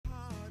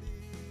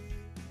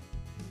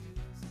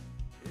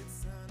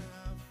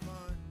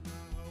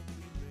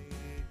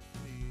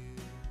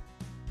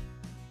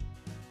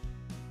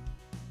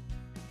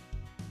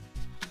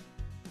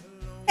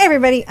Hey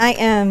everybody, I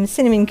am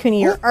Cinnamon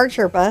Cooney, your Art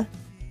Sherpa,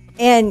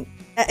 and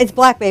it's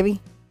black,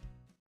 baby.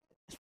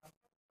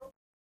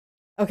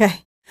 Okay,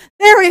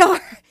 there we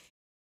are.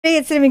 Hey,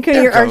 it's Cinnamon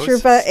Cooney, your Art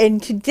Sherpa,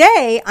 and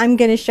today I'm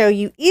going to show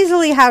you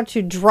easily how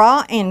to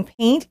draw and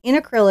paint in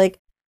acrylic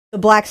the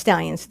Black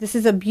Stallion. So this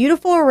is a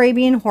beautiful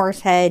Arabian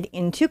horse head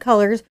in 2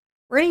 colors.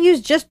 We're going to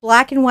use just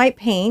black and white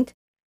paint.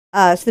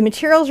 So the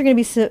materials are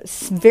going to be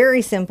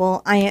very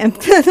simple. I am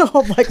the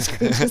whole black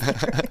screen.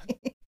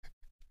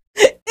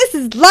 This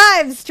is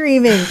live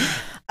streaming.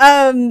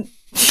 Not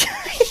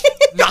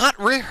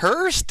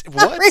rehearsed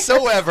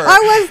whatsoever.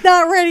 I was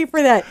not ready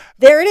for that.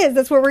 There it is.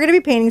 That's what we're going to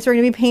be painting. So we're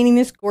going to be painting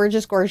this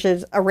gorgeous,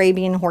 gorgeous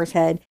Arabian horse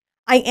head.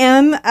 I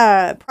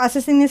am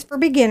processing this for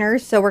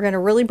beginners. So we're going to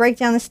really break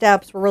down the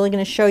steps. We're really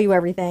going to show you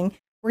everything.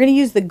 We're going to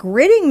use the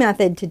gridding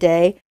method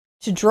today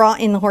to draw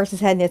in the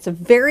horse's head. And it's a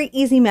very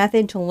easy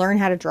method to learn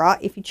how to draw.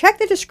 If you check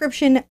the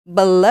description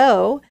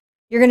below,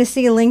 you're going to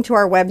see a link to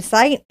our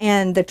website,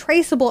 and the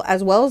traceable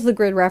as well as the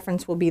grid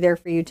reference will be there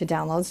for you to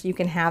download, so you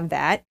can have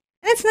that.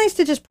 And it's nice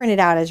to just print it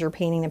out as you're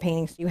painting the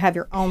painting, so you have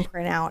your own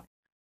printout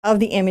of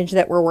the image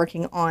that we're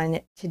working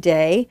on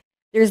today.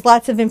 There's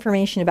lots of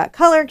information about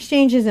color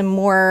exchanges and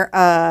more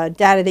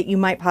data that you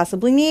might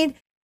possibly need.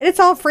 And it's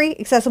all free,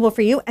 accessible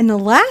for you. And the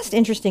last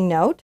interesting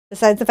note,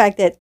 besides the fact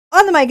that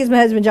on the mic is my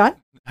husband, John.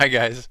 Hi,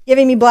 guys.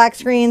 Giving me black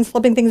screens,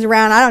 flipping things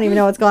around. I don't even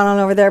know what's going on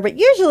over there, but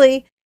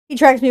usually he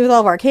tracks me with all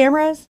of our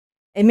cameras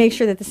and make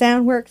sure that the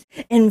sound works,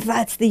 and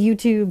that's the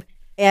YouTube,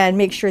 and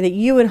make sure that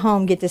you at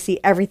home get to see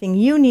everything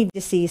you need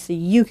to see so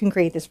you can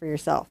create this for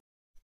yourself.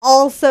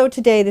 Also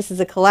today, this is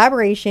a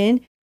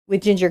collaboration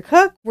with Ginger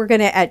Cook. We're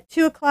going to, at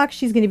 2 o'clock,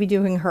 she's going to be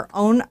doing her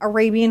own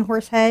Arabian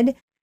horse head,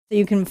 so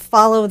you can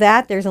follow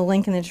that. There's a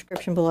link in the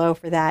description below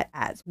for that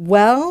as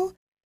well.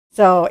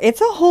 So it's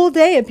a whole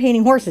day of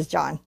painting horses,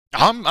 John.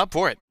 I'm up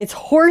for it. It's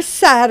Horse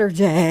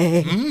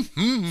Saturday,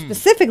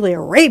 specifically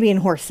Arabian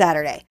Horse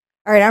Saturday.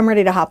 All right, I'm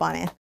ready to hop on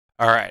in.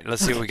 All right,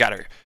 let's see what we got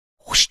here.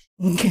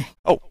 Okay.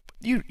 Oh,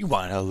 you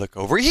want to look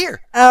over here?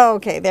 Oh,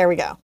 okay, there we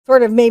go.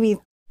 Sort of, maybe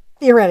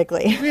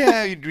theoretically.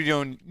 Yeah,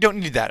 you don't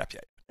need that up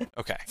yet.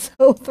 Okay.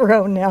 So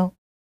thrown now.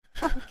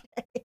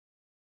 Okay.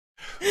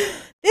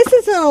 This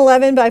is an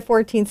 11 by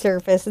 14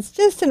 surface. It's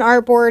just an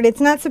artboard.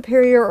 It's not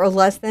superior or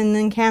less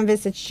than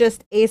canvas. It's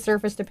just a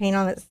surface to paint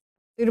on that's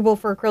suitable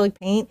for acrylic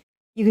paint.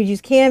 You could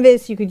use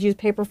canvas, you could use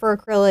paper for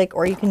acrylic,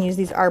 or you can use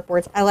these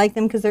artboards. I like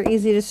them because they're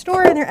easy to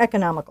store and they're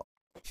economical.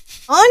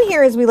 On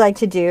here, as we like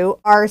to do,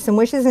 are some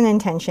wishes and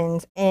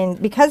intentions. And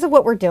because of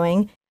what we're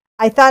doing,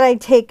 I thought I'd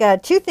take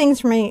 2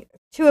 things from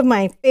 2 of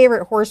my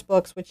favorite horse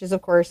books, which is,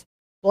 of course,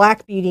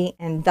 Black Beauty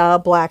and The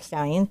Black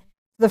Stallion.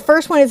 The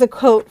first one is a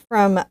quote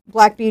from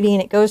Black Beauty,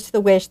 and it goes to the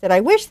wish that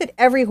I wish that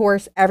every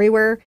horse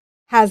everywhere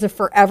has a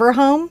forever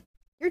home.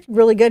 You're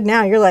really good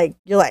now. You're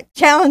like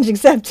challenge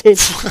accepted.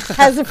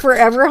 Has a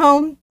forever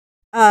home.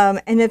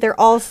 And that they're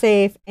all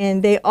safe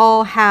and they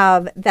all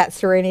have that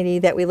serenity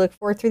that we look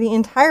for through the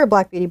entire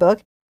Black Beauty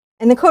book.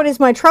 And the quote is,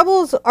 "My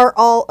troubles are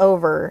all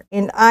over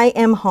and I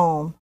am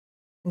home.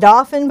 And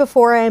often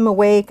before I am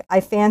awake,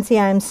 I fancy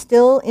I am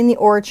still in the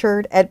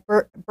orchard at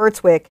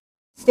Birtswick,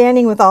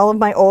 standing with all of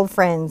my old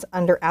friends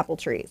under apple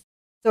trees."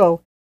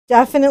 So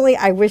definitely,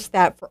 I wish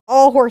that for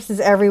all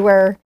horses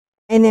everywhere.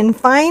 And then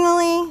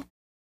finally,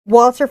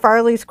 Walter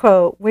Farley's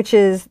quote, which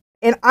is,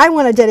 and I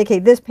want to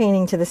dedicate this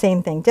painting to the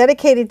same thing,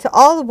 dedicated to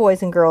all the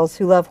boys and girls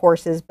who love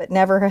horses but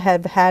never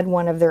have had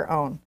one of their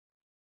own.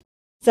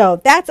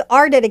 So that's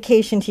our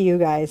dedication to you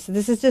guys. So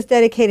this is just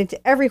dedicated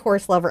to every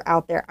horse lover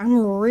out there.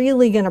 I'm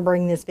really going to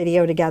bring this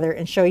video together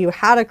and show you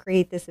how to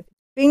create this. If it's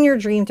been your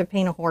dream to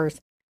paint a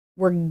horse,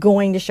 we're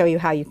going to show you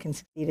how you can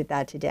succeed at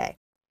that today.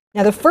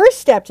 Now, the first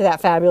step to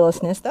that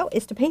fabulousness, though,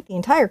 is to paint the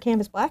entire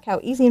canvas black. How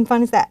easy and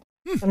fun is that?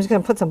 So I'm just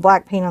going to put some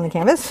black paint on the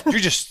canvas.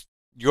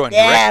 You're going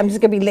yeah, direct. I'm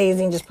just going to be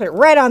lazy and just put it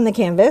right on the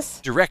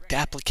canvas. Direct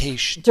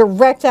application.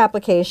 Direct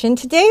application.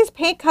 Today's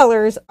paint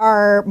colors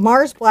are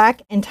Mars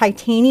Black and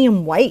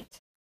Titanium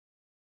White.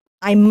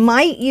 I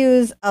might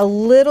use a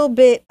little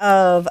bit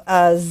of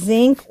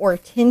Zinc or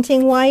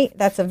Tinting White.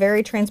 That's a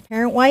very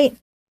transparent white.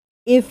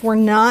 If we're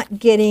not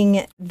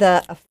getting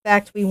the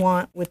effect we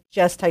want with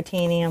just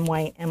Titanium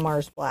White and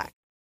Mars Black.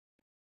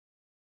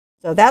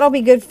 So that'll be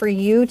good for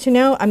you to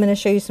know. I'm going to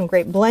show you some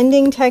great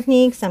blending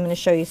techniques. I'm going to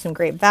show you some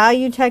great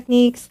value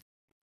techniques.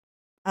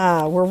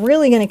 We're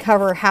really going to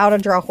cover how to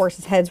draw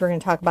horses' heads. We're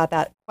going to talk about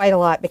that quite a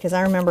lot because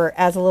I remember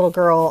as a little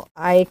girl,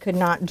 I could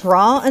not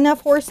draw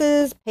enough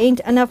horses,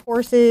 paint enough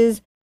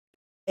horses,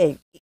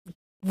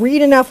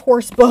 read enough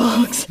horse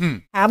books,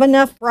 have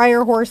enough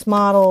Breyer horse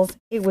models.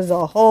 It was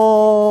a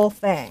whole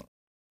thing.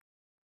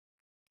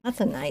 That's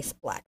a nice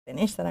black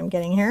finish that I'm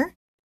getting here.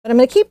 But I'm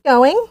going to keep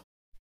going.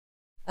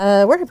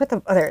 Where did I put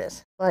the, oh, there it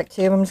is. Black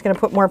tube. I'm just going to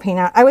put more paint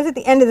out. I was at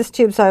the end of this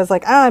tube, so I was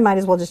like, oh, I might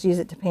as well just use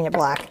it to paint it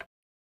black.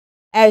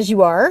 As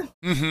you are.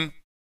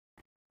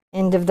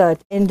 End of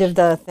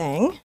the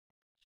thing.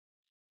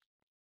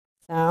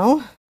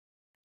 So,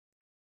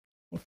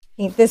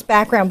 paint this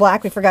background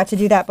black. We forgot to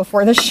do that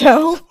before the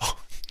show.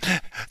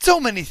 So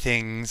many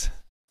things.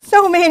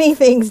 So many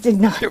things did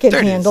not get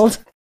There it is. handled.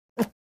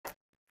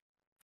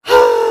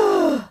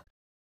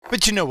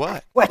 But you know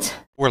what? What?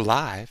 We're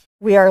live.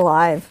 We are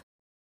live.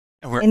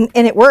 And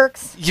And it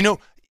works. you know,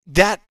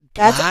 that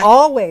That's black,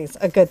 always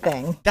a good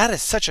thing. that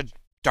is such a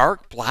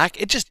dark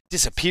black. It just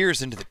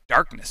disappears into the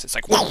darkness. It's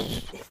like, whoa.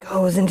 It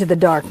goes into the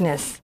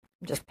darkness.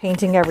 I'm just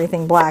painting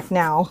everything black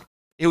now.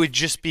 It would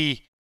just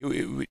be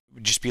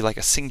like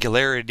a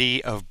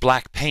singularity of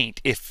black paint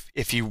if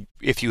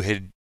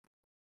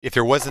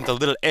there wasn't the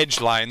little edge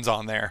lines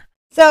on there.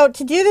 So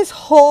to do this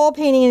whole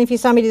painting, and if you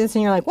saw me do this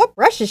and you're like, what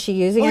brush is she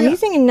using? I'm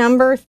using a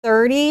number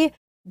 30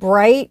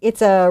 bright.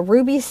 It's a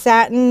ruby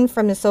satin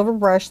from the Silver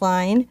Brush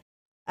line.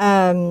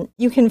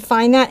 You can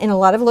find that in a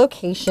lot of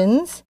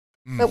locations.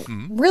 But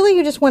really,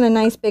 you just want a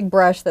nice big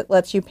brush that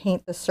lets you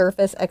paint the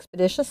surface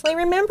expeditiously.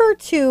 Remember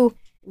to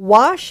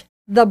wash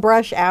the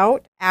brush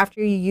out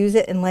after you use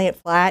it and lay it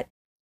flat.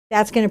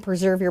 That's going to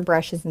preserve your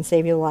brushes and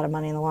save you a lot of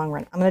money in the long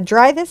run. I'm going to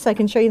dry this so I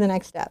can show you the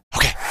next step.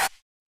 Okay.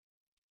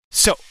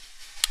 So,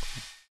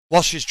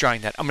 while she's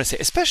drying that, I'm going to say,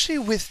 especially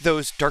with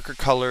those darker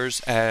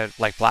colors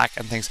like black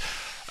and things,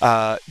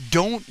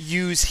 don't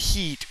use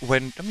heat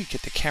when, let me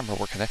get the camera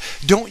working there.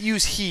 Don't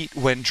use heat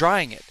when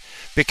drying it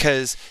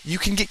because you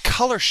can get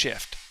color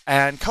shift.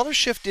 And color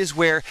shift is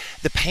where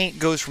the paint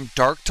goes from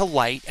dark to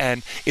light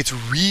and it's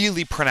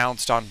really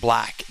pronounced on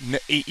black.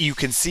 You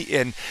can see,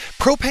 and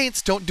pro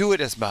paints don't do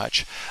it as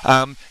much.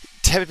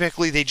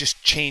 Typically, they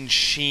just change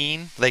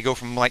sheen. They go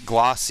from like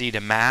glossy to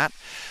matte,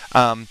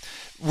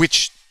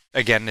 which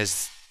again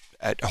is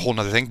a whole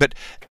nother thing. But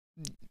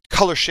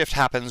color shift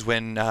happens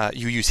when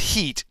you use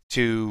heat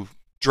to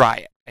dry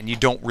it, and you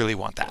don't really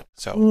want that.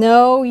 So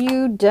no,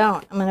 you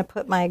don't. I'm going to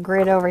put my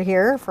grid over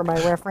here for my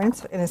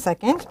reference in a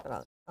second,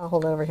 but I'll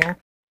hold it over here.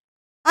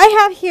 I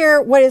have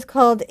here what is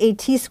called a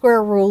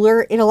T-square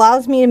ruler. It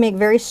allows me to make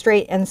very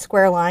straight and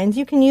square lines.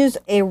 You can use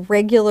a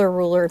regular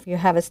ruler if you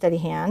have a steady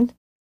hand.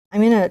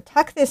 I'm going to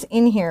tuck this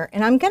in here,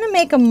 and I'm going to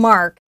make a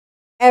mark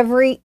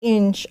every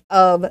inch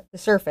of the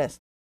surface.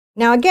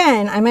 Now,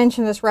 again, I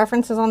mentioned this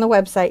reference is on the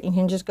website. You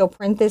can just go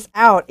print this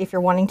out if you're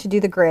wanting to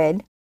do the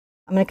grid.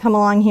 I'm going to come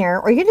along here,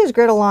 or you can just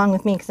grid along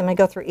with me because I'm going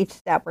to go through each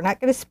step. We're not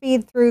going to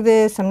speed through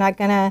this. I'm not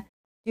going to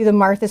do the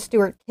Martha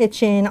Stewart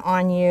kitchen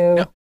on you.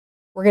 No.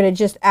 We're going to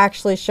just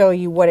actually show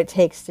you what it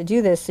takes to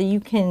do this so you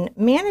can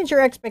manage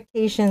your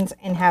expectations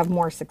and have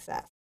more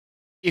success.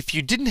 if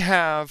you didn't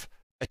have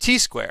a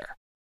T-square,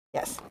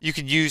 Yes. you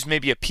could use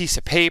maybe a piece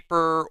of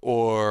paper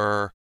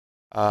or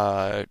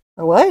A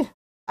what?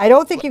 I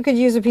don't think you could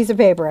use a piece of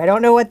paper. I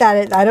don't know what that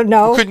is. I don't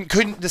know.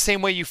 couldn't the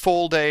same way you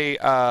fold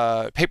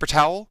a paper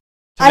towel?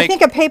 I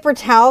think a paper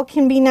towel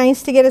can be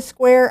nice to get a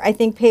square. I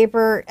think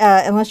paper,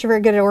 unless you're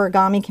very good at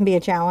origami, can be a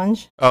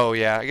challenge. Oh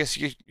yeah, I guess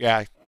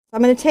yeah.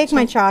 I'm going to take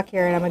my chalk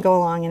here and I'm going to go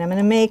along and I'm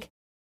going to make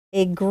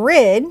a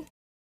grid.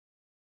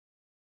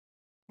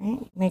 Right?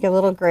 Make a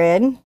little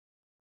grid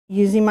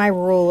using my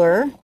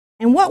ruler.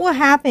 And what will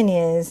happen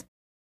is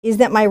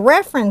that my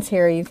reference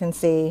here, you can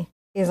see,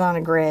 is on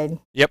a grid.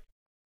 Yep.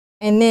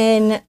 And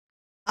then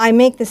I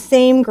make the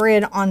same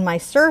grid on my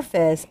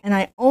surface and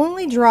I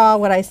only draw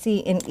what I see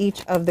in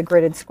each of the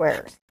gridded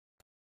squares,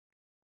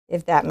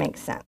 if that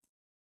makes sense.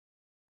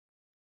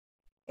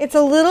 It's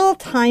a little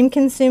time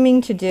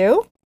consuming to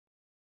do.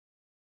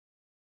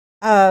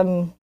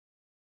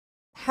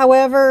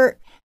 However,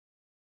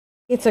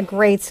 it's a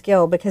great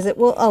skill because it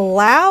will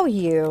allow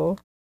you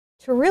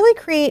to really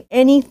create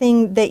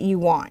anything that you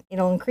want.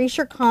 It'll increase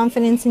your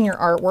confidence in your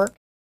artwork.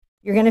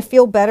 You're going to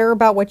feel better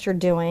about what you're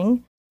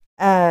doing.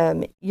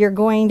 You're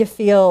going to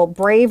feel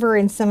braver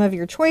in some of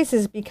your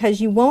choices because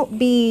you won't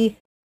be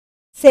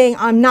saying,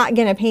 I'm not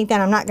going to paint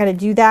that, I'm not going to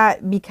do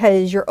that,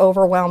 because you're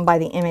overwhelmed by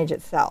the image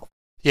itself.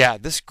 Yeah,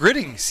 this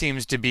gridding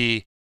seems to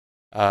be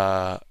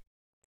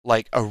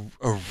like a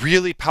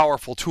really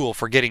powerful tool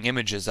for getting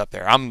images up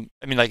there. I mean,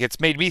 like, it's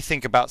made me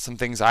think about some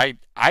things I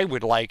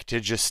would like to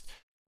just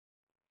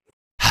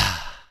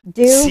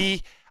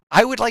see.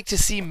 I would like to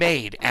see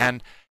made,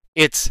 and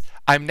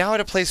I'm now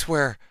at a place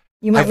where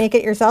you might make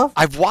it yourself.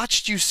 I've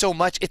watched you so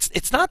much.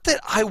 It's not that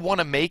I want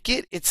to make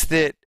it. It's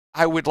that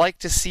I would like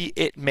to see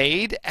it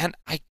made, and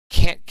I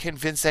can't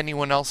convince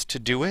anyone else to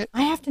do it.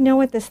 I have to know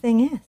what this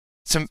thing is.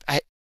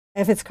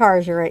 If it's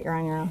cars, you're right. You're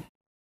on your own.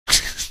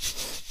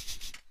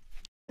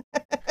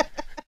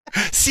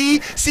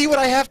 See what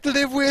I have to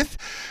live with?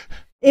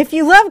 If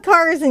you love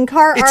cars and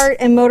art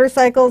and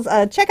motorcycles,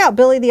 check out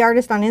Billy the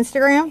Artist on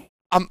Instagram.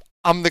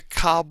 I'm the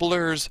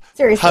cobbler's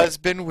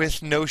husband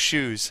with no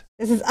shoes.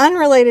 This is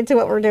unrelated to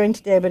what we're doing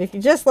today, but if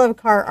you just love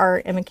car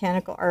art and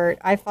mechanical art,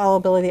 I follow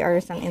Billy the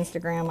Artist on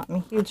Instagram. I'm a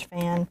huge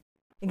fan.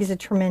 I think he's a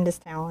tremendous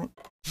talent.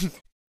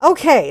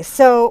 Okay,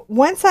 so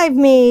once I've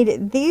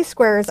made these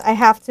squares, I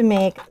have to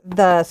make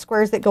the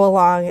squares that go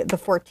along the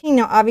 14.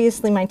 Now,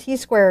 obviously, my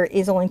T-square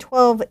is only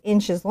 12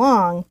 inches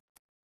long,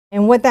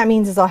 and what that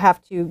means is I'll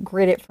have to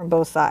grid it from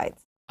both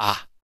sides.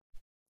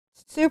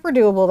 Super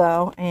doable,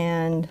 though,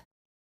 and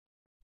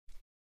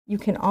you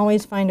can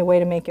always find a way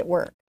to make it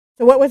work.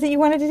 So what was it you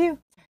wanted to do?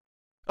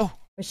 Oh. I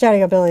was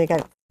shouting at Billy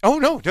again. Oh,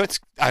 no, it's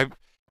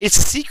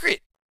a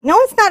secret. No,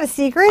 it's not a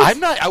secret.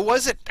 I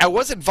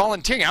wasn't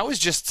volunteering. I was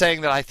just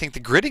saying that I think the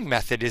gridding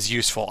method is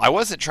useful. I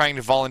wasn't trying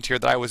to volunteer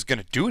that I was going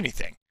to do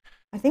anything.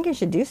 I think you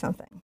should do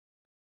something.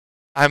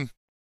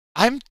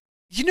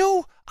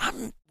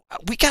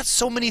 We got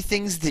so many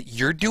things that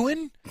you're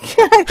doing.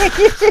 I think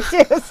you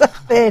should do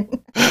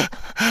something.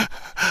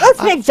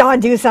 Let's make John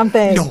do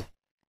something. No.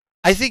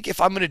 I think if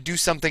I'm going to do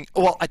something,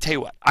 well, I tell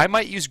you what, I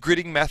might use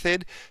gridding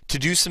method to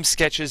do some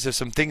sketches of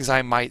some things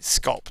I might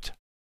sculpt.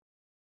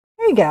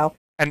 There you go.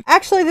 And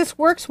actually, this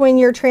works when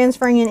you're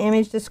transferring an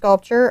image to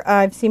sculpture.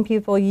 I've seen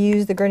people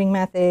use the gridding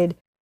method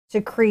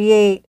to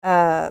create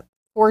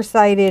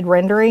four-sided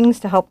renderings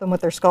to help them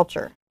with their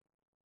sculpture.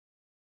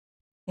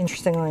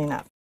 Interestingly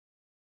enough.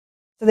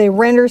 So they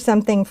render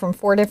something from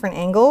 4 different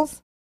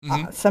angles,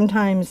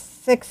 sometimes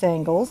 6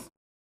 angles.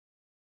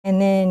 And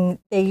then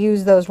they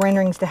use those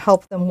renderings to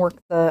help them work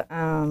the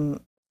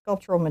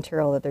sculptural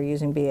material that they're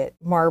using, be it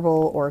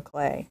marble or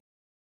clay.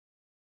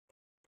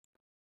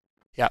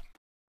 Yeah.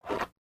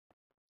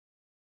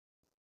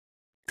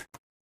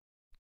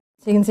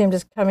 So you can see I'm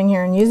just coming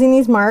here and using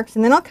these marks.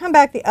 And then I'll come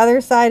back the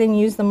other side and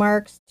use the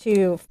marks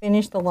to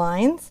finish the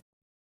lines.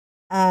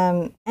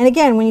 And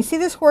again, when you see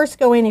this horse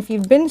go in, if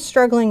you've been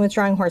struggling with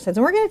drawing horse heads,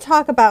 and we're going to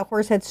talk about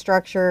horse head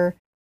structure,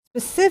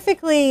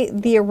 specifically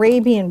the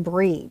Arabian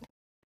breed.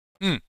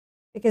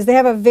 Because they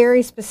have a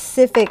very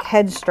specific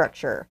head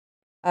structure,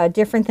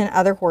 different than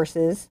other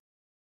horses.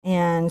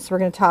 And so we're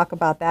going to talk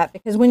about that.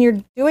 Because when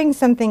you're doing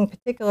something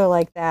particular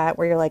like that,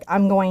 where you're like,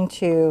 I'm going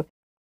to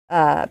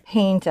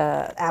paint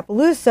a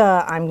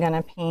Appaloosa, I'm going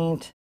to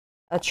paint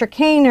a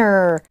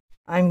Trakehner,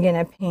 I'm going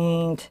to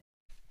paint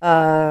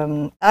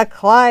a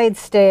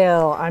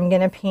Clydesdale, I'm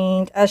going to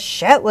paint a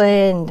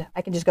Shetland.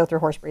 I can just go through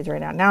horse breeds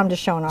right now. Now I'm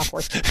just showing off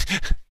horse breeds.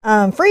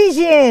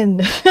 Frisian,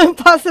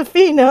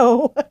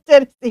 Pasofino,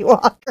 Tennessee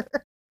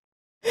Walker,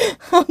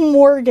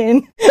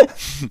 Morgan.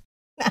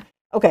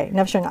 Okay,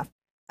 enough showing off.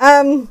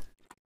 I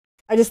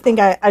just think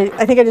I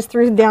think I just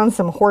threw down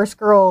some horse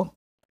girl,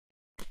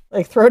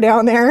 like throw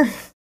down there,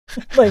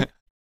 like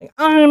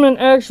I'm an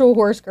actual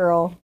horse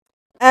girl.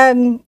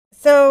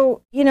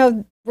 So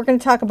we're going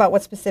to talk about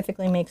what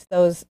specifically makes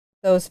those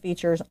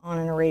features on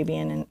an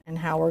Arabian and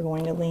how we're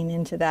going to lean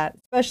into that,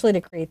 especially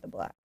to create the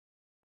black.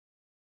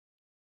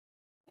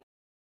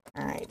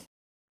 All right.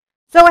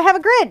 So I have a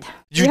grid.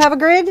 Do you have a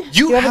grid?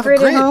 Do you have a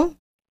grid at home?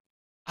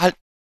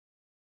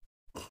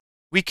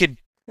 We could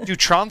do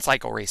Tron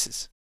cycle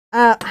races.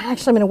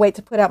 Actually, I'm going to wait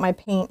to put out my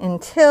paint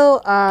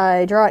until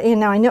I draw in.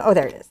 Now I know. Oh,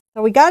 there it is.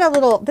 So we got a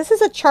little. This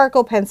is a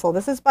charcoal pencil.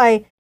 This is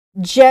by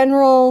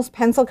General's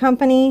Pencil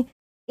Company.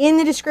 In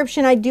the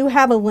description, I do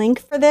have a link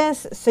for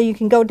this, so you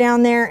can go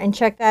down there and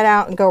check that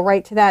out and go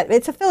right to that.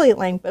 It's affiliate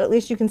link, but at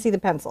least you can see the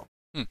pencil.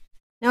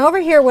 Now over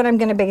here, what I'm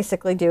going to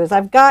basically do is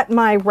I've got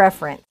my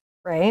reference,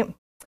 right?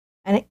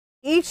 And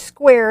each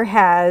square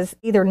has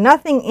either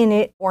nothing in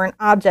it or an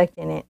object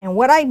in it. And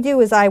what I do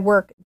is I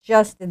work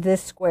just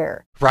this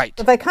square. Right.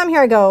 So if I come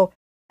here, I go,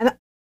 and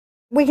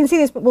we can see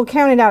this, but we'll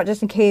count it out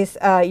just in case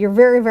you're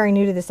very, very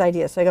new to this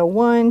idea. So I go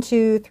 1,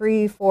 2,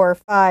 3, 4,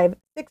 5,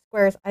 6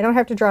 squares. I don't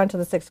have to draw until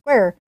the 6th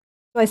square.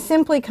 So I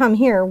simply come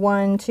here,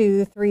 1,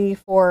 2, 3,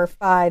 4,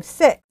 5,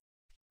 6.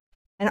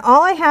 And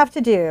all I have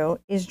to do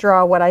is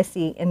draw what I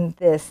see in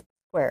this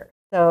square.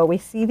 So we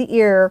see the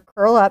ear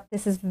curl up.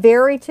 This is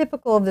very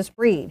typical of this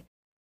breed.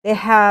 They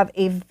have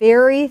a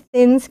very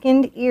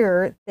thin-skinned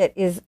ear that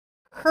is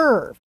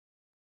curved.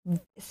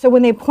 So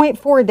when they point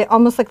forward, they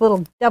almost like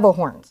little devil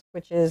horns,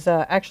 which is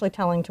actually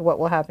telling to what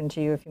will happen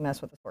to you if you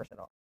mess with this horse at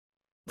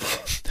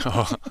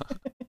all.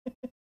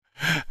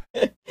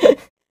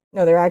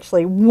 No, they're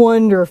actually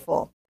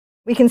wonderful.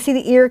 We can see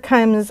the ear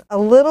comes a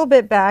little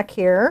bit back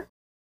here.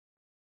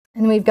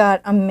 And we've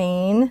got a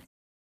mane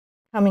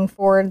coming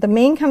forward. The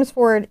mane comes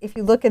forward, if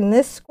you look in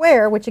this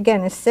square, which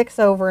again is 6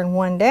 over and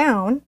 1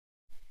 down,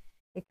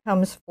 it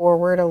comes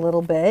forward a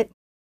little bit.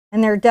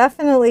 And there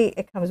definitely,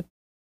 it comes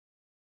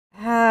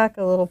back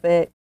a little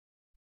bit,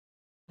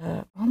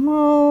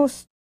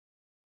 almost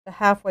the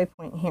halfway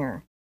point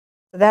here.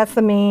 So that's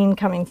the mane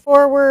coming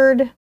forward.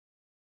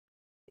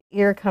 The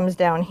ear comes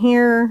down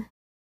here.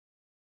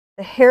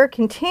 The hair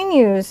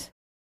continues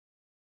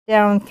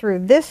down through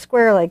this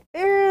square, like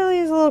barely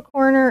is a little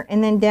corner,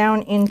 and then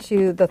down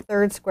into the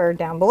 3rd square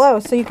down below.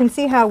 So you can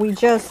see how we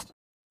just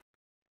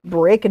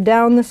break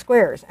down the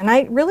squares. And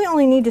I really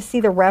only need to see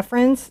the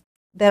reference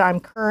that I'm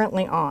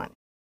currently on.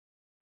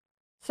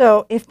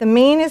 So if the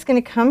mane is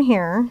going to come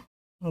here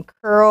and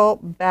curl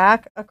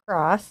back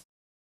across,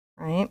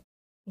 right,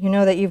 you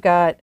know that you've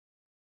got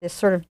this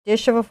sort of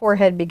dish of a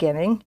forehead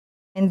beginning,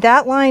 and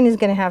that line is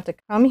going to have to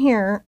come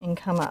here and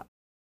come up.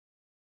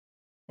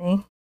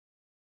 See?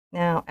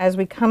 Now, as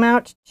we come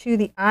out to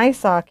the eye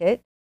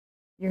socket,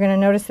 you're going to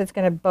notice it's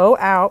going to bow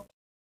out,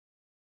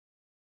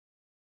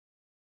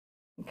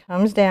 it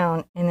comes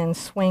down, and then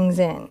swings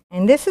in.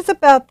 And this is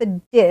about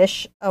the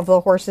dish of the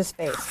horse's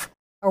face.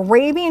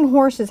 Arabian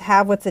horses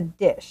have what's a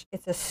dish.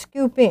 It's a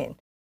scoop in.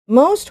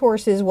 Most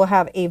horses will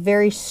have a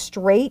very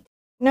straight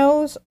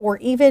nose or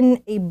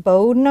even a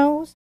bowed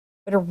nose.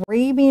 but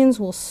Arabians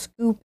will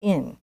scoop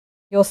in.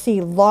 You'll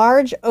see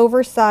large,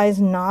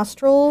 oversized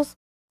nostrils,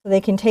 so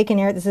they can take in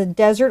air. This is a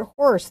desert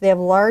horse. They have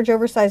large,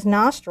 oversized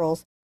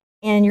nostrils,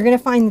 and you're going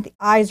to find that the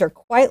eyes are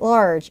quite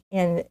large,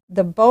 and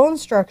the bone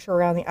structure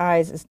around the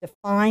eyes is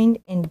defined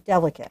and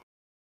delicate.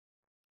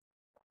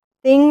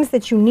 Things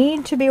that you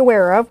need to be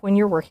aware of when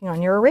you're working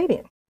on your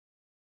Arabian.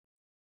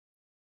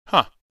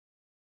 Huh.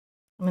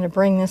 I'm going to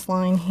bring this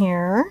line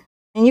here.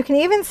 And you can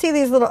even see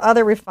these little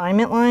other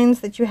refinement lines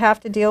that you have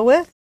to deal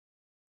with.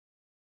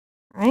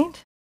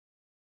 Right?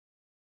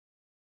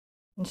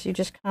 And so you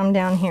just come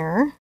down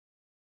here.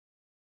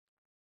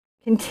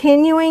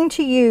 Continuing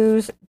to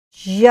use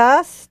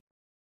just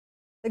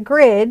the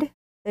grid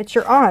that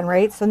you're on,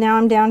 right? So now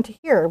I'm down to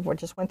here. We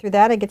just went through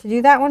that. I get to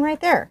do that one right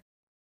there.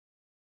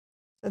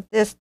 So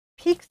this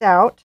peeks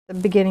out the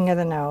beginning of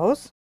the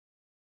nose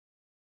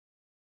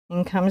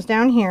and comes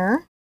down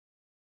here.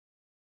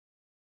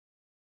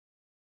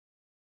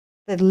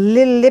 The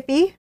little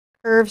lippy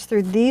curves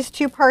through these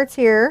two parts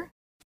here.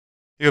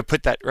 You'll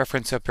put that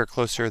reference up here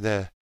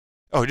closer.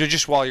 Oh,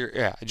 just while you're,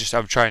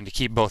 I'm trying to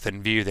keep both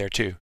in view there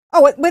too.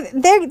 Oh, but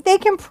they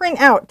can print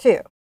out too.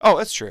 Oh,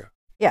 that's true.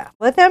 Yeah,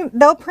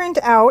 they'll print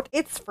out.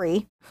 It's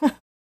free.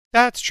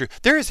 That's true.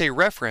 There is a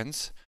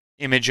reference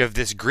image of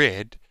this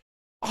grid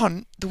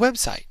on the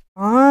website.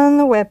 On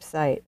the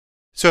website.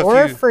 So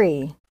for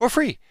free. For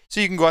free.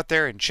 So you can go out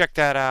there and check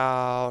that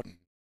out.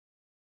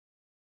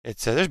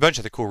 It's there's a bunch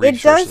of the cool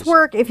resources. It does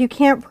work if you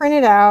can't print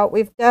it out.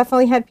 We've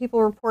definitely had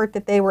people report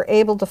that they were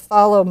able to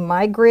follow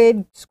my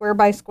grid square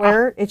by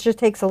square. It just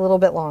takes a little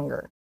bit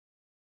longer.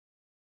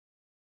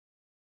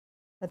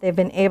 But they've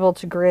been able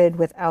to grid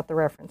without the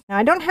reference. Now,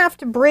 I don't have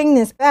to bring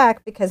this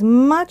back because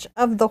much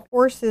of the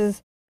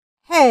horse's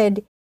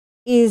head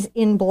is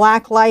in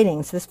black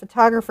lighting. So this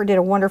photographer did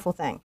a wonderful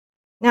thing.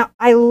 Now,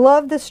 I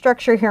love the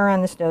structure here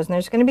on this nose, and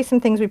there's going to be some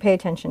things we pay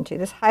attention to.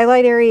 This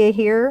highlight area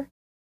here,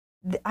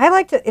 I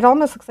like to, it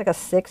almost looks like a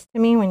 6 to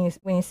me when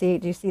you see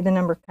it. Do you see the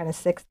number kind of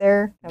 6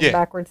 there? Kind of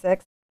backward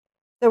 6.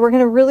 So we're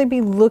going to really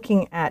be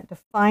looking at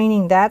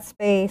defining that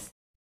space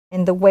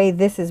and the way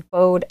this is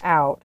bowed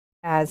out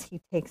as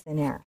he takes in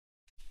air.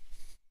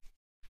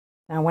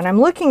 Now, when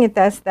I'm looking at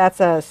this, that's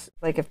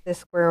like if this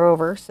square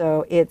over,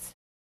 so it's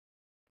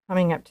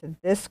coming up to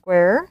this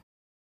square,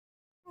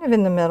 kind of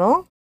in the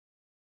middle.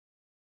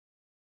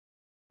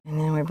 And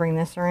then we bring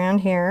this around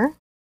here.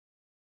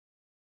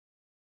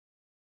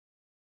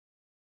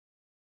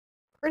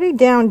 Pretty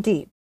down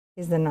deep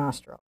is the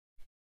nostril.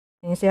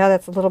 Can you see how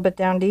that's a little bit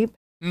down deep?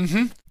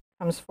 Mm-hmm.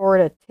 Comes forward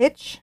a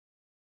titch.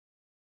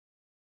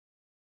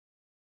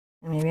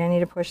 And maybe I need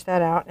to push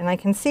that out. And I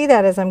can see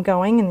that as I'm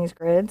going in these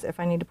grids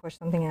if I need to push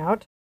something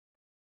out.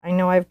 I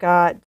know I've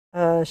got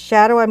a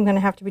shadow I'm going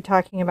to have to be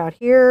talking about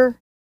here.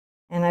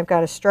 And I've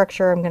got a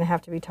structure I'm going to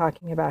have to be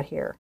talking about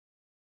here.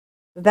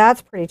 So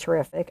that's pretty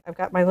terrific. I've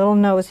got my little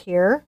nose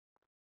here.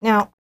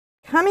 Now,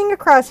 coming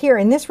across here,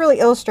 and this really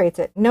illustrates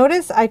it.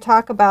 Notice I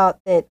talk about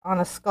that on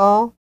a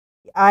skull,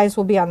 the eyes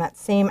will be on that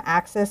same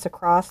axis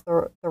across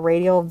the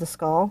radial of the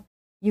skull.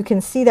 You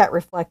can see that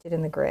reflected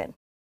in the grid.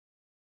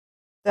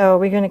 So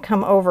we're going to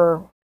come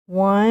over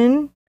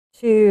 1,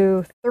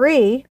 2,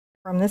 3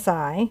 from this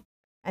eye,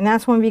 and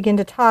that's when we begin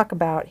to talk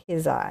about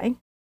his eye.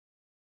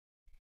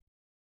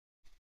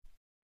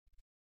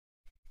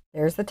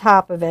 There's the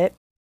top of it.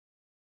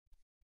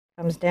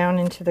 Comes down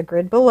into the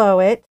grid below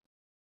it.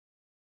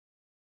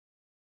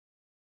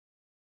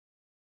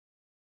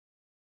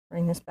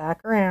 Bring this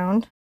back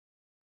around,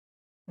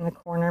 and the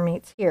corner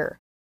meets here.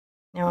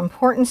 Now,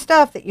 important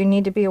stuff that you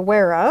need to be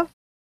aware of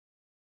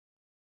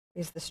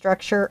is the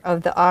structure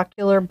of the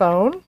ocular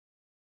bone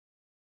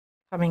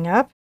coming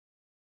up.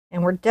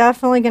 And we're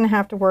definitely going to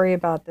have to worry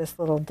about this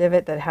little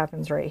divot that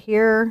happens right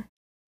here.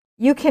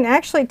 You can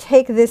actually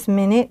take this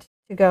minute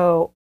to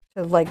go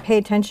to like pay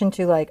attention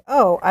to like,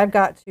 oh, I've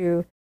got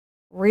to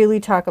really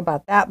talk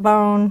about that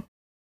bone.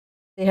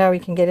 See how we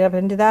can get up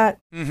into that?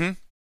 Mm-hmm.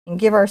 And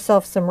give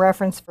ourselves some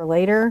reference for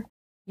later.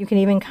 You can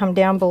even come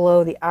down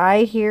below the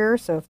eye here.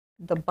 So if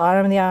the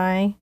bottom of the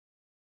eye,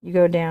 you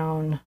go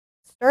down,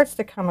 starts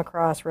to come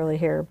across really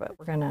here, but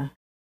we're gonna,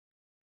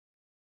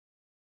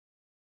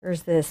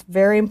 there's this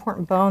very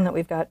important bone that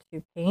we've got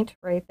to paint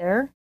right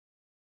there.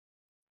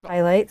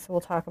 Highlight, so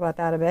we'll talk about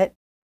that a bit.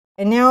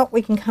 And now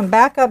we can come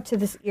back up to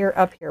this ear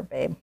up here,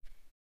 babe.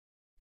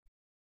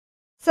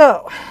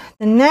 So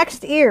the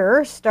next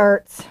ear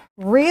starts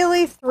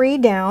really 3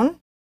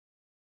 down.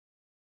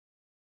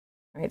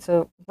 All right,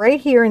 so right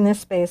here in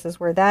this space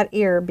is where that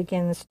ear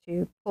begins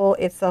to pull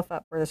itself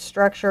up, where the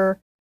structure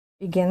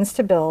begins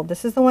to build.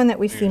 This is the one that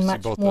we see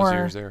much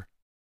more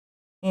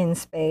in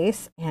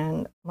space,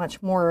 and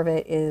much more of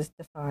it is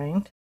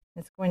defined.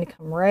 It's going to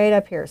come right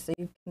up here. So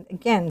you can,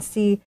 again,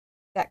 see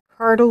that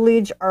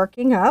cartilage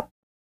arcing up.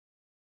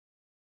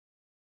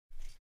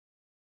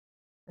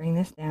 Bring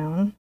this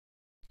down.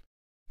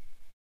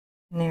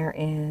 And there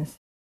is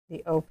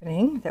the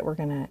opening that we're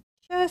going to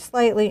just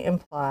slightly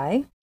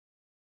imply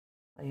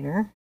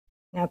later.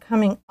 Now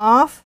coming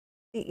off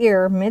the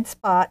ear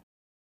mid-spot,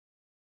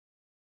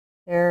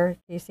 there.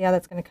 Do you see how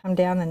that's going to come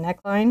down the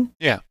neckline?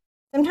 Yeah.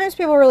 Sometimes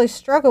people really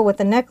struggle with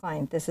the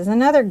neckline. This is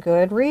another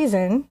good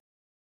reason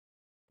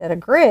that a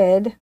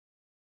grid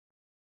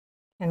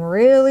can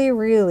really,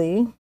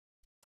 really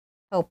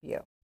help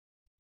you.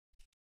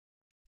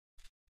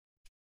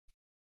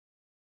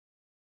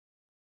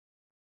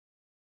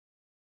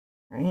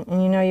 Right?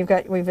 And you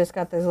know we've just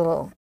got those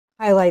little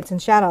highlights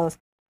and shadows.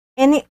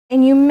 And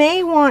you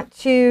may want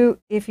to,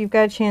 if you've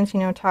got a chance,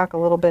 talk a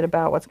little bit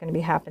about what's going to be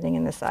happening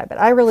in this side. But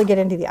I really get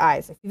into the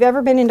eyes. If you've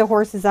ever been into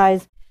horses'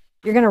 eyes,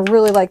 you're going to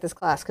really like this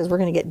class because we're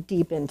going to get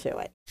deep into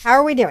it. How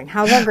are we doing?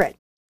 How's our grid?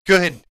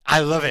 Good.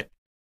 I love it.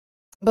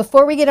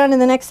 Before we get on to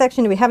the next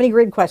section, do we have any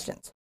grid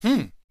questions?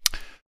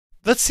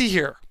 Let's see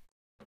here.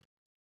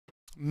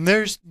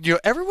 There's,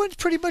 everyone's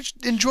pretty much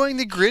enjoying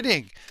the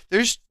gridding.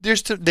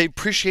 They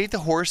appreciate the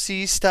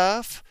horsey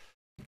stuff.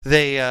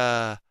 They,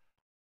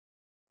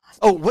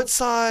 what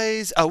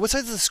size are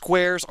the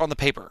squares on the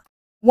paper?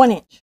 1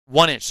 inch.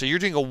 1 inch. So you're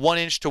doing a 1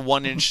 inch to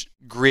 1 inch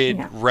grid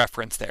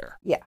reference there.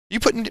 Yeah. You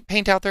putting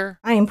paint out there?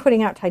 I am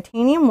putting out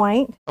titanium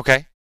white.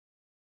 Okay.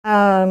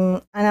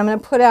 And I'm going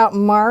to put out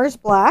Mars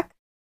black.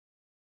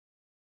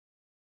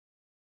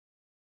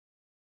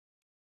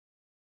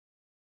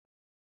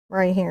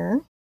 Right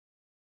here.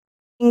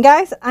 And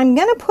guys, I'm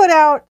going to put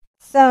out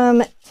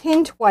some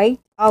tint white.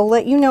 I'll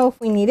let you know if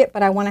we need it,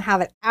 but I want to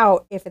have it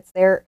out if it's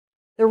there.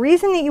 The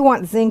reason that you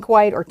want zinc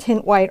white or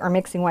tint white or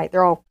mixing white,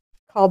 they're all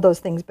called those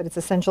things, but it's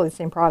essentially the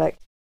same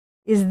product,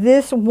 is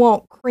this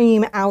won't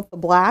cream out the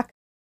black,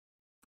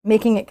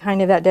 making it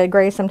kind of that dead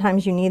gray.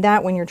 Sometimes you need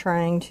that when you're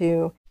trying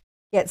to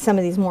get some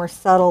of these more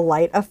subtle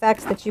light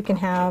effects that you can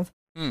have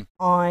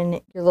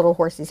on your little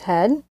horsey's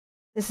head.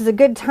 This is a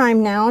good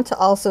time now to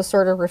also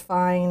sort of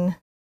refine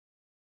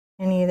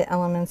any of the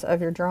elements of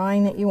your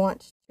drawing that you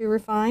want to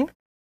refine.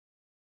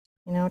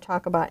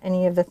 Talk about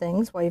any of the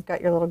things while you've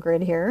got your little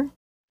grid here.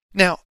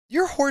 Now,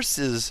 your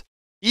horses,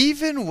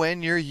 even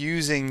when you're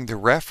using the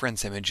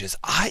reference images,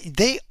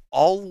 they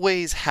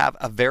always have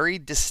a very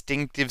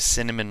distinctive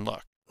cinnamon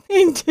look.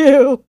 Me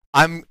too.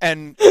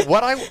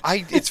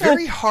 It's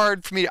very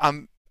hard for me.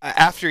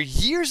 After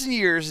years and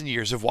years and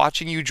years of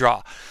watching you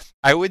draw,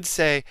 I would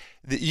say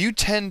that you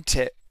tend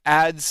to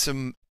add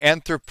some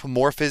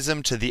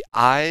anthropomorphism to the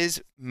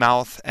eyes,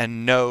 mouth,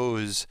 and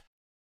nose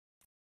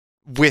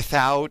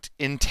without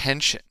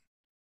intention.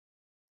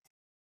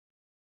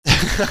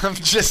 I'm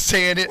just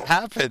saying it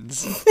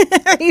happens.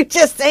 Are you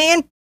just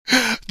saying?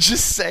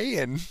 Just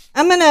saying.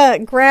 I'm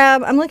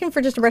looking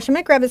for just a brush. I'm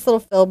going to grab this little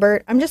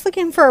filbert. I'm just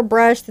looking for a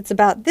brush that's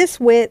about this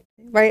width,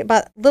 right?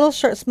 About a little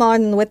short, smaller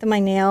than the width of my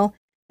nail.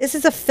 This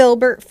is a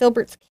filbert.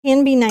 Filberts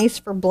can be nice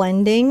for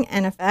blending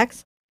and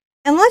effects.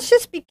 And let's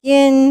just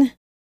begin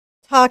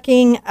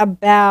talking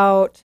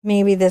about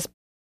maybe this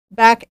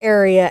back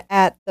area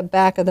at the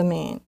back of the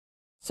mane.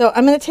 So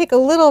I'm going to take a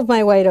little of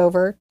my white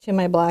over to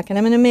my black, and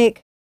I'm going to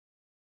make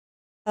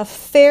a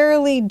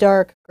fairly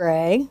dark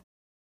gray.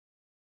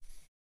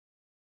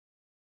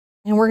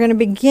 And we're going to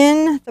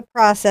begin the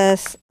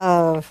process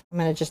of, I'm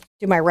going to just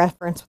do my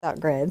reference without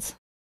grids,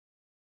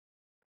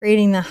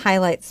 creating the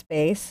highlight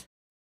space.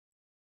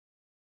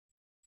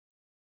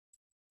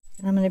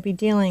 And I'm going to be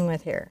dealing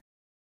with here.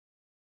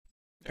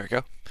 There we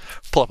go.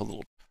 Pull up a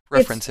little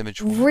reference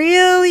image.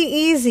 Really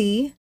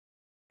easy.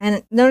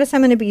 And notice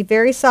I'm going to be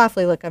very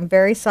softly. Look, I'm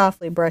very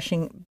softly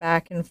brushing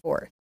back and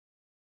forth.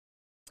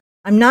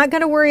 I'm not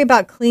going to worry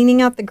about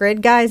cleaning out the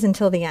grid, guys,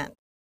 until the end.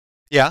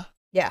 Yeah?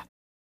 Yeah.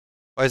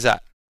 Why is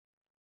that?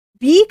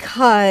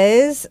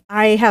 Because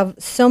I have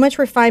so much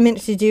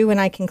refinement to do and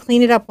I can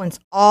clean it up once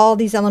all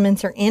these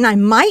elements are in. I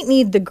might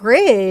need the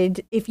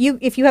grid. If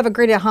you have a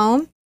grid at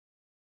home,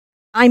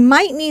 I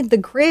might need the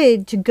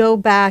grid to go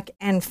back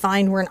and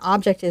find where an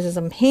object is as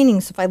I'm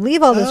painting. So if I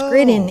leave all this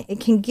grid in,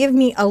 it can give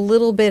me a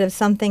little bit of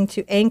something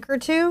to anchor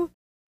to.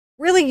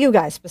 Really, you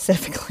guys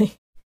specifically.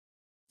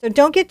 So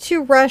don't get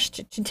too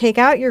rushed to take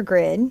out your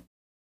grid,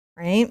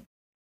 right?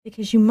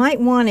 Because you might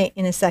want it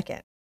in a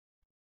second.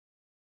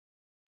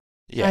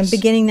 Yes. I'm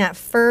beginning that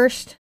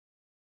first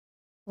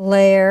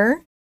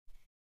layer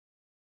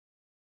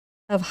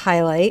of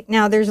highlight.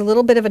 Now there's a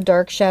little bit of a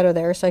dark shadow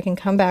there, so I can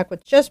come back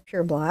with just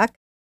pure black.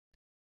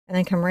 And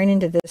then come right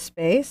into this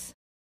space.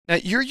 Now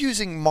you're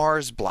using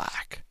Mars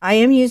black. I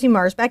am using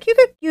Mars black. You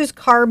could use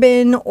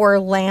carbon or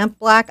lamp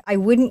black. I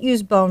wouldn't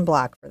use bone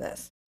black for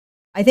this.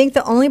 I think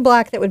the only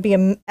black that would be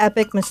an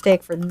epic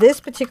mistake for this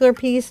particular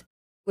piece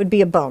would be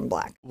a bone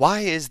black.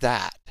 Why is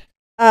that?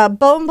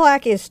 Bone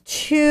black is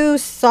too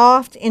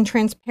soft and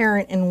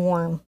transparent and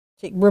warm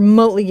to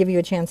remotely give you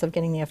a chance of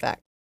getting the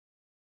effect.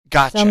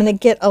 Gotcha. So I'm going to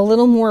get a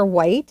little more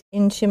white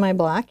into my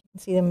black. You can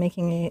see them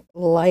making a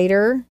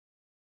lighter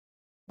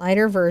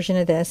version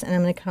of this, and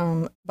I'm going to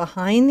come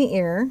behind the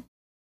ear,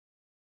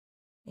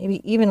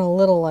 maybe even a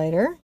little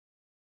lighter.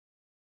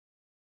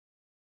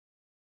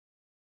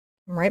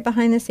 Right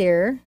behind this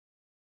ear.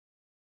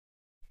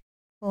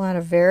 Pull out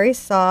a very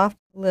soft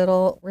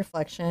little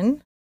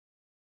reflection.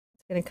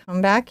 It's going to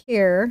come back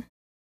here,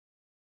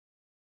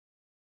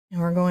 and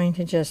we're going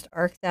to just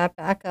arc that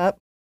back up.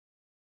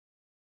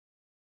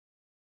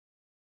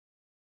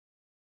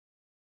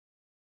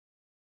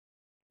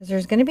 Because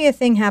there's going to be a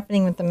thing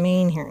happening with the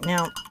mane here.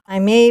 Now, I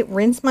may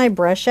rinse my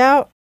brush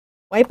out,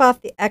 wipe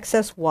off the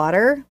excess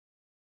water,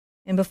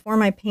 and before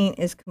my paint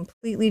is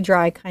completely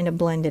dry, kind of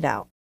blend it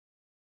out.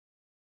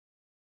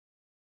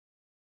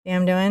 See what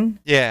I'm doing?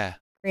 Yeah.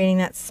 Creating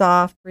that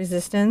soft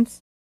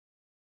resistance.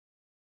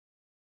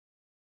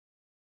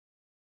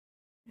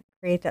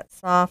 Create that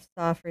soft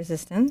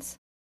resistance.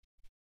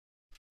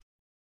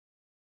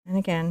 And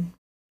again,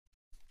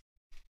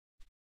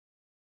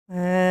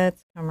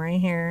 let's come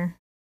right here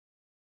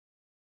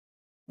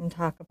and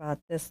talk about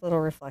this little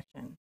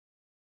reflection.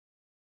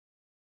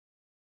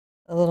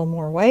 A little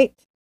more white.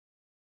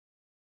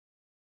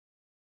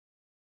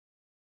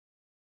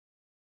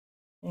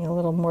 And a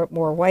little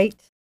more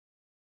white.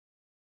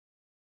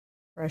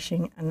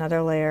 Brushing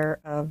another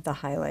layer of the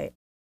highlight.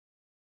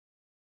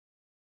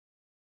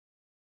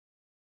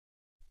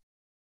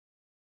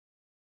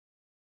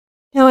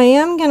 Now I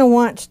am going to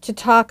want to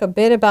talk a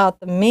bit about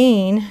the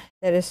mane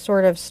that is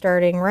sort of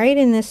starting right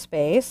in this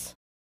space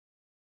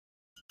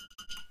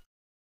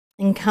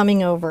and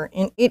coming over.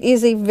 And it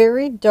is a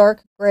very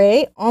dark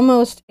gray,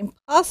 almost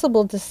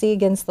impossible to see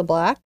against the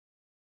black.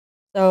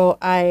 So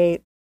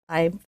I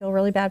feel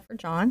really bad for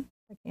John,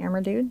 the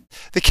camera dude.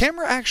 The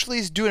camera actually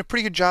is doing a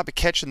pretty good job at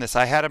catching this.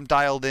 I had him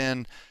dialed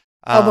in.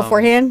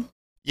 Beforehand?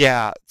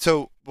 Yeah.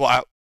 So,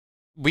 well,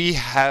 we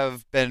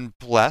have been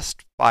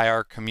blessed by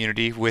our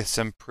community with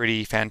some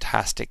pretty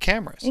fantastic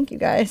cameras. Thank you,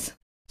 guys.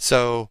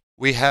 So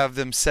we have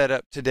them set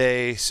up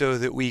today so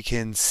that we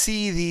can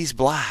see these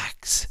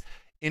blacks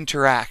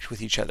interact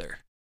with each other.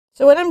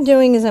 So what I'm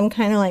doing is I'm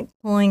kind of like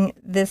pulling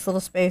this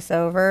little space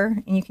over,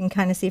 and you can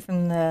kind of see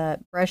from the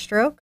brush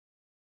stroke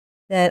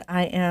that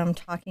I am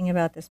talking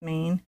about this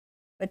mane.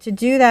 But to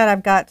do that,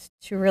 I've got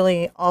to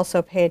really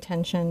also pay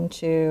attention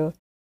to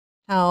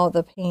how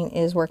the paint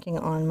is working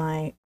on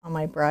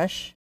my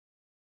brush.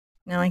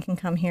 Now I can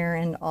come here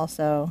and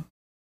also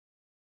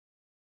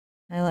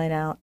highlight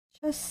out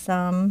just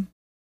some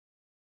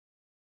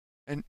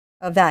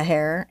of that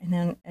hair, and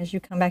then as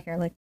you come back here,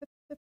 like,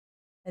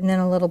 and then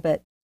a little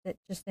bit,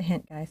 just a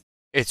hint, guys.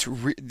 It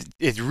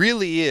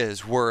really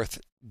is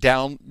worth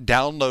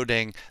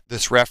downloading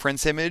this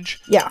reference image.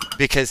 Yeah,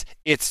 because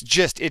it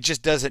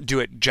just doesn't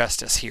do it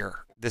justice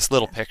here. This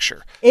little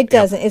picture. It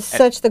doesn't. It's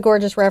such the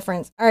gorgeous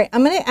reference. All right,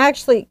 I'm going to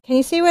actually, can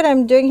you see what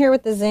I'm doing here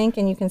with the zinc?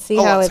 And you can see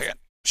how it's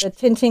the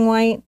tinting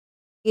white.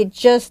 It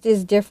just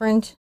is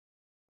different.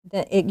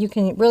 You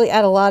can really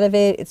add a lot of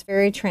it. It's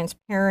very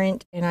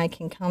transparent, and I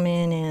can come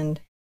in and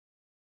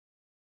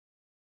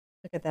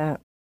look at that.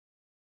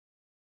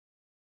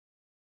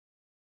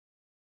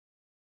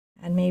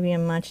 And maybe a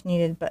much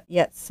needed, but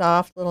yet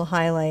soft little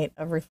highlight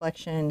of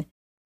reflection.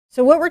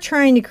 So what we're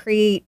trying to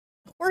create,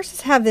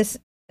 horses have this,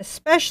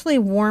 especially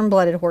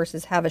warm-blooded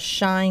horses, have a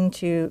shine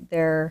to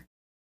their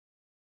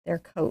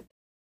coat.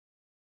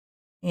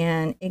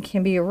 And it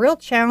can be a real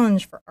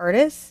challenge for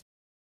artists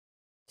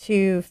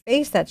to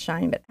face that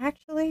shine, but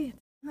actually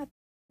it's not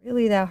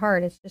really that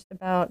hard. It's just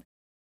about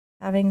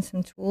having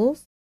some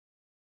tools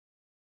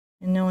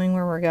and knowing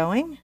where we're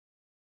going.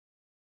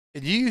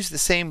 And you use the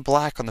same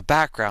black on the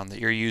background that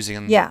you're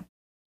using. Yeah,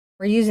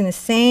 we're using the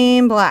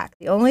same black.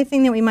 The only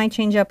thing that we might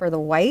change up are the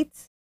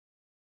whites.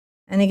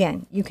 And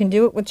again, you can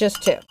do it with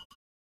just two.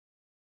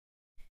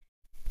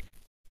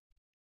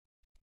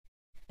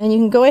 And you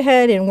can go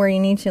ahead and where you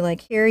need to,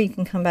 like here, you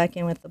can come back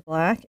in with the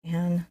black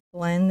and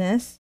blend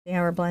this. See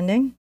how we're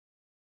blending?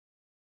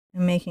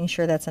 And making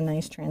sure that's a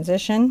nice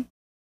transition.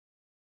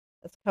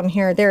 Let's come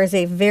here. There is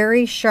a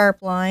very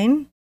sharp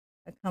line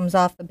that comes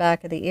off the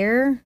back of the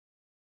ear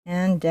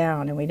and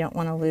down, and we don't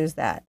want to lose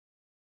that.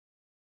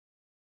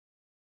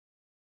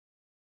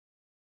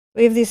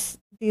 We have these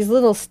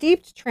little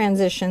steeped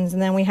transitions, and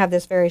then we have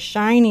this very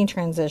shiny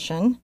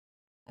transition.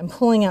 I'm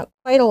pulling out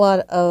quite a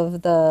lot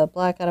of the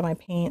black out of my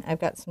paint. I've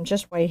got some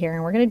just white here,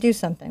 and we're going to do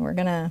something. We're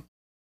going to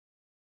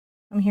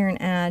come here and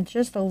add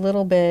just a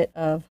little bit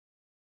of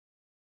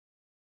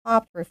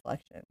popped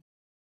reflection.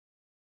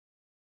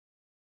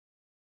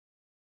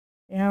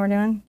 See how we're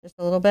doing? Just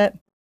a little bit.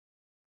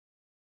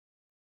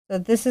 So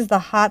this is the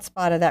hot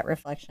spot of that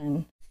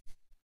reflection.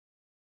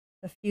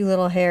 The few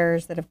little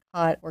hairs that have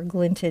caught or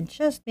glinted,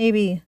 just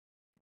maybe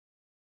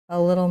a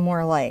little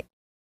more light.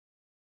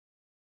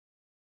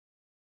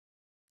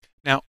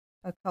 Now,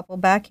 a couple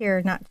back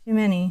here, not too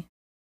many.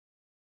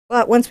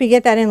 But once we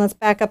get that in, let's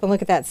back up and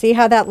look at that. See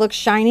how that looks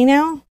shiny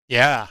now?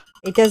 Yeah.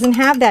 It doesn't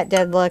have that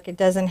dead look. It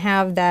doesn't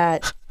have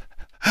that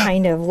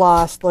kind of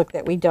lost look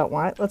that we don't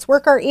want. Let's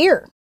work our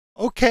ear.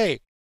 Okay.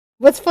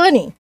 What's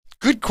funny?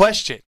 Good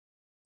question.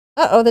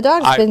 Uh-oh, the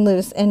dog's been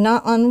loose and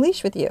not on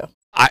leash with you.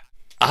 I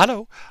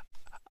know.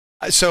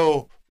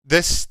 So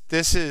this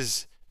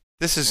is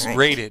right.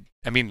 Rated.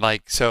 I mean,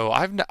 like, so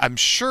I'm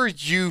sure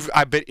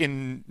I bet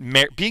in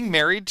being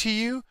married to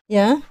you.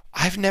 Yeah.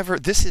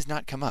 This has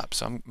not come up,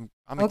 so I'm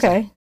excited.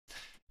 Okay.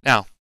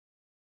 Now,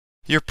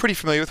 you're pretty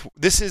familiar with,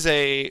 this is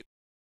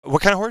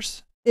what kind of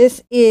horse?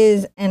 This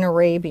is an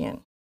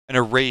Arabian. An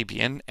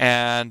Arabian,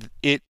 and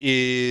it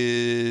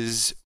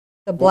is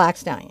the Black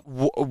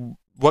Stallion.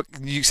 what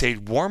you say,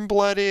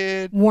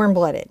 warm-blooded?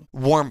 Warm-blooded.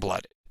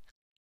 Warm-blooded.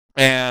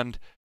 And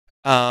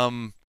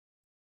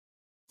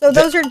so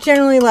those are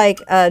generally like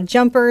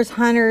jumpers,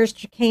 hunters,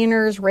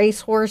 chicaners,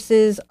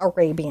 racehorses,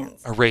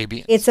 Arabians.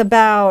 Arabians. It's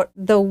about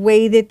the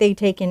way that they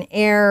take in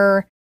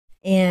air,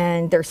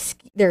 and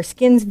their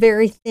skin's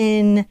very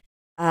thin.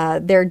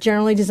 They're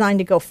generally designed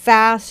to go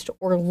fast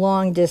or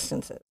long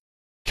distances.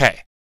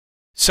 Okay.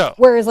 So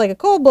whereas like a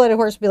cold-blooded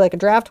horse would be like a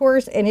draft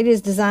horse, and it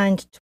is designed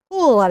to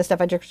pull a lot of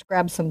stuff. I just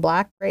grabbed some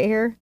black right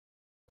here.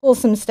 Pull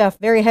some stuff,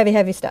 very heavy,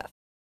 heavy stuff.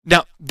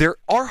 Now, there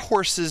are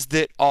horses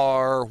that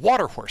are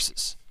water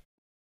horses,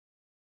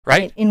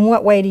 right? In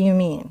what way do you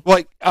mean?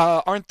 Like,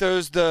 aren't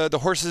those the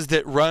horses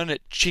that run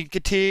at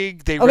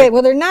Chincoteague?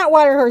 Well, they're not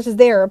water horses.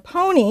 They are a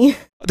pony.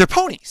 They're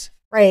ponies.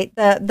 Right.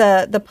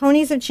 The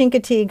ponies of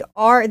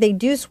Chincoteague they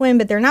do swim,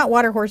 but they're not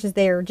water horses.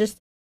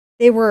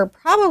 They were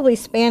probably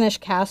Spanish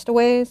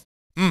castaways.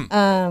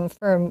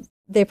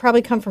 They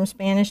probably come from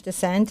Spanish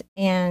descent,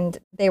 and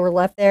they were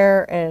left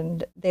there,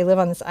 and they live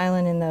on this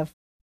island, and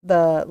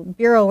the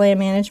Bureau of Land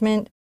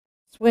Management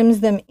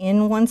swims them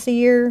in once a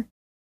year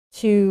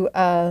to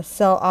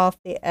sell off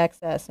the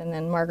excess. And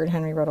then Margaret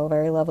Henry wrote a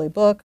very lovely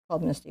book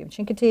called Mystery of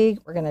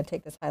Chincoteague. We're going to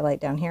take this highlight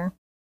down here.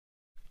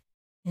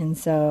 And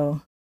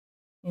so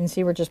you can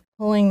see we're just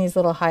pulling these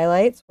little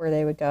highlights where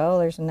they would go.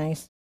 There's a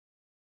nice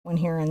one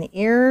here on the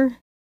ear.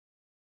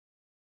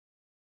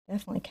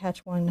 Definitely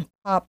catch one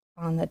pop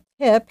on the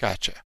tip.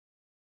 Gotcha.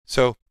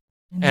 So,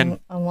 and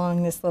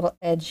along this little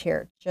edge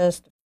here,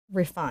 just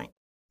refined.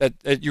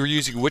 You were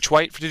using which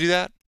white to do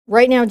that?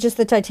 Right now, just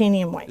the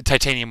titanium white. The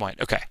titanium white.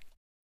 Okay.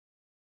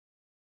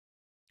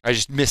 I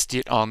just missed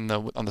it on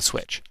the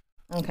switch.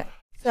 Okay.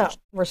 So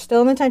we're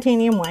still in the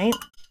titanium white.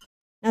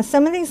 Now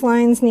some of these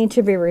lines need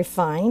to be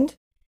refined.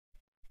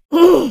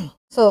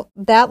 So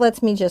that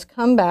lets me just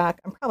come back.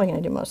 I'm probably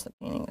going to do most of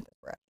the painting with this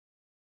brush.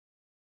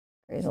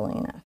 Crazily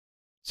enough.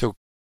 So,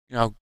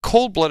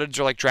 cold-bloodeds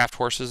are like draft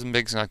horses and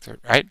bigs like that,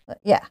 right?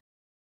 Yeah.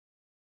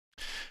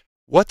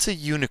 What's a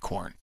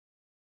unicorn?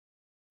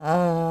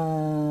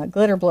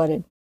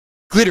 Glitter-blooded.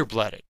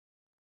 Glitter-blooded.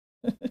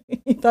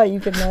 You thought you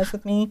could mess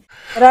with me?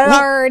 But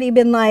I'd already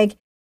been like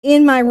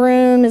in my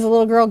room as a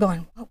little girl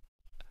going, whoa.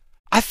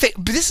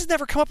 But this has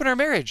never come up in our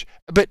marriage.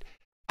 But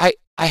I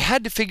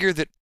had to figure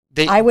that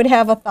I would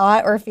have a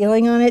thought or a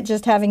feeling on it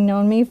just having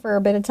known me for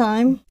a bit of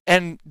time.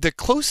 And the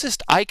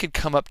closest I could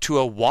come up to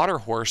a water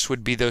horse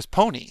would be those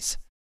ponies.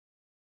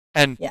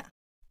 And yeah.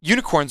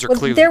 Unicorns are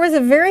clearly... There was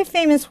a very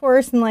famous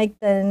horse in like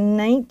the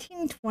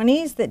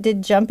 1920s that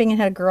did jumping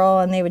and had a girl,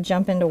 and they would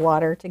jump into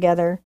water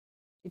together.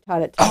 She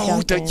taught it to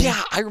jump in.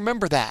 Yeah, I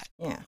remember that.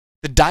 Yeah.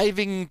 The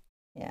diving...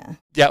 Yeah.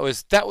 That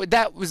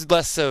was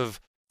less of...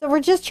 So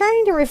we're just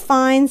trying to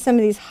refine some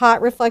of these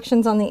hot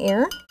reflections on the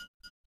ear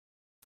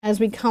as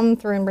we come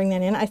through and bring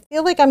that in. I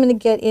feel like I'm going to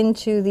get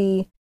into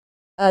the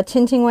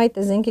tinting white,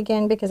 the zinc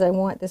again, because I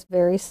want this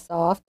very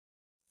soft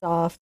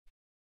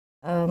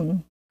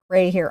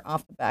gray here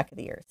off the back of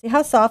the ear. See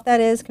how soft that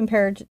is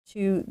compared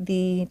to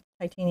the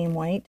titanium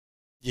white?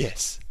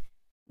 Yes.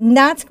 And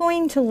that's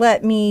going to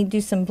let me do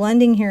some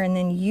blending here, and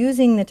then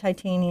using the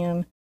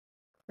titanium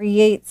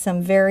create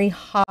some very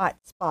hot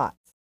spots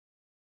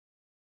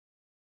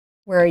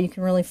where you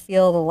can really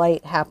feel the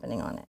light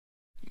happening on it.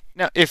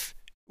 Now, if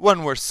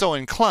one were so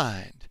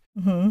inclined,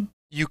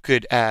 you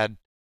could add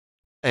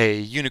a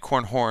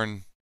unicorn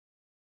horn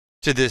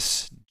to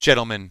this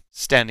gentleman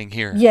standing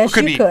here. Yes,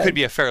 you could. Could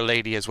be a fair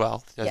lady as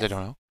well. Yes. I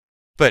don't know,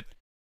 but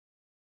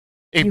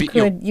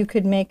you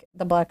could make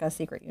the black a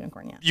secret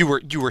unicorn. Yeah.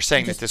 You were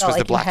saying that this was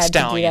the Black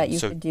Stallion. You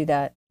could do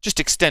that. Just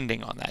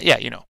extending on that. Yeah,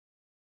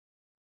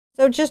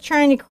 So just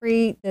trying to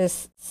create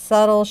this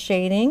subtle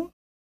shading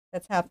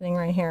that's happening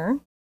right here.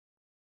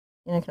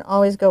 And I can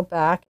always go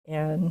back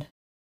and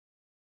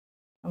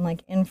I'm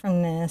like in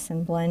from this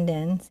and blend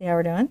in. See how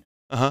we're doing?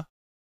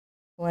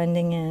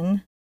 Blending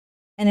in.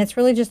 And it's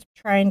really just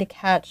trying to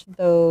catch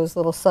those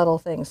little subtle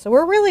things. So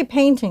we're really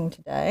painting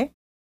today.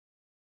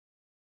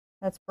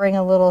 Let's bring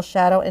a little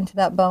shadow into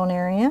that bone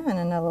area and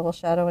another little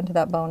shadow into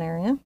that bone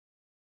area.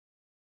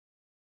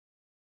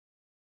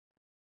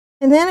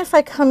 And then if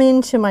I come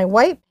into my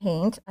white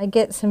paint, I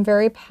get some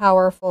very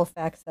powerful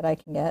effects that I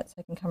can get. So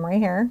I can come right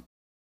here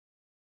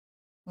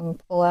and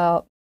pull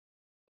out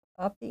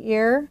up the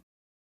ear.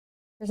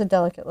 There's a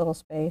delicate little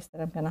space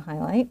that I'm going to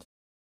highlight.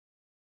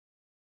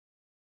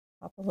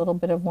 Pop a little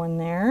bit of one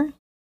there.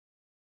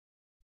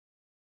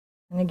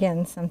 And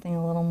again, something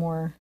a little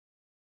more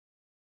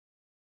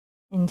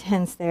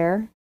intense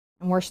there.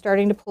 And we're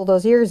starting to pull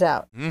those ears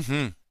out.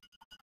 And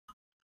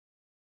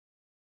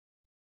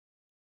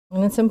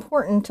it's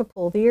important to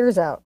pull the ears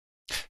out.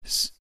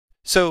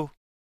 So,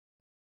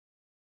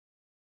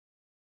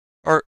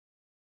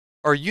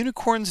 are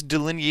unicorns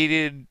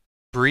delineated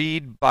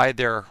breed by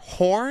their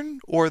horn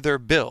or their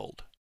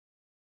build?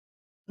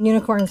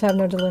 Unicorns have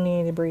no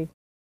delineated breed.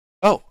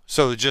 Oh,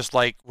 so just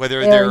like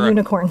whether they're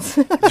unicorns.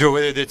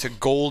 Whether it's a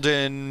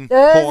golden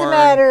Doesn't horn.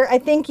 matter. I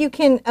think you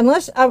can,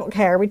 unless,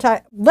 okay, are we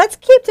talking, let's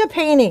keep to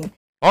painting.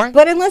 All right.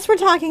 But unless we're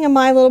talking a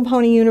My Little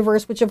Pony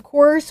universe, which of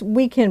course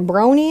we can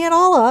brony it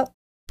all up.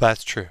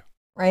 That's true.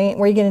 Right?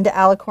 Where you get into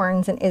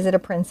alicorns and is it a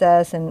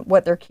princess and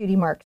what their cutie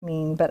marks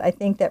mean. But I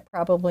think that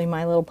probably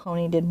My Little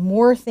Pony did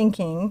more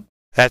thinking.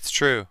 That's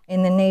true.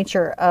 In the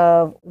nature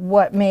of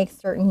what makes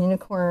certain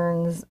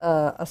unicorns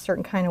a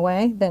certain kind of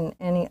way than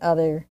any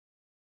other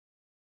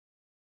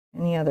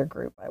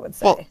group, I would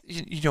say. Well,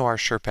 you know our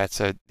Sherpets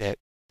that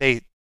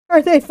they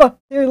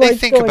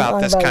think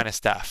about this kind of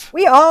stuff.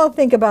 We all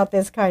think about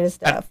this kind of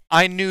stuff. And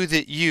I knew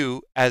that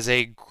you, as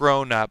a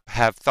grown-up,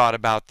 have thought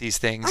about these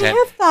things. I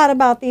have thought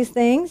about these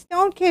things.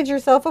 Don't kid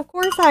yourself. Of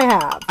course I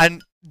have.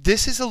 And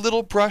this is a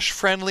little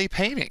brush-friendly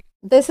painting.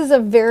 This is a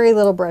very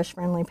little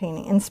brush-friendly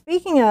painting. And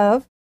speaking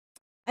of,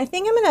 I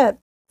think I'm going to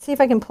see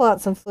if I can pull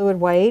out some fluid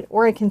white,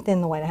 or I can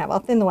thin the white I have. I'll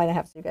thin the white I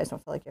have so you guys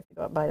don't feel like you have to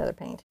go out and buy another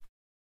paint.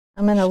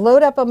 I'm going to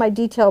load up on my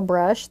detail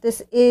brush.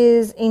 This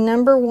is a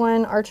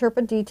 #1 Art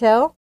Sherpa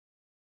detail.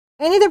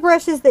 Any of the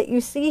brushes that you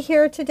see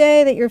here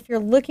today, if you're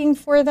looking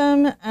for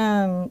them,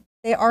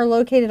 they are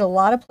located a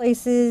lot of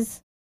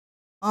places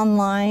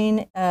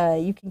online.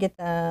 You can get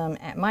them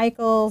at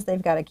Michael's.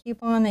 They've got a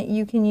coupon that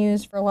you can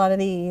use for a lot of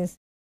these.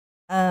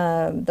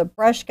 The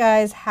brush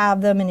guys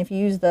have them, and if you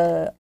use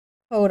the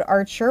code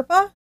Art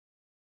Sherpa,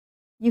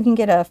 you can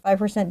get a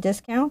 5%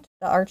 discount.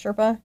 The Art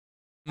Sherpa.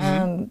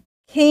 Mm-hmm.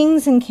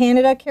 King's in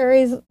Canada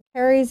carries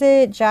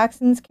it.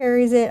 Jackson's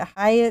carries it.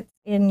 Hyatt's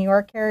in New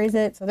York carries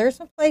it. So there's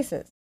some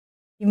places.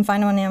 You can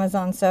find them on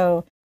Amazon.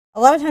 So a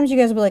lot of times you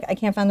guys will be like, I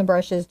can't find the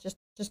brushes. Just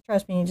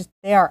trust me.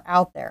 They are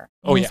out there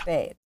in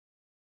spades.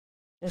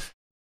 Just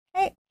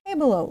hey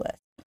below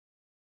list.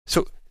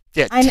 So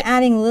yeah, I'm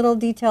adding little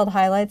detailed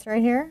highlights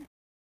right here.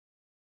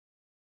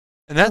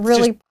 And that's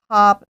really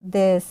pop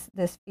this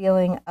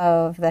feeling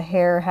of the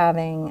hair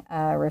having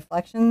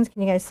reflections.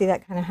 Can you guys see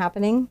that kind of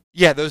happening?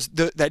 Yeah,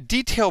 that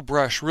detail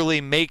brush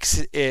really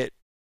makes it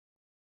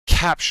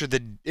capture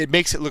it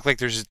makes it look like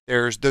there's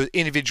those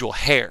individual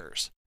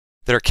hairs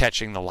that are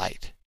catching the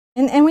light.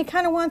 And we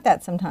kind of want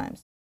that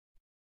sometimes.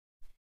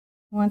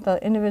 We want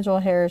the individual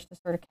hairs to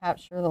sort of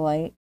capture the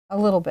light a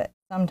little bit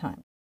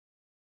sometimes.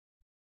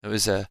 It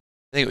was I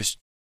think it was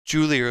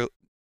Julie, or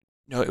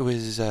no, it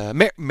was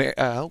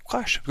oh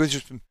gosh, it was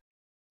just,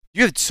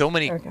 you had so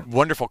many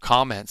wonderful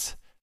comments.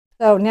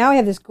 So now we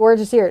have this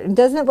gorgeous ear.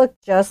 Doesn't it look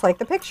just like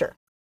the picture?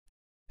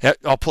 Yeah,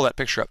 I'll pull that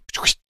picture up.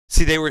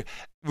 See,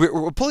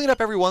 we're pulling it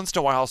up every once in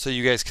a while so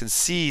you guys can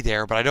see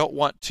there, but I don't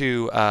want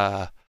to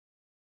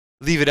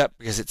leave it up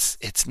because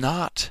it's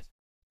not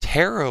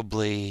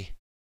terribly.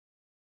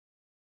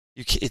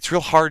 It's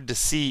real hard to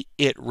see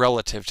it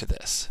relative to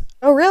this.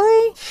 Oh,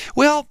 really?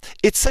 Well,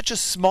 it's such a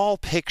small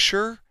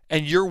picture,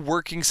 and you're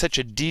working such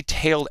a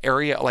detailed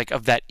area like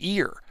of that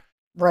ear.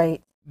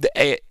 Right.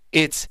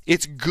 It's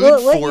good. Will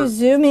it let you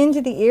zoom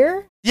into the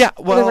ear? Yeah.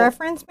 Well, for the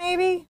reference,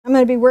 maybe. I'm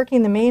going to be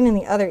working the main and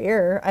the other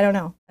ear. I don't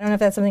know. I don't know if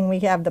that's something we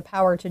have the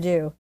power to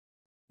do.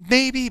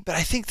 Maybe, but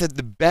I think that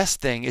the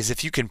best thing is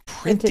if you can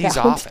print these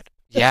off it.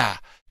 Yeah,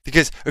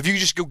 because if you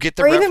just go get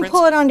the reference, or even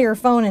pull it onto your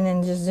phone and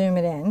then just zoom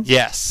it in.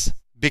 Yes,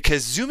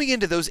 because zooming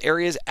into those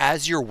areas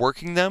as you're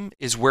working them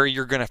is where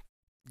you're gonna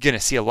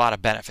see a lot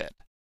of benefit.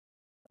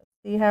 Let's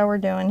see how we're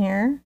doing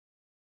here.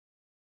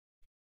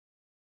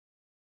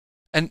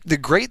 And the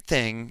great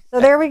thing. So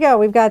there we go.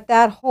 We've got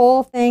that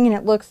whole thing, and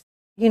it looks,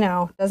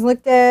 doesn't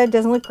look dead,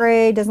 doesn't look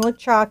gray, doesn't look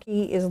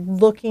chalky, is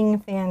looking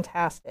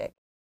fantastic.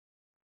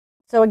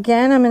 So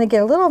again, I'm going to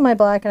get a little of my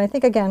black, and I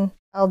think again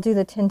I'll do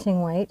the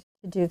tinting white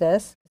to do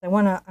this. I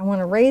want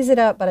to raise it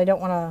up, but I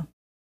don't want to.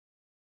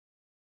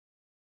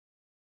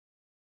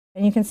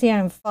 And you can see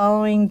I'm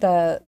following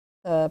the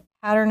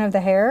pattern of the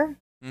hair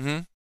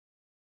in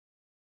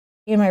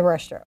my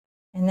brush stroke,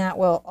 and that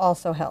will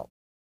also help.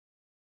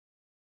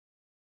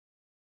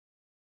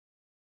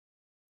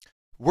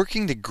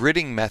 Working the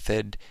gridding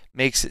method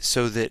makes it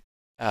so that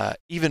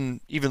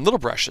even little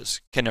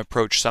brushes can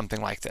approach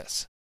something like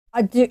this.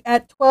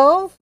 At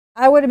 12,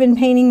 I would have been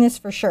painting this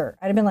for sure.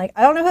 I'd have been like,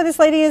 I don't know who this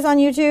lady is on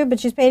YouTube, but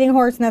she's painting a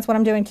horse, and that's what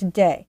I'm doing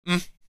today.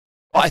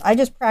 Well, I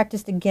just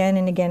practiced again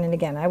and again and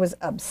again. I was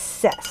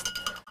obsessed.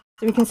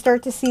 So we can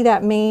start to see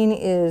that mane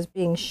is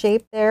being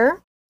shaped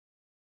there.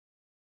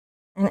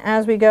 And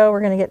as we go,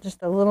 we're going to get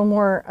just a little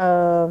more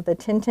of the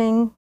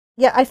tinting.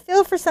 Yeah, I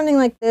feel for something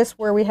like this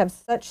where we have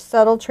such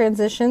subtle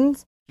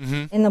transitions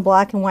in the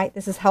black and white,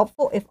 this is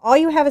helpful. If all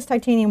you have is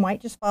titanium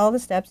white, just follow the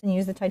steps and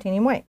use the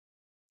titanium white.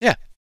 Yeah.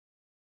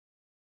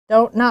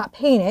 Don't not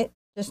paint it.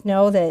 Just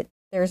know that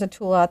there's a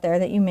tool out there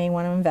that you may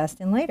want to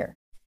invest in later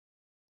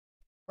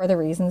for the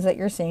reasons that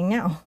you're seeing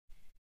now.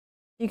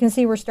 You can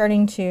see we're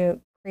starting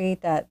to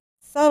create that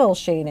subtle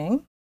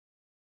shading.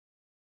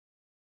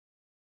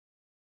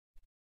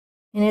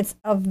 And it's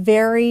a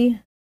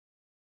very,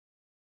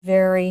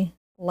 very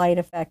light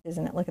effect,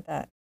 isn't it? Look at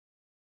that.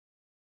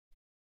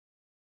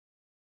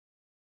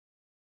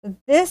 So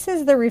this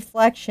is the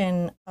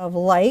reflection of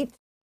light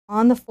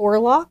on the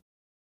forelock,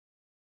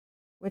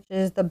 which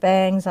is the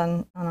bangs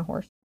on a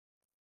horse.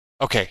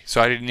 Okay,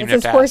 so I didn't even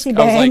have to horsey ask.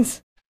 Bangs. I was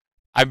like,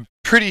 I'm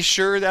pretty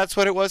sure that's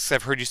what it was, because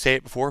I've heard you say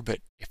it before, but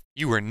if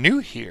you were new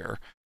here.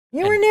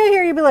 You were new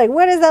here, you'd be like,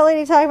 what is that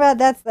lady talking about?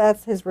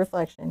 That's his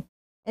reflection.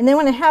 And then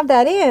when I have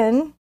that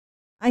in,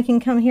 I can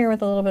come here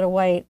with a little bit of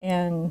white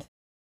and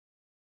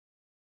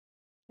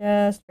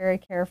just very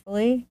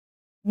carefully.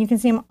 You can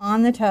see I'm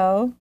on the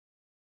toe,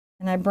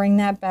 and I bring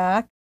that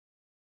back.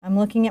 I'm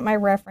looking at my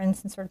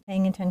reference and sort of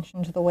paying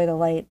attention to the way the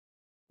light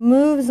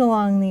moves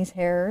along these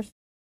hairs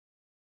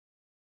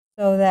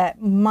so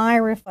that my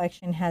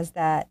reflection has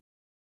that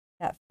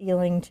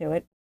feeling to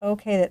it.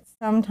 Okay, that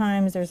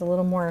sometimes there's a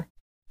little more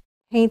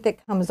paint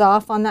that comes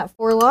off on that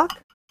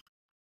forelock.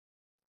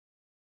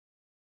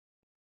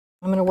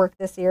 I'm going to work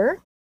this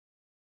ear.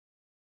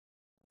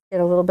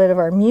 Get a little bit of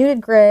our muted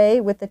gray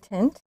with the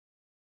tint.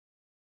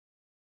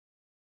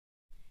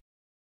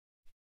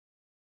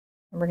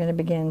 And we're going to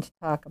begin to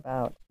talk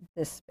about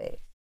this space,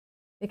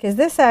 because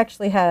this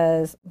actually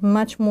has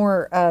much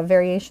more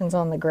variations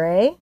on the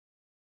gray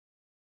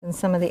than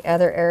some of the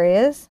other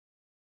areas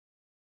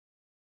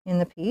in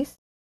the piece.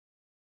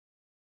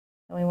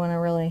 So we want to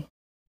really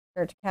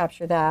start to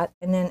capture that.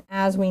 And then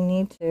as we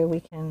need to,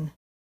 we can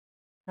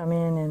come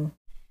in and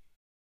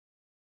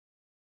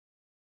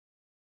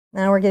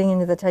now we're getting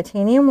into the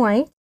titanium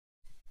white.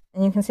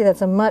 And you can see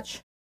that's a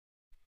much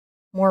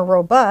more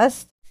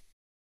robust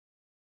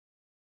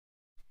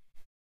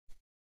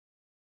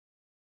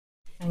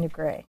kind of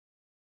gray.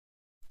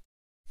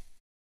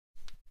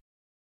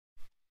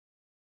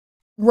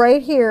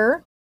 Right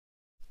here,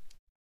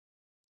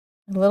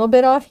 a little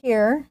bit off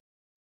here,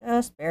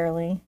 just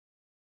barely,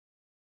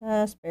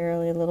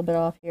 a little bit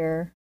off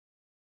here.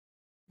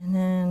 And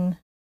then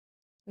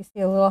we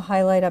see a little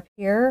highlight up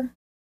here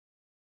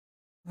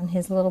on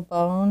his little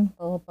bone.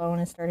 The little bone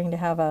is starting to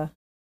have a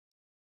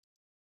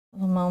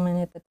little moment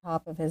at the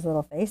top of his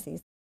little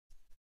faces.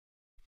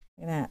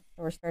 Look at that.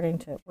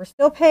 So we're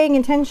still paying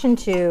attention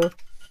to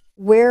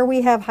where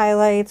we have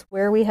highlights,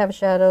 where we have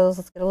shadows.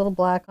 Let's get a little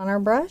black on our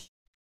brush.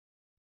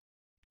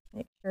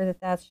 Make sure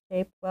that that's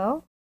shaped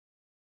well.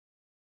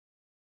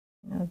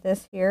 Now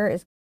this here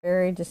is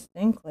very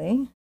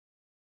distinctly.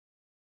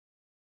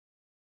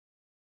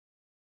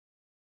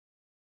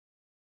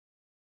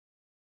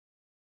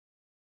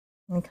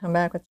 And come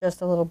back with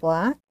just a little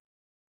black.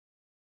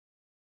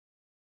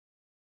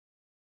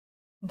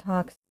 And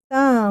talk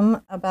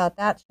some about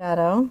that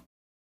shadow.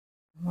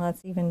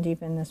 Let's even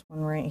deepen this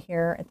one right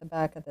here at the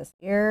back of this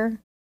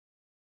ear.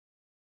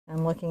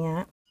 I'm looking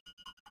at.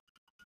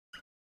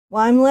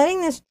 Well, I'm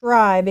letting this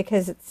dry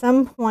because at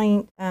some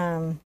point,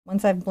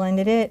 once I've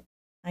blended it,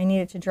 I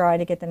need it to dry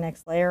to get the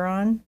next layer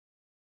on.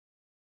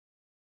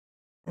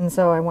 And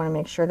so I want to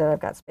make sure that I've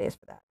got space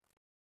for that.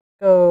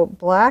 Go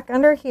black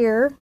under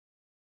here,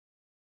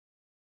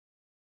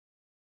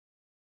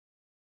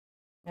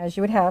 as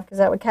you would have, because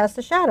that would cast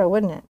a shadow,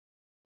 wouldn't it?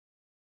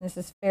 This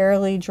is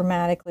fairly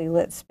dramatically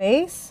lit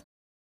space,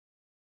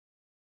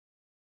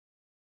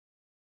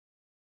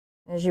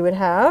 as you would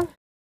have.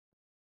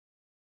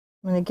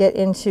 I'm going to get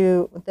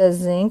into the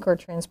zinc or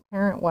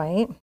transparent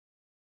white,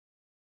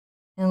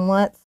 and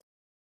let's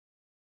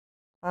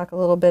talk a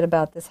little bit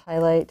about this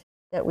highlight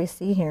that we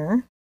see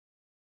here.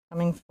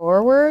 Coming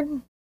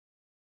forward,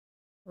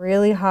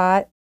 really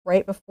hot,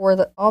 right before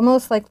the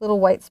almost like little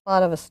white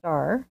spot of a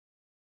star,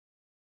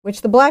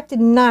 which the black did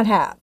not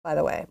have, by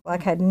the way.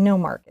 Black had no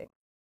marking.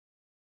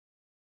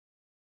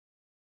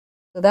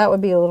 So that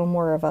would be a little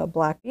more of a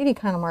Black Beauty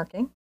kind of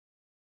marking.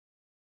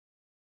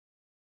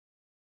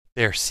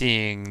 They're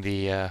seeing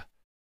the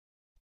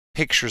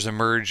pictures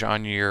emerge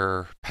on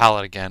your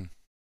palette again.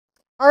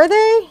 Are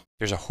they?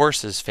 There's a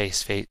horse's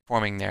face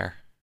forming there.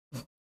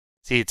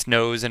 See its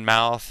nose and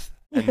mouth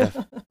and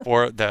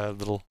the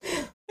little.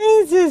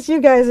 It's just, you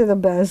guys are the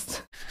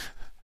best.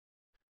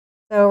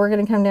 So we're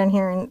going to come down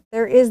here, and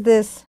there is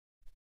this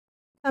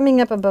coming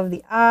up above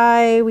the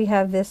eye. We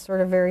have this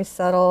sort of very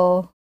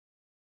subtle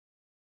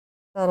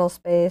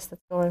space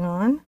that's going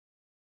on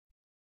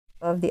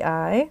above the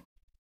eye.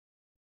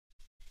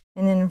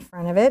 And then in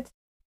front of it.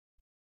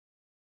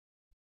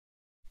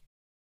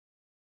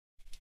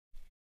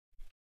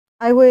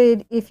 I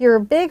would, if you're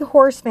a big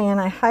horse fan,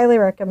 I highly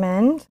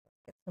recommend,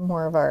 get some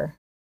more of our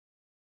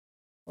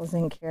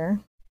zinc here.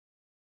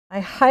 I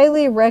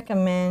highly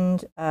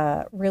recommend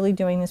really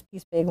doing this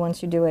piece big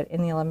once you do it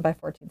in the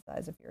 11x14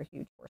 size if you're a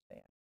huge horse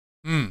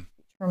fan.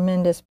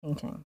 Tremendous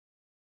painting.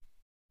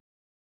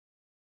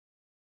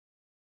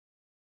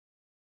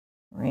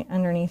 Right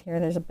underneath here,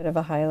 there's a bit of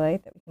a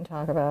highlight that we can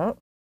talk about.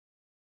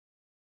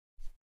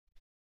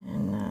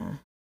 And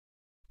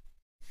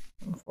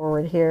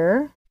forward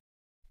here.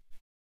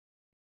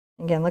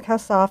 Again, look how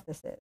soft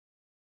this is.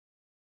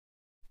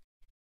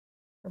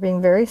 We're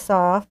being very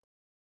soft,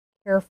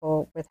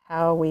 careful with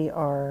how we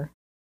are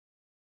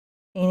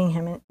painting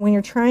him. And when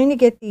you're trying to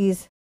get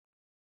these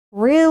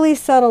really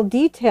subtle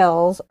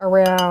details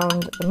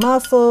around the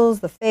muscles,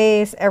 the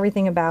face,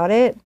 everything about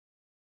it,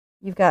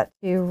 you've got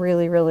to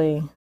really,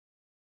 really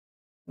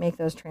make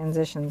those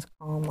transitions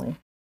calmly.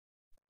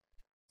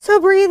 So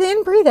breathe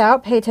in, breathe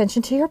out, pay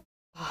attention to your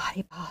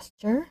body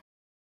posture.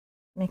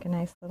 Make a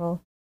nice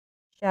little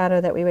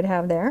shadow that we would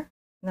have there.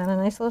 Isn't that a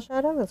nice little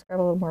shadow? Let's grab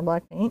a little more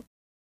black paint.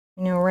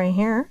 You know, right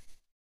here,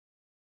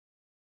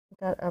 we've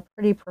got a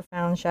pretty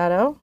profound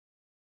shadow.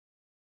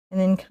 And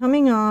then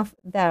coming off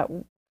that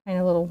kind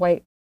of little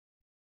white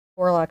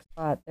forelock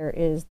spot, there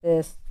is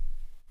this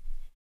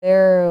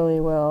fairly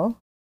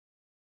well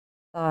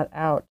thought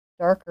out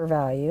darker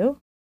value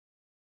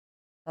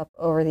up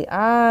over the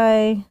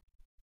eye.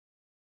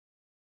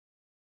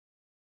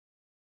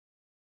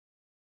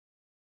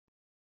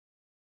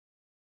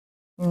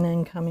 And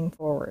then coming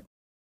forward.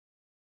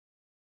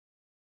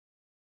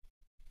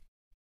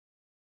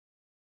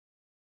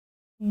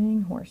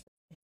 Painting horses.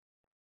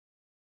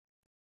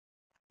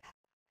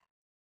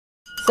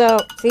 So,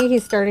 see,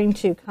 he's starting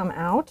to come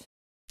out.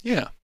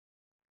 Yeah.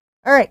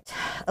 All right,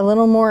 a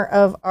little more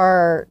of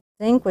our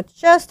zinc with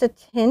just a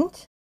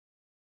tint.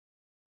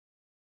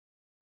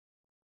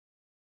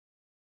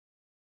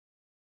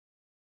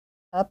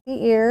 Up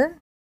the ear.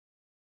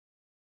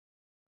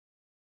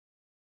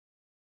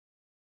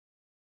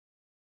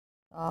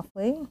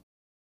 Softly.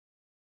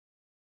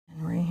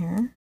 And right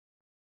here.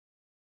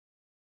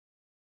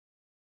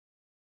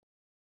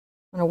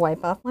 I'm going to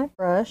wipe off my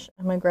brush.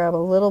 I'm going to grab a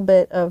little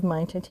bit of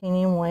my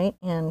titanium white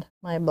and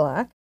my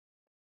black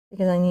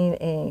because I need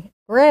a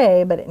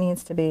gray, but it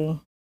needs to be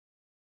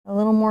a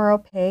little more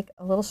opaque,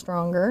 a little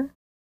stronger.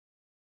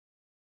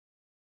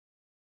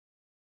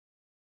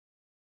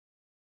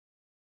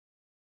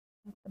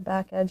 At the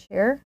back edge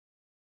here.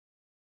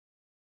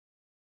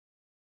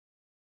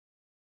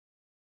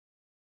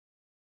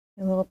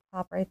 A little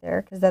pop right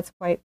there because that's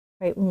quite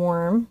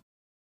warm.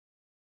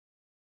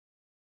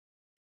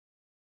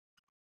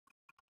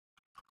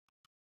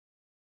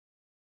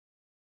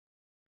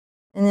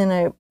 And then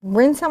I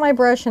rinse out my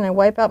brush and I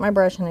wipe out my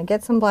brush and I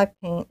get some black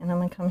paint and I'm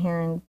going to come here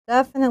and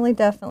definitely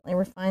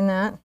refine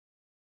that.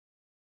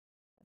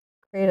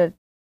 Create a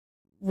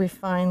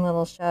refined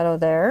little shadow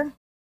there.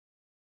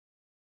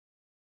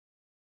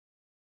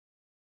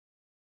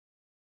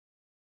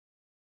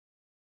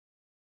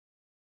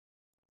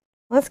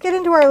 Let's get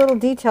into our little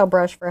detail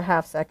brush for a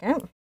half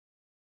second.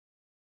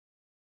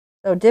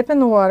 So dip in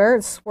the water,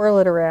 swirl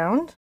it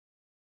around.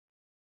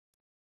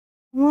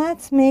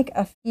 Let's make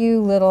a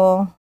few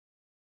little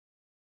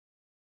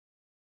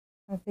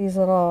of these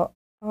little,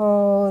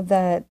 oh,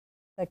 that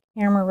the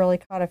camera really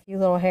caught a few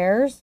little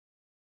hairs.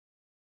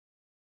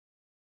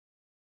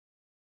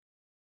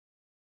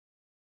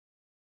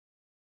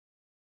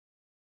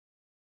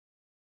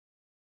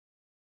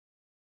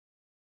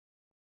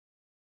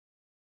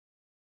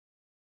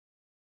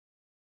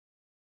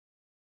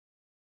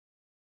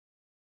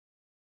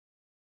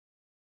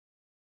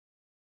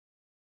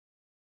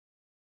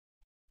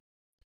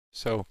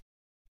 So.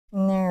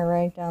 And there,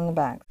 right down the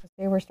back. So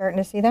see, we're starting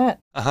to see that.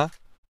 Uh-huh.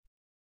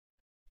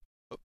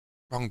 Oh,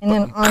 wrong and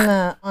button.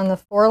 Then on the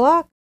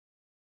forelock,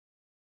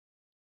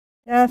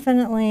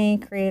 definitely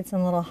create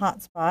some little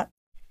hot spots.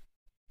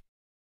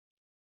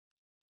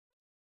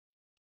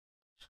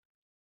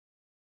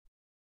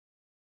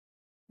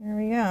 There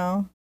we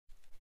go.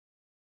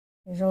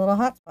 These are little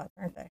hot spots,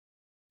 aren't they?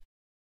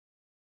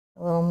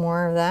 A little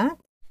more of that.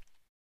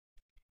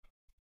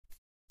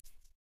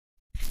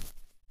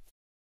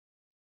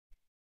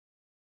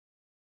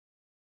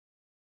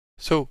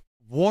 So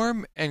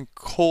warm and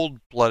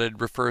cold-blooded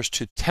refers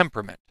to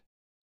temperament.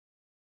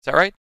 Is that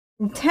right?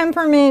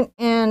 Temperament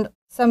and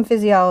some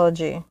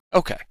physiology.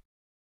 Okay.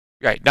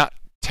 Right, not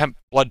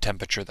blood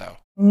temperature, though.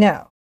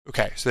 No.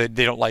 Okay, so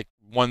they don't like,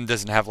 one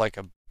doesn't have like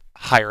a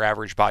higher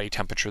average body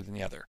temperature than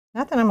the other.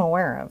 Not that I'm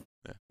aware of.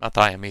 Yeah, not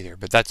that I am either,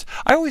 but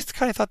I always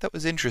kind of thought that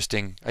was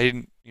interesting. I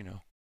didn't,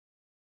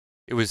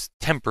 it was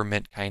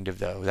temperament kind of,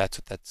 though.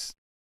 That's.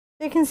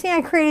 You can see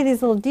I created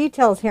these little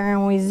details here, and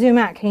when we zoom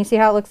out, can you see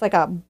how it looks like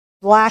a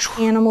black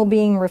animal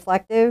being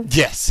reflective?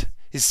 Yes,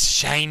 it's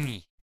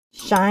shiny.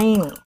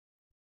 Shiny.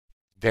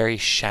 Very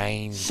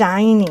shiny.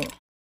 Shiny.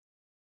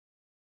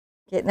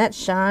 Getting that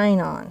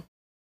shine on.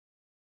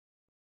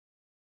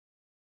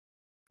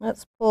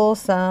 Let's pull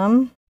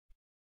some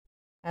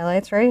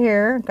highlights right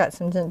here. Got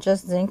some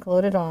just zinc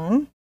loaded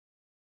on.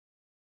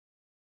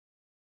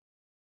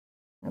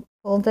 I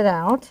pulled it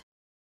out.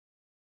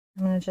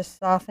 I'm going to just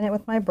soften it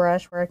with my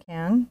brush where I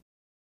can.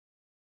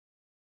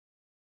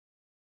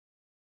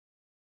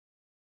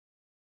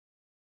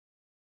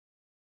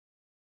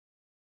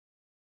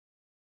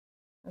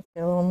 Let's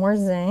get a little more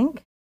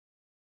zinc.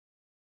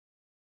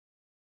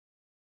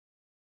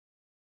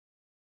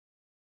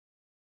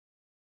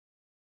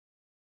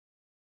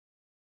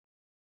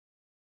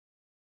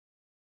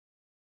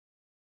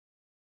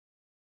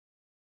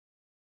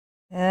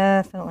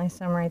 Definitely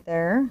some right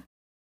there.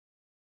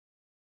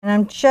 And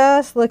I'm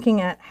just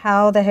looking at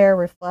how the hair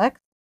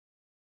reflects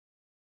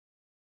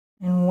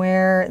and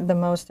where the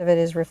most of it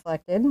is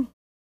reflected.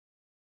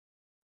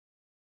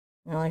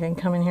 I can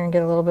come in here and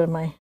get a little bit of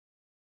my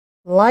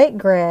light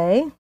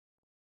gray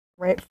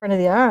right in front of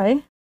the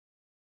eye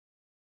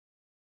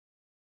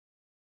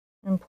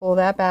and pull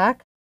that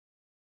back.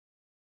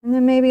 And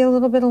then maybe a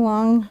little bit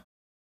along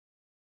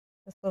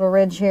this little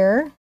ridge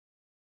here.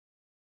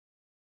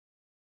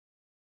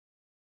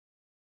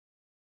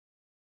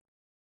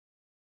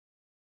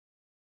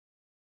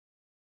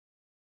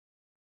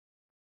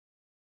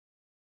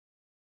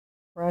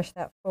 Brush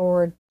that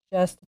forward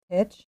just a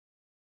titch.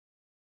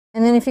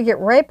 And then if you get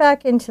right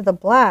back into the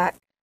black,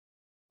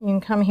 you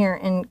can come here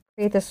and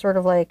create this sort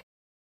of like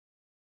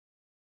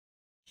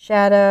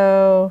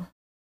shadow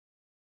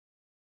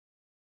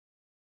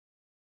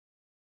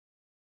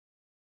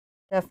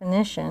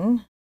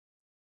definition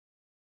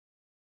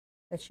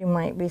that you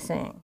might be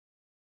seeing.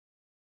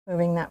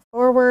 Moving that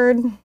forward.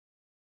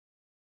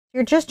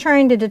 You're just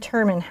trying to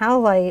determine how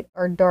light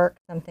or dark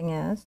something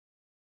is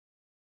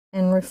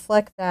and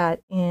reflect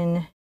that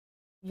in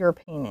your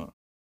painting.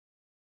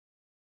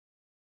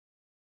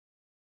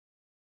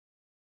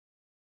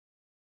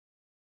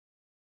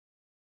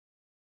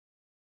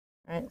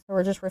 Right, so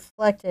we're just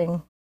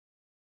reflecting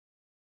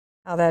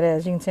how that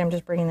is. You can see I'm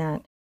just bringing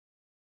that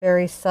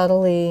very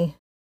subtly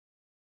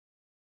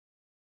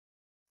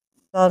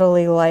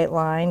light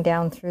line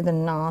down through the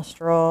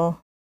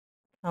nostril,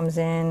 comes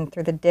in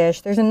through the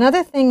dish. There's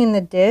another thing in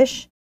the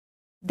dish.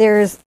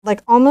 There's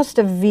like almost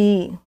a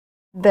V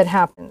that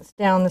happens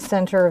down the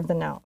center of the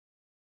nose.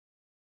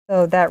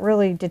 So that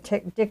really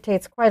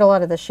dictates quite a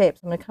lot of the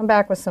shapes. I'm going to come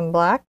back with some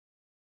black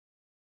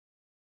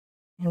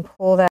and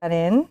pull that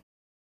in.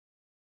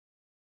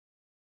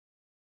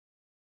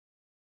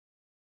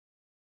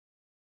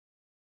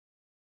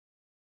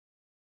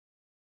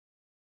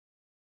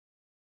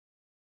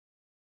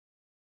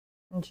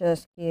 And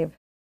just keep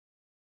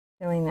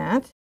doing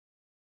that.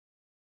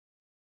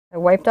 I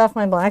wiped off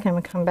my black. I'm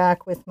going to come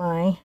back with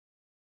my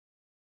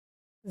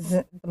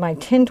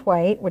tint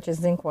white, which is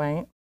zinc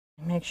white,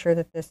 and make sure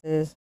that this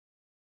is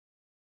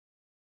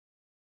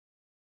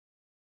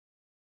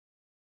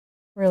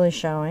really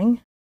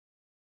showing.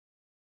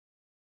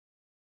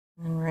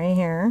 And right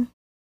here.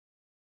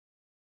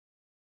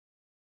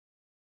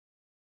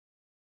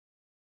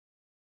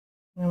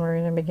 And we're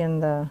going to begin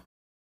the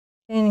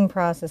painting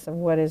process of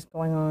what is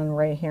going on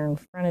right here in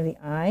front of the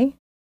eye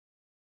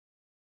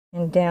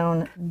and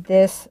down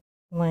this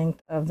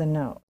length of the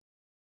nose.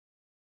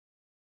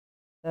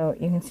 So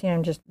you can see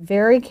I'm just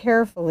very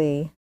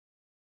carefully,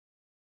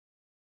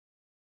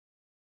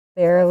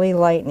 barely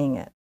lightening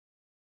it.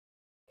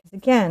 Because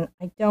again,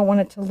 I don't want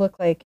it to look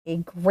like a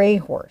gray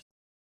horse.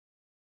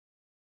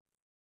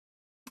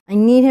 I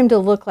need him to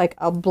look like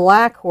a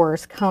black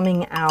horse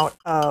coming out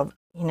of,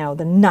 you know,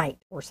 the night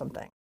or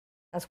something.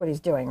 That's what he's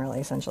doing, really,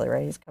 essentially,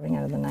 right? He's coming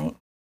out of the night.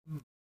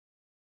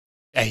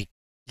 Hey,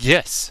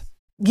 yes.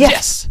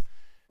 Yes.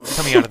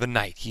 Coming out of the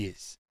night, he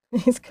is.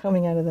 He's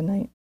coming out of the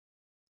night.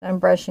 I'm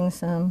brushing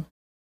some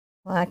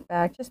black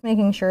back, just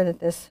making sure that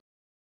this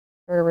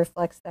sort of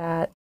reflects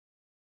that.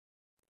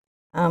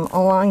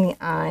 Along the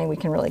eye, we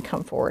can really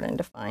come forward and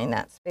define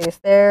that space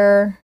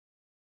there.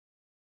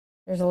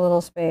 There's a little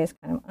space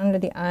kind of under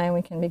the eye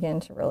we can begin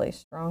to really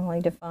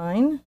strongly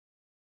define.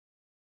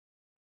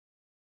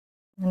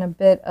 And a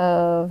bit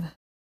of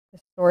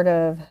this sort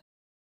of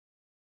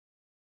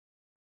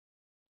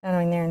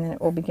shadowing there, and then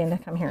it will begin to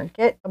come here.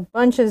 Get a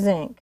bunch of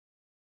zinc.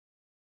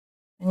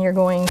 And you're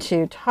going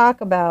to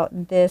talk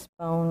about this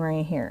bone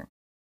right here.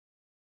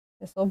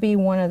 This will be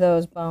one of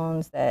those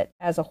bones that,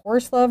 as a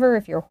horse lover,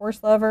 if you're a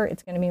horse lover,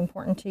 it's going to be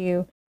important to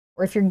you.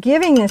 Or if you're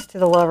giving this to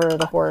the lover of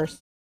the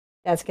horse,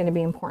 that's going to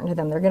be important to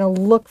them. They're going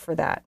to look for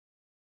that.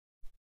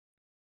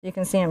 You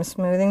can see I'm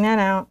smoothing that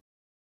out.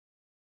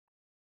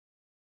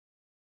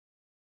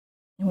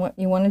 And what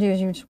you want to do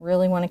is you just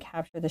really want to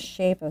capture the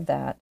shape of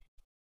that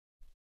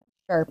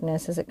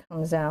sharpness as it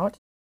comes out.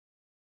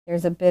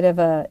 There's a bit of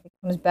a, it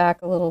comes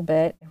back a little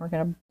bit, and we're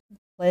going to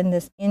blend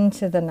this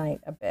into the night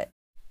a bit.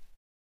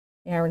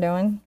 See how we're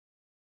doing?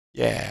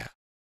 Yeah.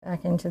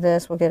 Back into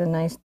this, we'll get a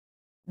nice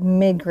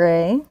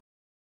mid-gray,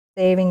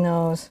 saving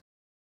those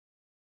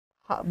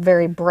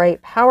very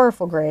bright,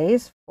 powerful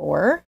grays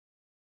for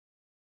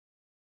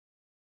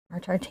our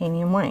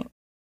titanium white.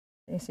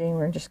 So you see,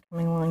 we're just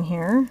coming along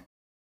here.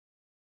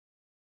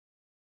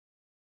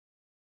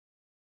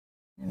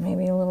 And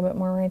maybe a little bit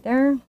more right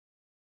there.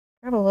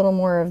 Grab a little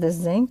more of this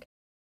zinc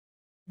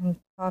and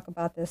talk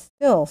about this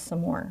still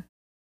some more.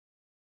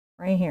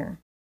 Right here.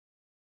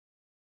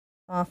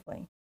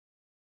 Softly.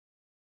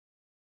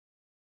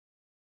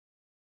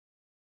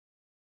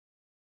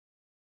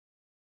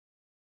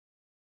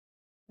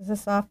 This is a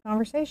soft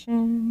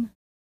conversation.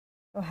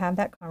 So have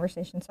that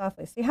conversation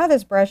softly. See how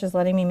this brush is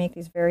letting me make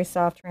these very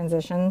soft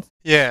transitions?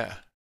 Yeah.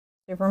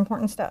 Super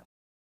important stuff.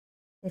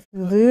 If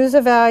you lose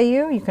a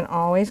value, you can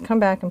always come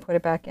back and put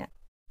it back in.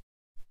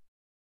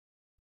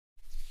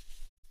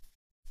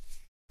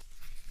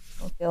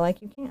 Don't feel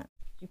like you can't.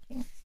 You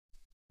can't.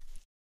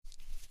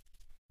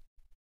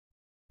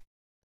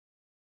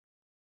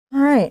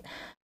 All right.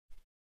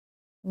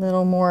 A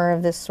little more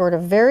of this sort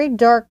of very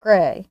dark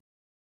gray,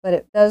 but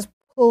it does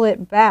pull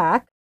it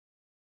back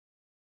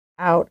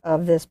out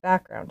of this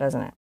background,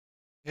 doesn't it?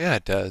 Yeah,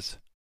 it does.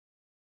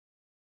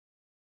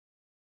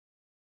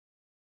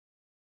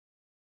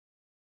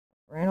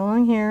 Right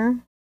along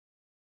here.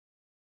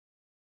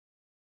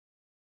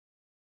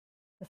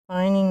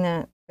 Defining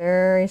that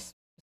very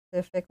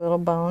specific little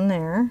bone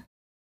there.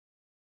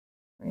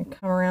 We're going to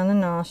come around the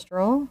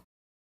nostril.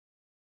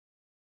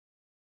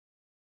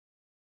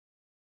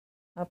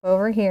 up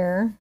over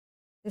here.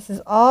 This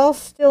is all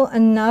still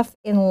enough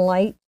in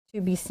light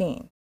to be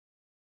seen,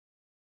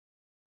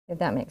 if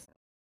that makes sense.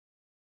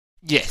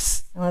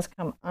 Yes. And let's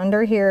come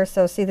under here.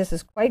 So see, this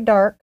is quite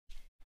dark.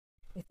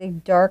 It's a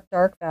dark,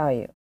 dark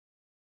value.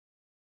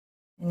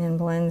 And then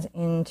blends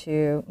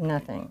into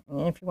nothing.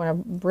 And if you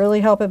want to really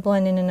help it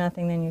blend into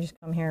nothing, then you just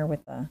come here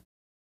with the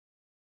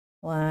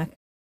black.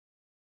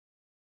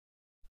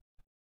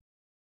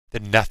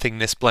 The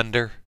nothingness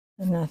blender.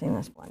 The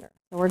nothingness blender.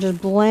 So we're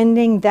just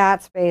blending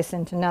that space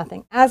into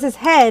nothing. As his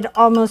head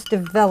almost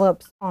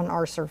develops on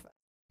our surface.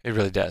 It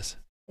really does.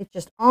 It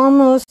just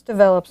almost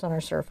develops on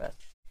our surface.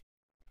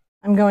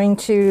 I'm going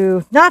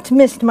to not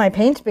mist my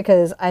paint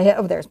because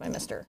oh, there's my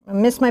mister. I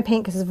mist my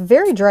paint because it's a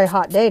very dry,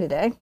 hot day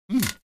today.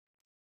 And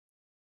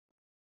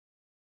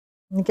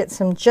get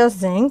some just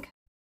zinc.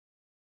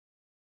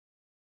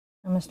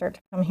 I'm going to start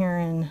to come here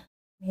and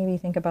maybe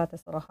think about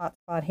this little hot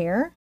spot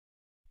here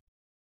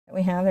that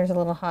we have. There's a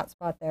little hot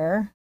spot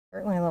there.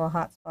 Certainly a little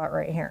hot spot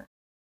right here.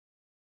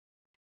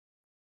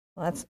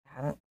 Let's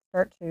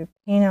start to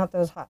paint out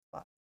those hot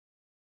spots.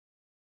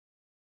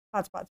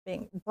 Hot spots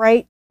being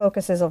bright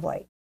focuses of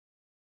light.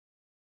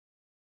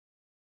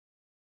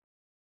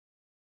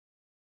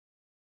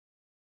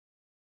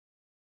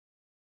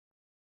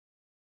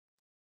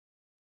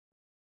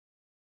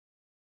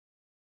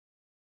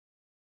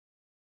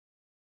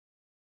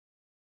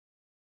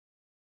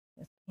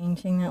 Just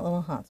painting that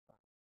little hot spot.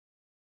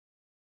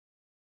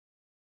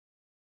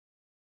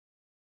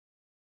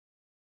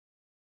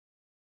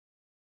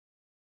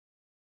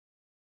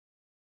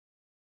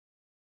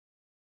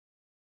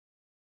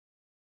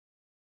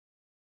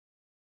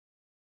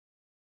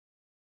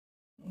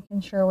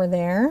 Making sure we're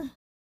there.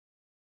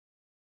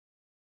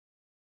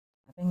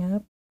 Tapping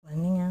up,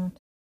 blending out.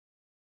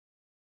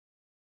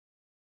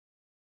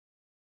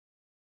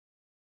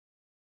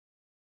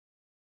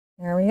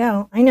 There we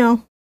go. I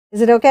know.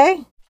 Is it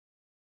okay?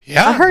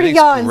 Yeah. I heard a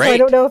yawn, so I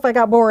don't know if I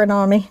got boring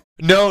on me.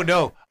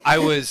 No. I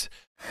was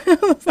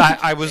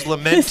I was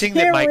lamenting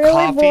that my really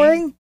coffee.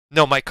 Boring?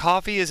 No, my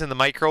coffee is in the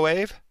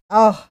microwave.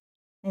 Oh,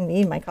 I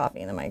need my coffee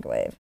in the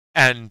microwave.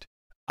 And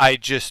I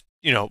just,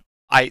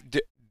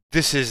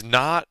 this is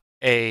not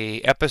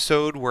a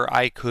episode where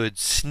I could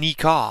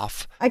sneak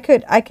off. I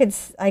could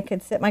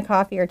sip my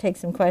coffee or take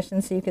some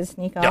questions so you could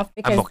sneak off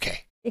I'm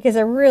okay. Because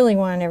I really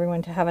want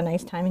everyone to have a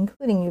nice time,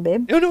 including you,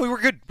 babe. No, we're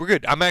good. We're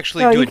good. I'm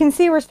actually So you can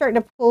see we're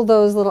starting to pull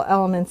those little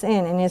elements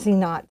in, and is he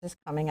not just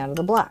coming out of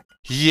the black?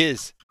 He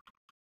is.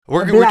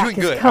 We're black doing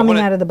good. Is coming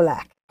out of the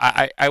black.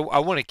 I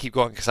want to keep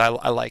going because I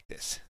like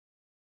this.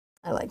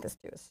 I like this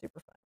too. It's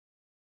super fun.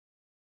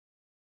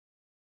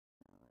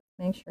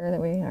 Make sure that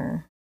we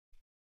are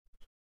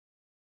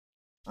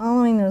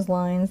following those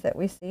lines that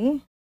we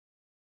see.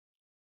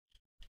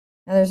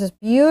 Now there's this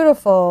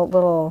beautiful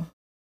little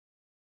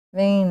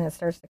vein that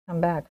starts to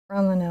come back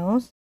from the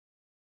nose.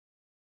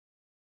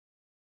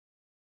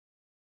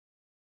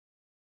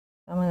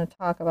 I'm going to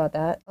talk about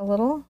that a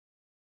little.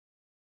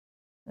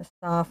 Just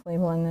softly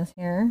blend this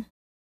here.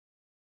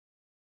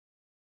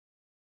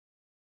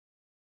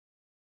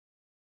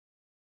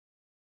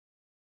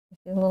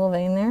 See the little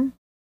vein there? And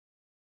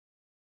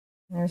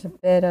there's a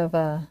bit of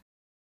a,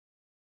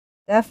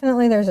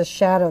 definitely there's a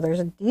shadow. There's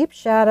a deep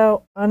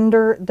shadow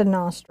under the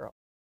nostril.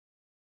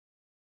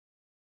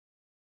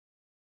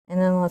 And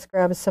then let's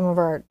grab some of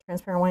our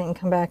transparent white and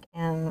come back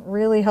and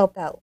really help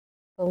the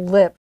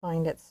lip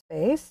find its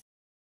space.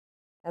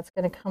 That's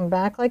going to come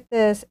back like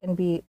this and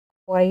be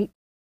white.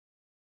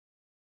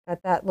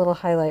 Got that little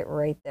highlight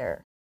right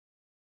there.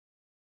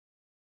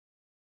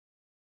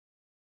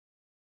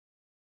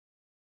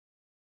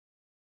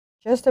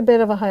 Just a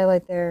bit of a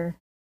highlight there.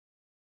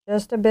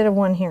 Just a bit of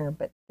one here,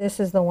 but this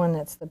is the one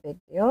that's the big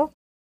deal.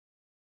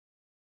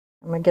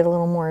 I'm going to get a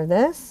little more of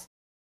this.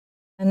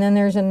 And then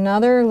there's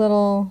another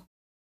little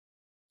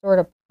sort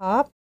of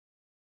pop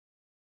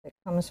that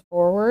comes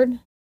forward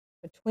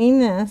between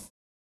this.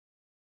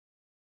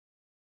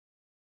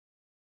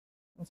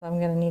 And so I'm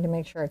going to need to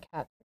make sure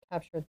I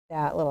capture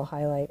that little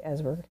highlight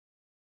as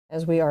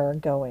we are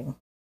going.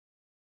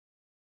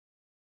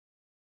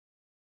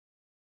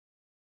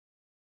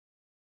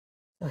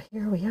 So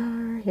here we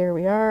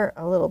are,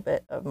 a little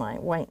bit of my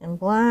white and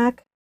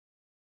black.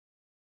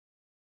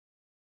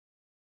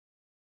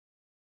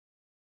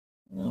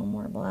 A little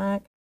more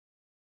black.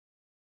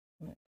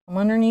 I'm going to come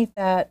underneath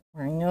that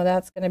where I know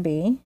that's going to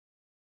be.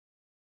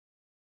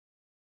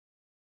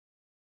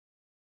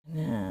 And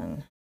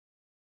then,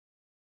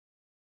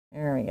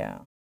 there we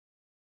go.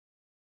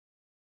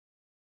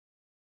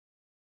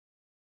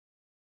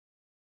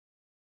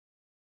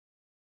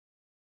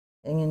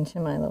 Getting into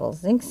my little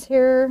zincs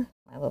here,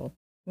 my little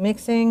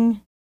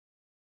mixing.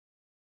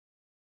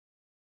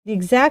 The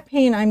exact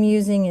paint I'm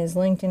using is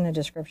linked in the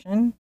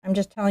description. I'm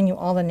just telling you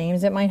all the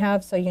names it might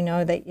have so you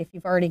know that if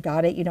you've already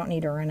got it, you don't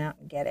need to run out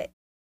and get it.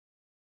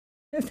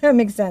 If that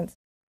makes sense.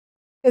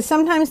 Because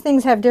sometimes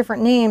things have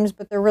different names,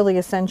 but they're really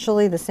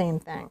essentially the same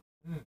thing.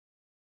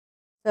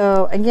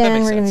 So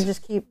again, we're going to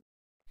just keep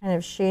kind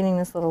of shading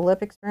this little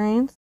lip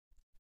experience.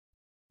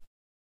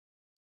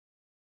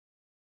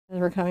 as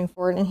we're coming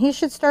forward, and he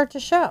should start to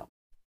show.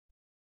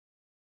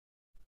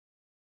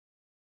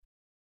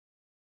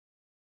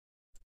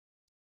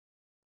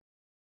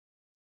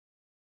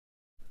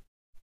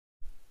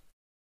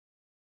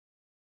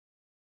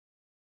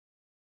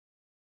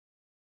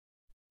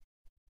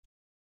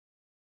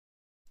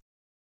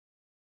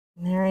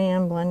 And there I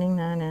am blending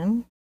that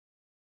in.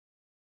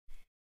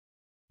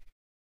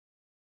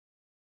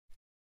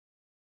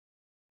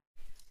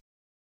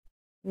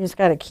 You just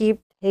got to keep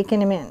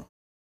taking him in.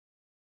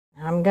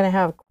 I'm going to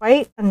have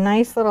quite a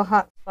nice little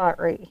hot spot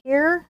right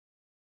here.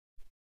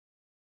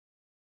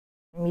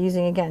 I'm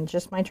using, again,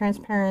 just my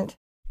transparent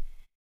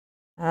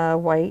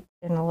white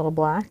and a little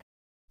black.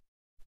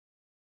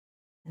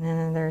 And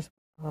then there's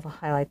a little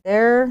highlight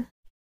there.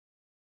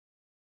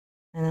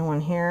 And then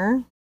one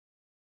here.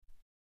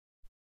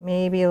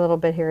 Maybe a little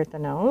bit here at the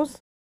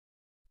nose.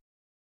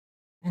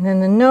 And then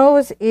the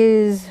nose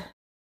is,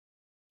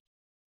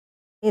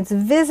 it's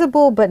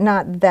visible, but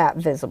not that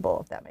visible,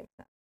 if that makes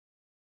sense.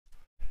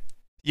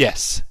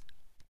 Yes.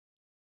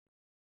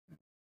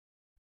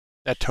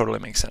 That totally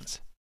makes sense.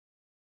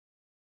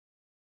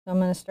 So I'm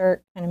going to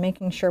start kind of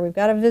making sure we've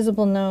got a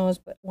visible nose,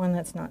 but one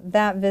that's not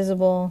that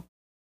visible.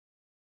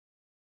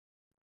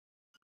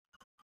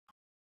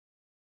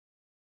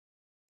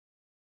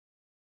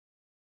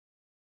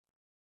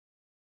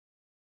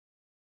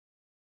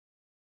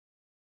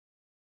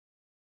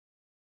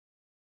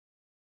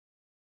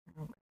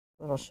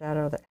 Little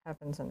shadow that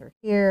happens under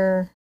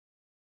here.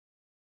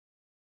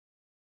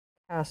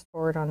 Cast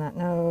forward on that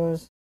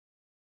nose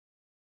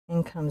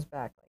and comes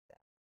back like that.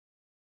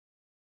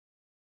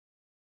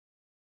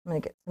 I'm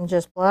going to get some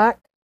just black.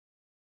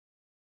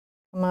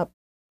 Come up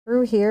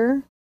through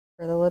here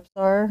where the lips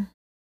are.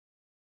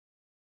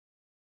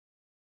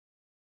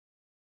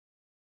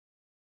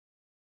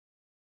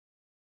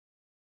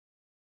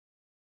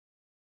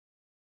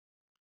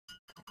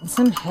 And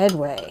some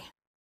headway.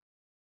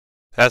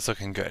 That's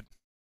looking good.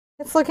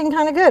 It's looking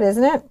kind of good,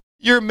 isn't it?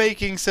 You're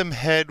making some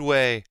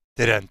headway.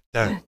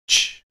 Dun-dun-dun.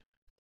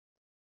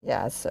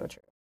 Yeah, it's so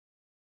true.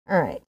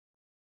 All right.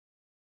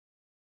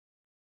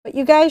 But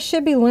you guys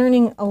should be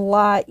learning a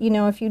lot. You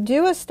know, if you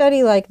do a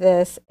study like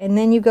this and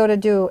then you go to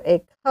do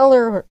a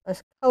color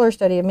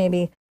study of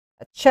maybe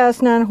a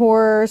chestnut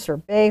horse or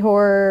bay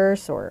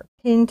horse or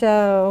a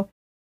pinto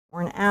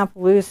or an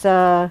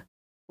Appaloosa,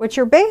 what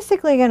you're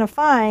basically going to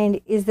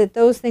find is that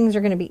those things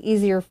are going to be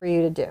easier for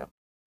you to do.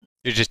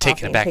 You're just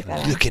taking it back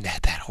and looking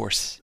at that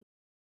horse.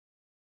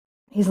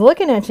 He's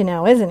looking at you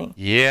now, isn't he?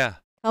 Yeah.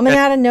 Coming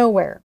out of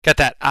nowhere. Got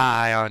that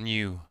eye on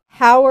you.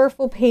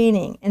 Powerful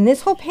painting. And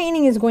this whole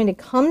painting is going to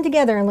come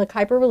together and look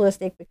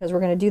hyper-realistic because we're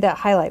going to do that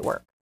highlight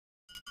work.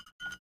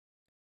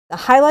 The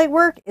highlight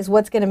work is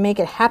what's going to make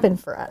it happen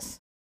for us.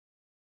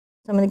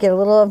 So I'm going to get a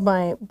little of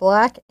my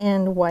black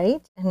and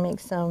white and make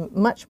some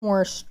much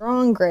more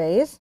strong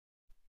grays.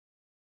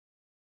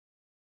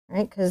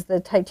 Right? Because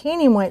the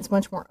titanium white's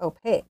much more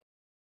opaque.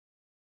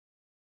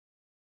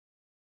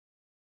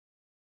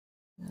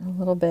 A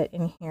little bit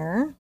in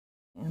here.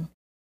 Yeah.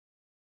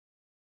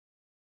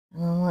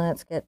 And then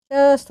let's get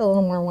just a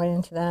little more white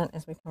into that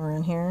as we come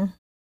around here.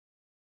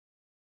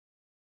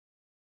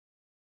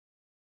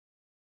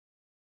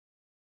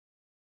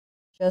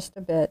 Just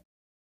a bit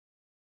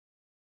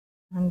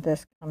on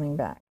this coming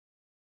back.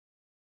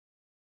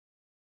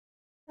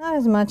 Not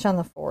as much on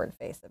the forward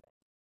face of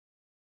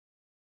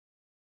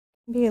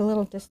it. Be a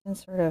little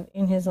distance sort of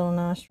in his little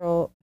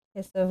nostril.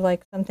 Kiss of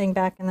like something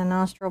back in the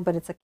nostril, but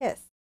it's a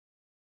kiss.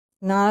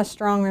 Not a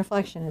strong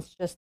reflection. It's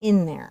just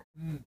in there.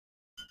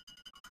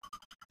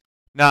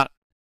 Not,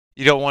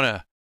 you don't want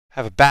to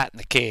have a bat in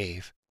the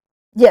cave.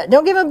 Yeah,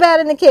 don't give him a bat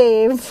in the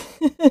cave.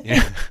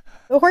 Yeah.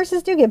 The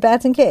horses do get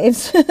bats in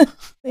caves.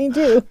 They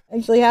do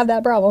actually have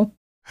that problem.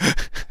 I'm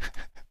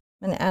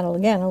going to add,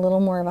 again, a little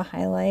more of a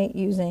highlight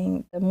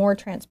using the more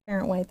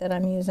transparent white that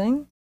I'm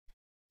using.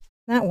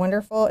 Isn't that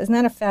wonderful? Isn't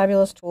that a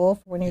fabulous tool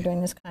for when you're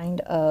doing this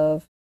kind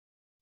of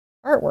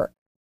artwork?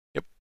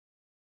 Yep.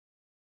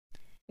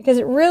 Because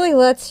it really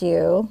lets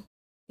you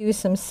do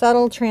some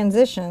subtle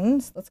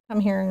transitions. Let's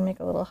come here and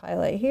make a little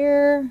highlight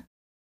here.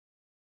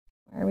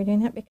 Why are we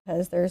doing that?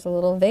 Because there's a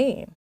little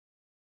vein.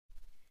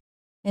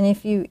 And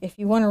if you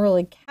want to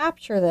really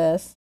capture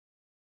this,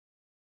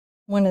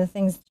 one of the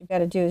things that you've got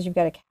to do is you've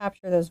got to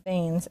capture those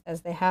veins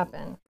as they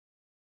happen.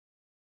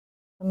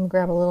 I'm going to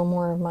grab a little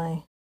more of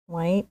my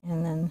white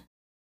and then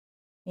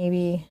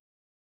maybe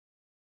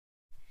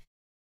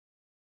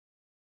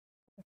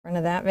the front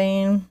of that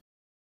vein.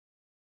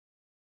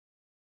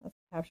 Let's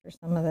capture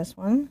some of this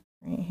one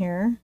right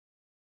here.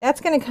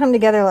 That's going to come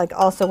together like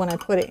also when I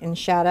put it in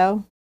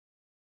shadow.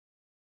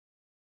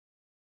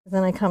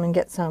 Then I come and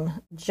get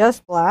some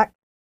just black.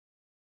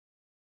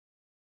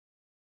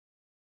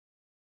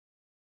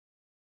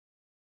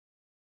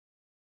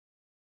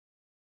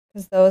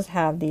 Because those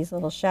have these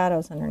little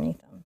shadows underneath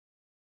them.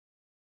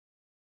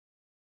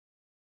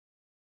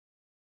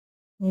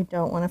 You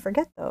don't want to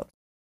forget those.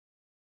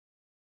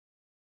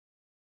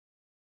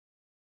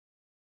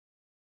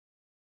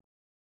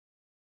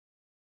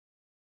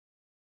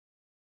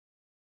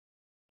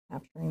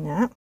 Capturing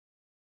that.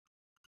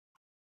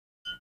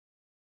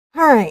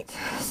 All right,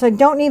 so I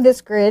don't need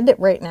this grid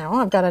right now.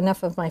 I've got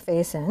enough of my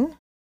face in.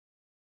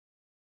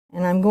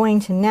 And I'm going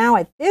to now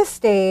at this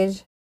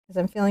stage, because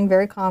I'm feeling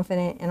very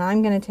confident, and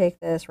I'm going to take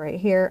this right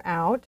here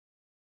out.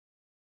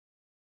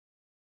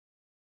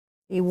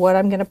 See what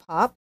I'm going to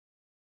pop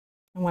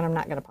and what I'm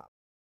not going to pop.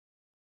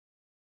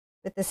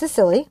 But this is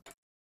silly.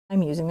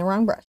 I'm using the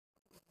wrong brush.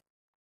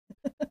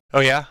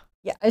 Oh, yeah?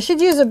 Yeah, I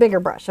should use a bigger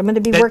brush. I'm going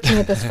to be working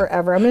at this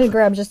forever. I'm going to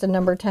grab just a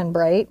number 10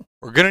 bright.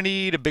 We're going to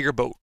need a bigger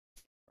boat.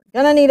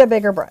 Gonna need a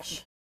bigger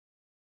brush.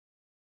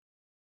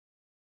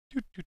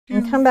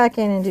 And come back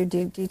in and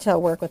do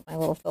detail work with my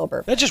little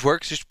filbert. That just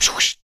works. Just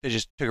whoosh, they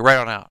just took it right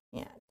on out.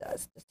 Yeah, it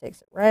does. Just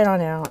takes it right on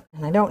out.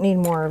 And I don't need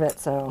more of it,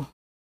 so.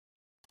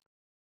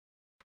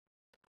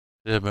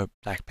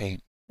 Black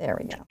paint. There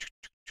we go.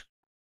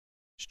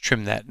 Just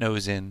trim that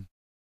nose in.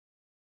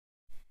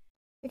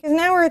 Because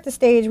now we're at the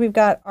stage we've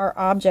got our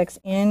objects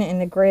in, and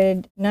the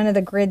grid, none of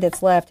the grid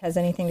that's left has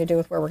anything to do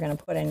with where we're going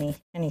to put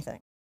anything.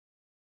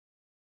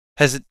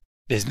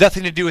 There's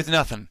nothing to do with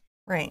nothing.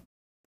 Right.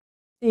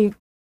 So you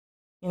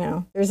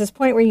know, there's this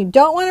point where you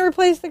don't want to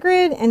replace the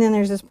grid, and then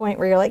there's this point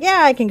where you're like,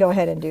 yeah, I can go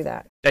ahead and do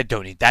that. I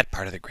don't need that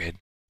part of the grid.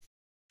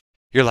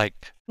 You're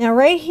like... Now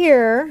right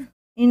here,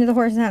 into the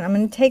horse's head, I'm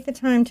going to take the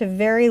time to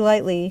very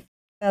lightly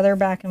feather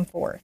back and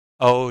forth.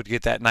 Oh, to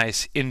get that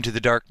nice into the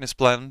darkness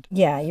blend?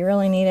 Yeah, you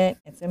really need it.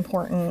 It's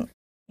important.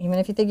 Even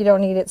if you think you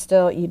don't need it,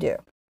 still, you do.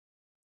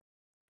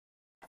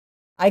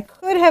 I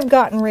could have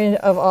gotten rid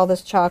of all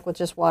this chalk with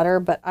just water,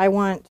 but I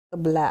want the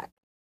black.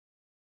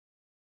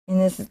 And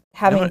this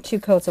having 2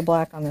 coats of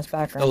black on this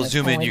background. I'll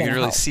zoom in. You can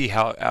really see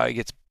how it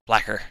gets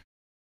blacker.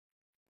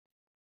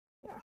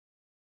 Yeah.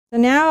 So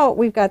now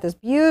we've got this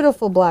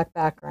beautiful black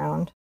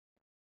background.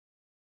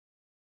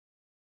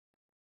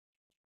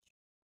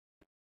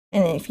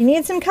 And if you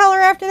need some color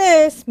after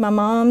this, my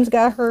mom's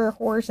got her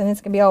horse, and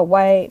it's going to be all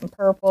white and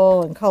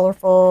purple and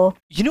colorful.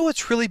 You know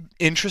what's really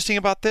interesting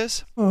about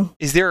this?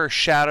 Is there are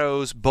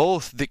shadows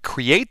both that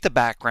create the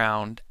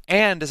background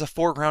and as a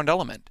foreground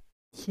element.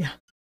 Yeah.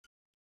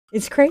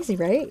 It's crazy,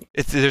 right?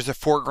 There's a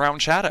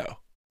foreground shadow.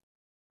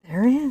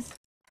 There is.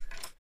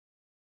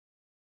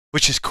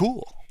 Which is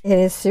cool. It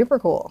is super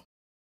cool.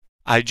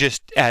 I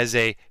just, as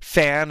a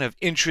fan of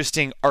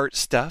interesting art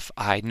stuff,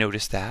 I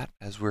noticed that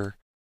as we're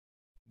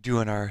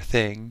doing our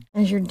thing.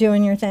 As you're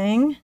doing your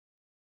thing.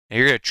 Now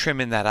you're going to trim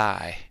in that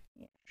eye.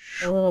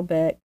 A little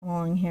bit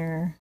along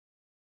here.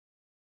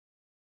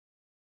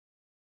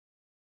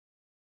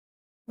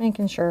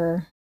 Making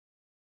sure.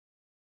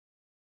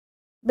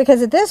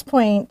 Because at this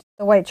point,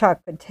 the white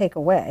chalk could take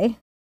away.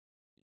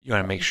 You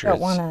want to make sure I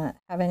don't want to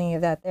have any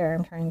of that there.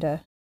 I'm trying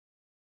to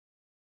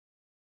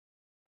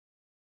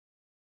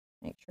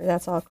make sure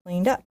that's all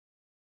cleaned up.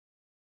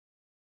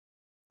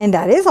 And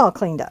that is all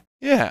cleaned up.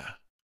 Yeah.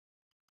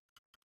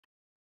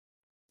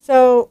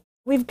 So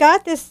we've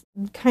got this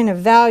kind of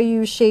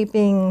value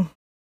shaping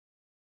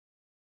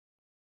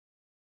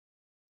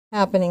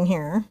happening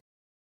here.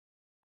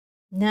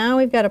 Now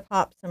we've got to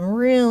pop some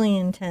really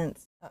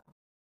intense.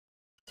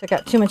 Took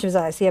out too much of his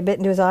eye. See, I bit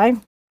into his eye.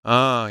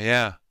 Oh,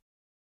 yeah.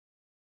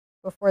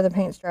 Before the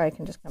paint's dry, I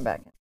can just come back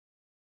and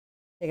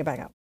take it back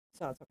out.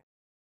 So it's okay.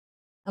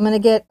 I'm going to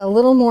get a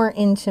little more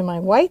into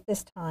my white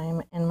this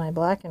time and my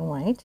black and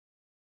white.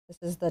 This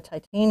is the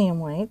titanium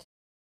white.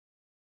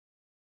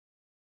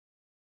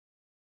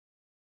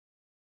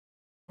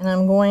 And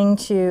I'm going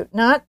to,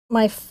 not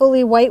my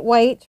fully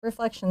white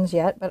reflections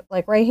yet, but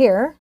like right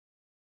here.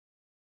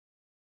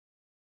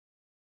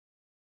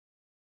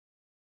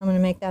 I'm going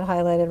to make that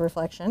highlighted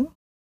reflection.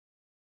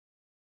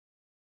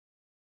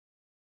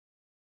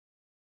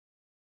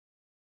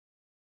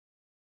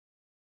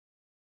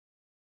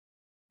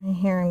 And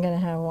here I'm going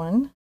to have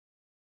one.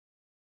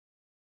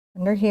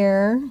 Under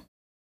here.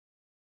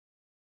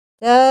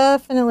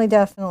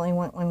 Definitely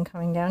want one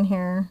coming down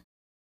here.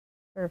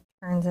 Sort of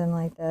turns in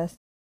like this.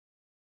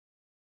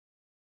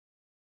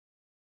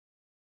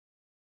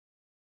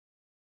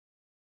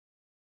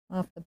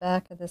 Off the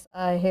back of this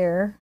eye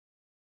here.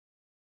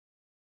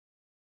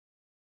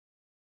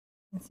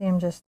 You can see I'm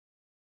just,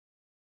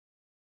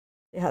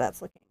 see how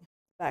that's looking.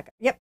 Back up.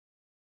 Yep.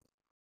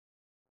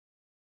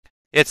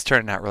 It's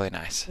turning out really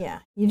nice. Yeah.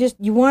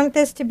 You want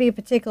this to be a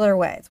particular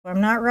way. So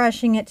I'm not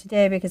rushing it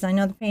today because I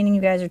know the painting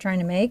you guys are trying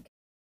to make.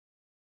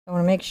 I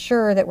want to make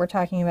sure that we're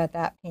talking about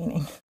that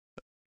painting.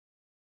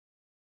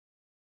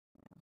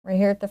 Right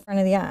here at the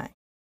front of the eye.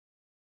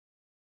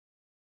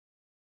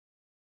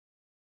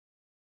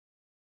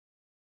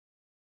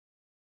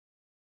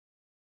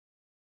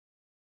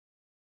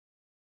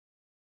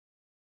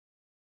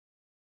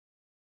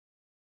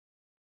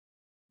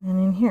 And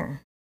in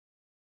here.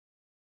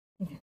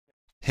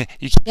 Yeah,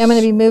 I'm going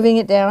to be moving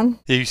it down.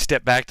 You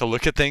step back to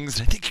look at things,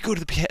 and I think you go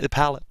to the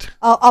palette.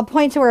 I'll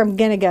point to where I'm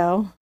going to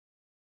go.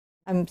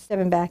 I'm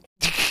stepping back.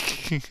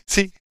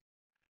 See?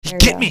 You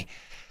get me.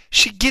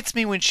 She gets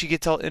me when she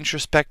gets all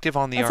introspective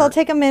on the Let's art. all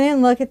take a minute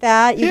and look at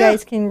that. You Yeah.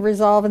 guys can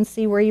resolve and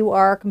see where you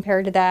are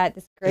compared to that.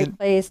 This is a great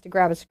place to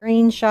grab a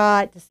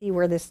screenshot to see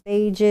where the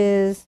stage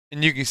is.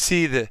 And you can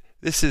see that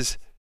this is,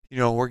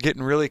 we're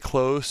getting really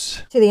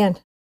close. To the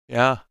end.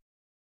 Yeah.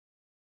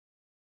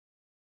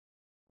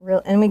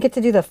 And we get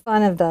to do the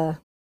fun of the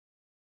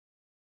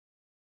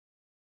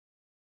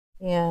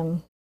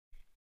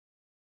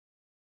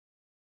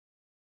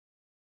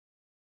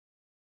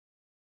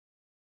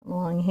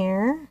along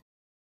here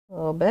a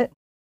little bit.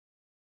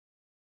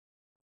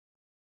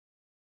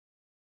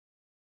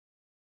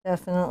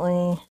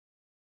 Definitely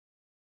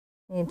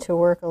need to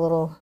work a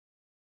little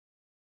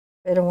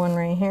bit of one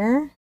right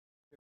here.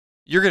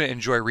 You're going to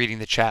enjoy reading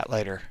the chat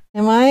later.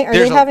 Am I? Are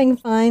they having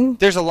fun?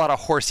 There's a lot of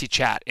horsey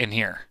chat in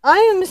here. I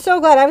am so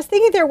glad. I was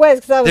thinking there was,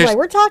 because I was like,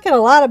 we're talking a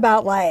lot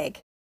about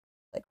like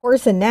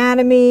horse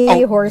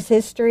anatomy, horse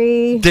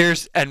history.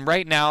 And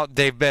right now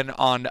they've been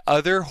on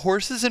other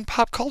horses in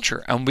pop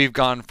culture, and we've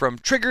gone from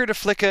Trigger to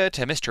Flicka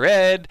to Mr.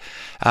 Ed.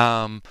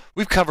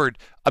 We've covered,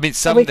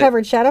 Have we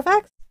covered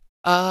Shadowfax?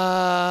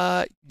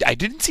 I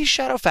didn't see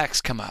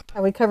Shadowfax come up.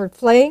 Have we covered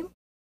Flame?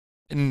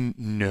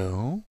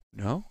 No,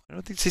 I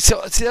don't think so.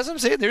 So see, that's what I'm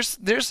saying.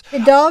 There's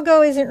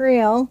Hidalgo isn't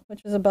real,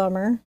 which was a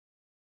bummer.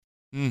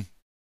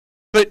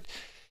 But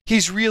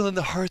he's real in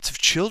the hearts of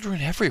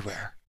children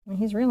everywhere. I mean,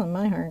 he's real in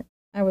my heart.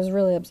 I was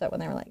really upset when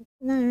they were like,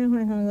 no. I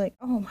was like,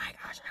 oh my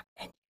gosh.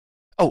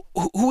 Oh,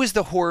 who is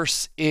the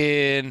horse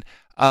in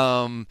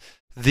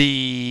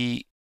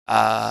the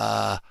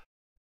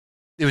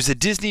it was a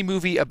Disney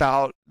movie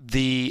about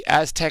the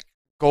Aztec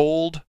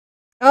gold.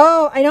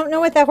 Oh, I don't know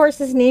what that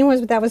horse's name was,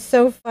 but that was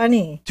so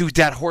funny. Dude,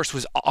 that horse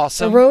was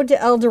awesome. The Road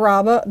to El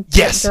Dorado.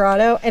 Yes.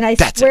 Dorado, and I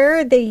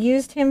swear they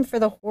used him for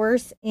the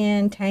horse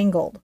in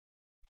Tangled.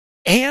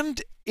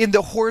 And in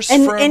the horse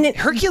from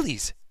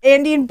Hercules.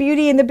 And in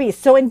Beauty and the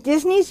Beast. So in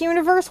Disney's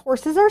universe,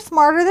 horses are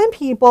smarter than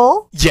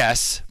people.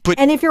 Yes, but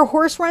and if your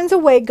horse runs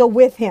away, go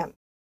with him.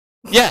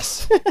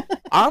 Yes,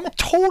 I'm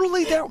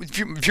totally there.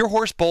 If your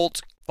horse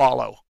bolts,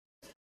 follow.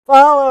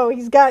 Follow.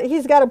 He's got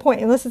a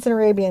point. Unless it's an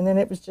Arabian, then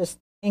it was just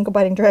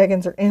ankle-biting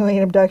dragons or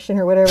alien abduction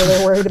or whatever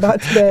they're worried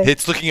about today.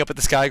 It's looking up at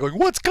the sky going,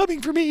 what's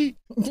coming for me?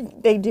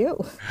 They do.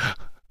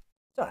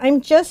 So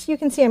you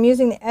can see I'm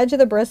using the edge of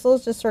the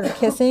bristles, just sort of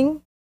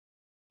kissing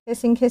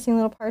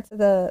little parts of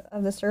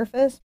the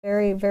surface,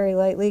 very, very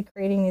lightly,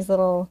 creating these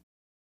little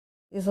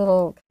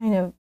kind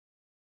of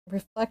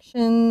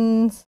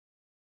reflections.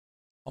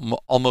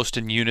 Almost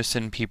in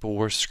unison, people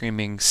were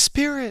screaming,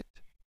 Spirit!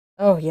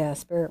 Oh yeah,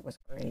 Spirit was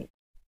great.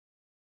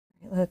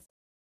 Let's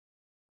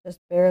just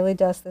barely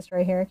dust this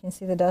right here. Can you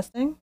see the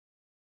dusting?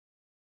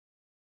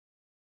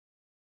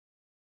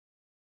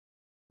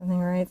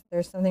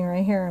 There's something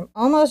right here. I'm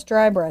almost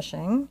dry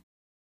brushing,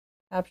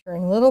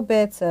 capturing little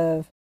bits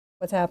of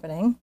what's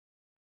happening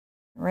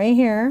right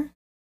here.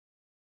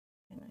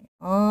 And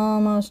I'm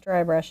almost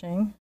dry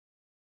brushing.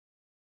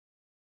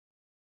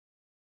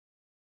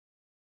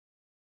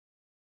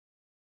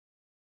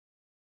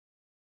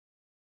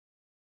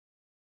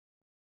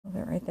 Hold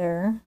it right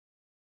there.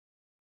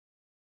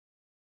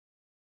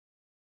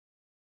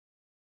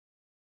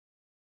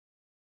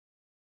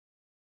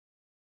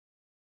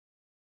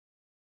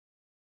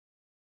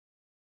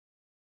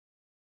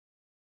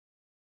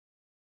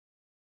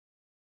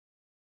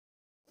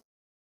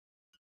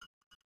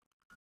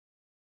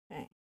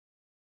 Okay.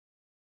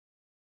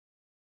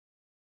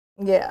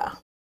 Yeah.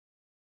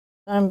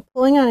 I'm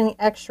pulling out any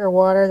extra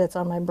water that's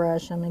on my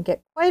brush. I'm going to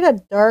get quite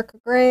a dark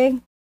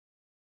gray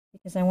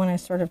because I want to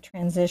sort of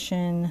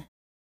transition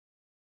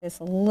this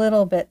a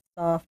little bit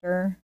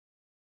softer.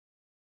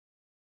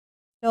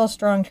 Still a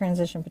strong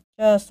transition, but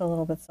just a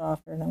little bit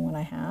softer than what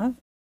I have.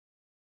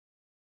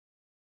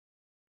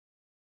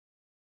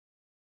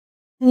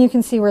 And you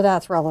can see where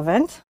that's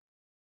relevant.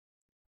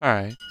 All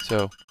right,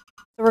 so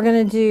we're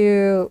going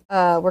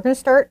to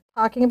start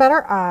talking about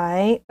our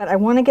eye, but I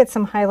want to get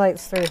some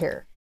highlights through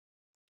here.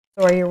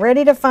 So are you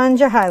ready to find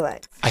your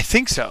highlights? I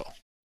think so.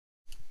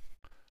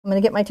 I'm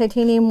going to get my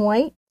titanium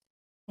white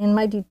and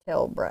my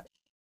detail brush.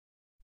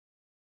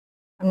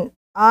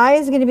 Eye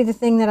is going to be the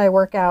thing that I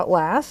work out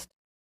last.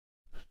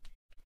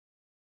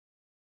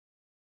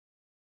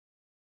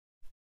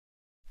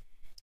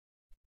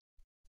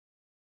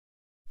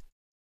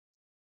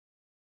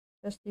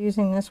 Just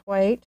using this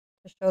white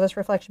to show this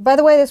reflection. By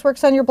the way, this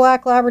works on your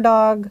black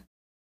Labrador,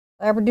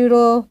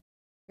 Labradoodle,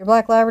 your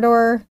black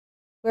Labrador,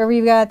 whoever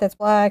you got that's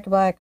black,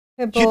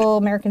 Pit Bull,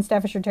 American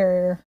Staffordshire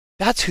Terrier.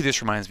 That's who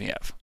this reminds me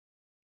of.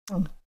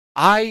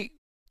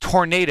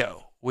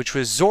 Tornado, which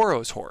was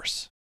Zorro's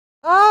horse.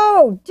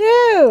 Oh,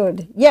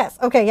 dude. Yes.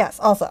 Okay. Yes.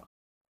 Also.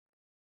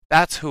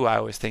 That's who I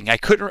was thinking. I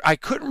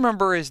couldn't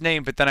remember his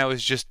name, but then I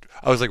was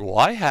like, well,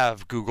 I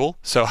have Google,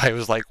 so I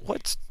was like,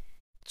 what's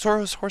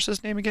Zorro's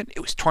horse's name again? It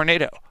was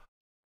Tornado.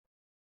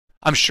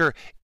 I'm sure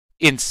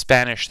in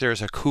Spanish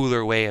there's a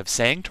cooler way of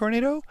saying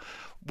tornado,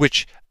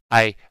 which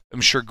I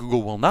am sure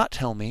Google will not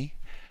tell me,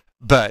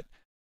 but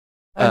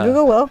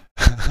Google will.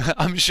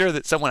 I'm sure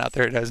that someone out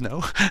there does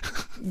know.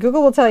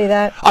 Google will tell you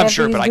that. I'm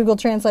sure, but Google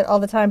Translate all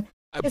the time.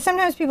 Because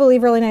sometimes people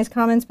leave really nice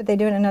comments, but they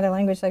do it in another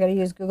language, so I got to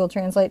use Google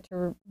Translate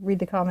to read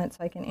the comments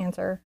so I can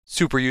answer.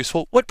 Super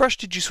useful. What brush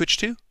did you switch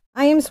to?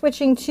 I am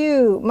switching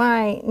to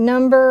my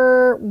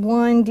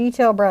 #1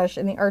 detail brush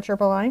in the Art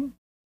Sherpa line.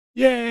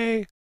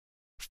 Yay!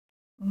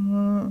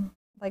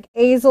 Like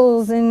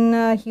Easel's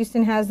in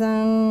Houston has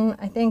them.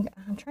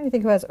 I'm trying to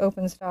think who has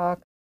open stock.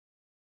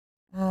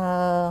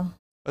 Are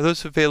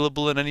those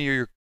available in any of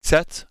your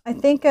sets? I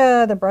think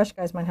the brush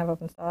guys might have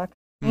open stock.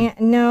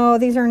 No,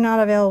 these are not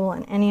available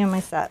in any of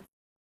my sets.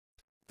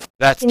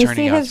 That's turning out so cool.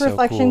 Can you see his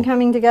reflection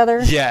coming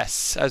together?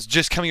 Yes. I was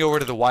just coming over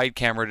to the wide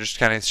camera to just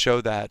kind of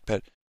show that,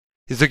 but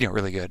he's looking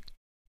really good.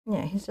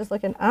 Yeah, he's just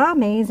looking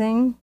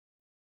amazing.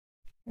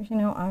 There's,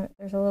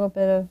 there's a little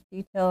bit of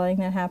detailing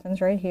that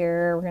happens right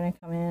here. We're going to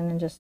come in and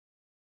just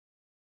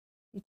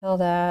detail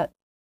that.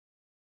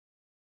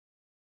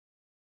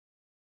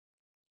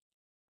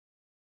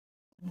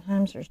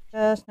 Sometimes there's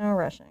just no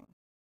rushing.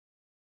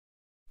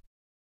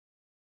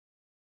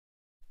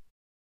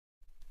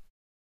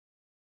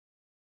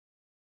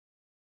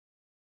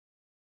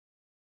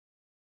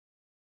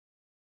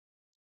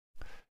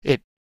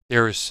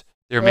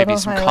 There may be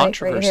some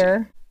controversy. Right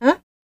here. Huh?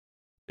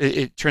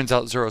 It turns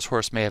out Zoro's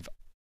horse may have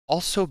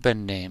also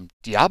been named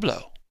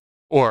Diablo,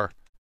 or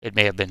it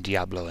may have been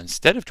Diablo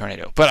instead of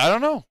Tornado. But I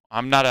don't know.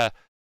 I'm not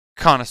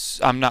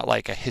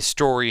like a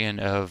historian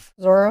of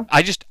Zoro.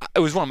 It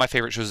was one of my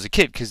favorite shows as a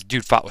kid because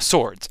dude fought with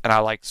swords, and I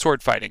like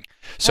sword fighting.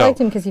 So I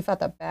liked him because he fought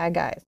the bad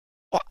guys.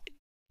 Well,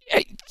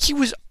 he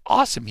was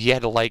awesome. He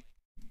had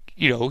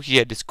he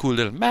had this cool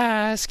little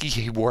mask.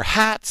 He wore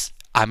hats.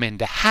 I'm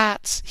into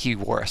hats. He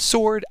wore a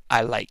sword.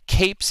 I like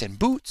capes and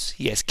boots.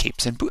 He has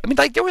capes and boots. I mean,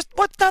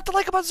 what's not to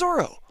like about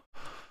Zoro?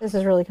 This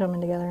is really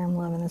coming together. I'm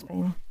loving this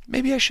painting.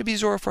 Maybe I should be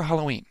Zoro for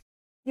Halloween.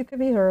 You could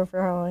be Zoro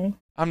for Halloween.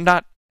 I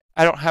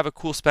don't have a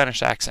cool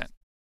Spanish accent.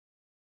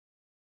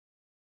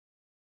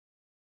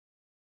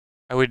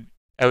 I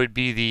would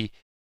be the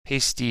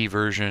pasty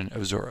version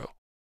of Zoro.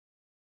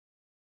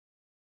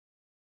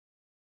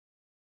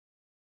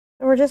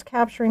 So we're just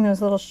capturing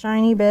those little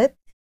shiny bits.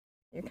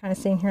 You're kind of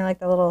seeing here like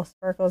the little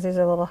sparkles. These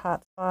are little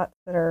hot spots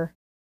that are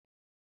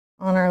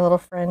on our little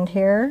friend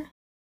here.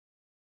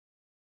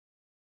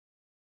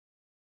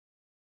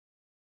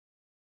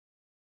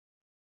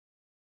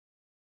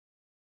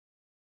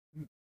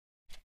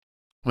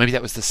 Maybe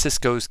that was the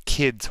Cisco's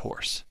kid's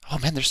horse. Oh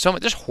man, there's so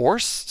much. There's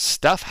horse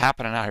stuff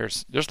happening out here.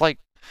 There's like,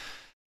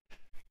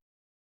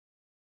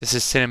 this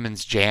is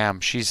Cinnamon's jam.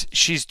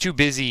 She's too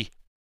busy.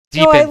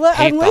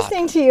 I'm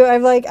listening to you.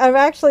 I'm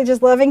actually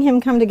just loving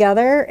him come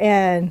together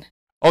and.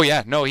 Oh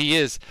yeah, no, he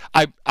is.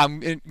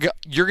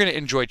 You're gonna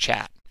enjoy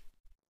chat.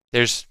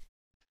 If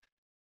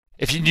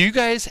you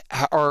guys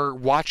are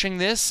watching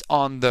this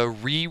on the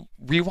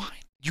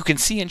rewind, you can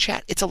see in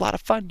chat. It's a lot of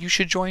fun. You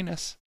should join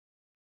us.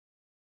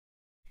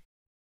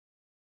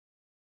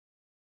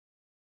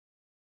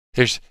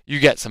 You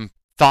get some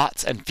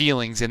thoughts and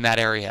feelings in that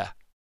area.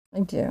 I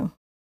do.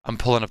 I'm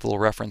pulling up the little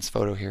reference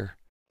photo here.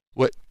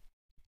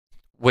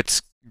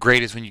 What's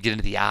great is when you get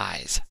into the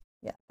eyes.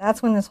 Yeah,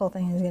 that's when this whole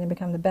thing is going to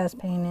become the best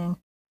painting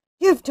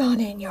you've done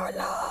in your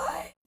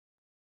life.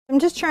 I'm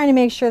just trying to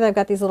make sure that I've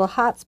got these little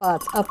hot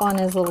spots up on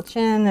his little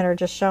chin that are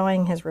just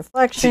showing his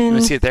reflection. You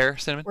want to see it there,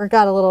 Cinnamon? We've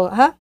got a little,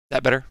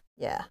 That better?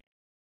 Yeah.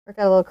 We've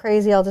got a little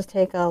crazy. I'll just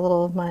take a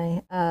little of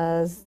my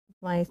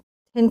my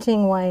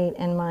tinting white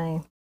and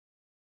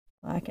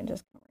I can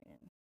just come right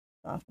in,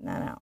 soften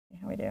that out. See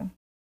how we do.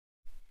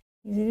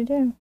 Easy to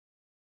do.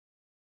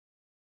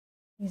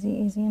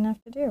 Easy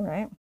enough to do,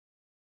 right?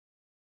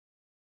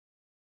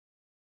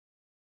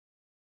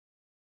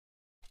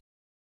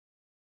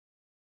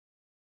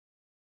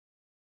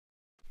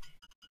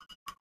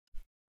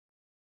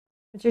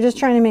 But you're just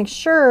trying to make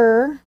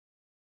sure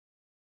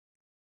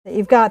that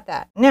you've got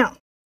that. Now,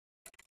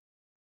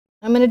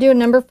 I'm going to do a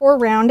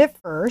 #4 round at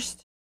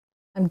first.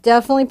 I'm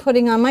definitely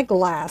putting on my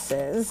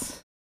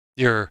glasses.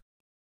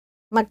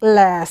 My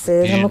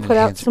glasses. I'm going to put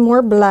out some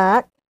more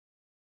black.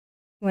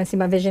 You want to see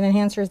my vision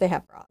enhancers? They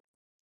have frogs.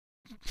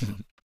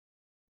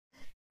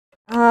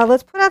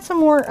 Let's put out some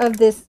more of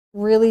this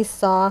really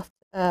soft.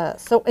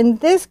 So in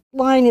this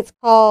line, it's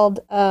called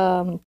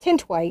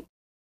tint white.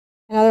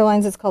 In other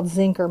lines, it's called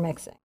zinc or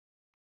mixing.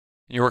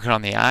 You're working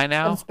on the eye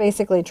now? So it's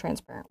basically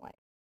transparent white.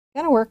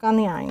 I'm going to work on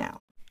the eye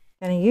now.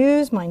 I'm going to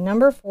use my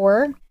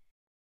 #4.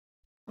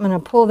 I'm going to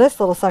pull this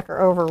little sucker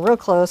over real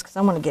close because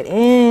I want to get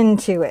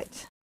into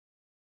it.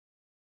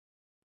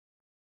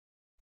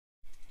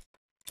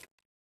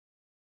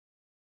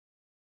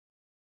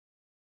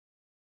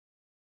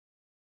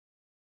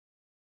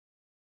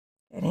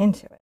 Get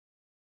into it.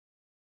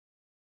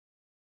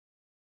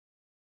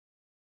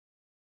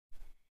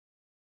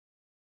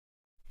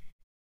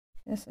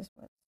 This is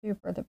what's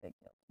super the big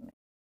deal to me.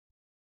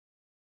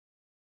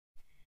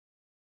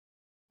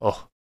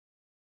 Oh.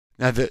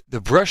 Now the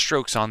brush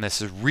strokes on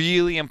this is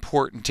really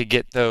important to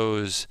get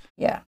those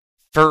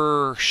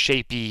fur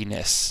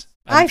shapiness.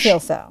 I feel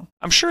so.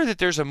 I'm sure that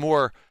there's a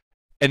more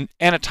an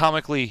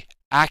anatomically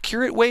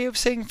accurate way of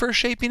saying first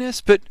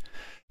shapiness, but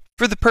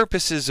for the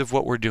purposes of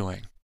what we're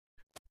doing.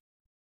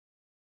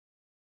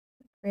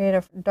 Create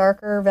a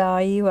darker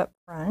value up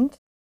front.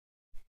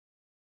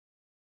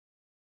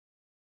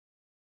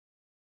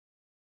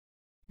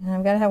 And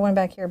I've got to have one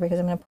back here because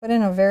I'm going to put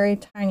in a very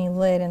tiny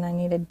lid and I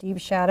need a deep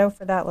shadow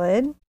for that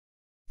lid. And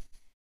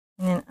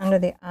then under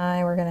the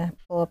eye, we're going to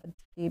pull up a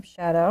deep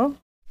shadow.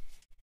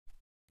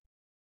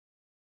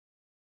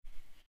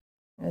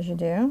 As you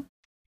do.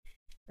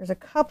 There's a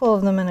couple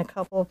of them in a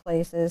couple of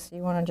places, so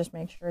you want to just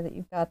make sure that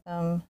you've got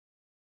them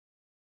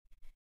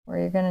where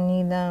you're going to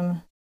need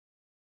them.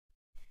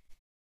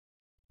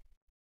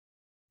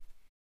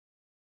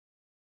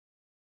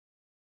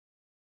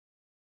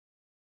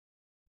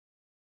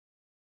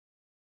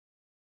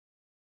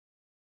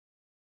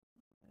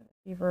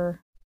 Fever.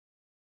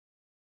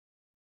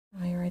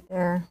 Oh, you're right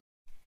there.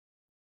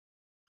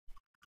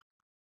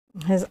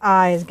 His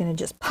eye is going to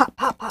just pop,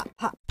 pop, pop,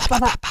 pop,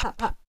 pop, pop, pop,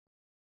 pop.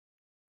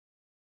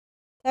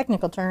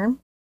 Technical term.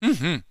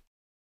 Mm-hmm.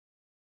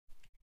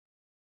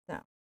 So,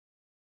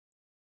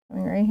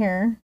 coming right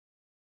here.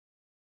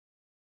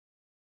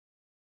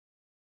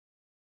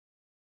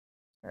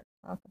 Start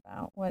to talk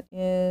about what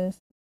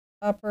is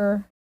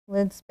upper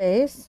lid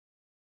space.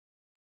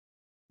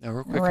 Now,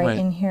 real quick, Right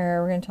in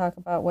here, we're going to talk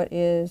about what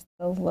is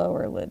the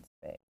lower lid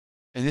space.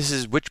 And this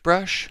is which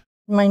brush?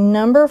 My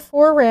number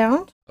 4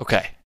 round.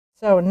 Okay.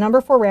 So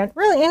number 4 round,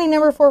 really any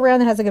number 4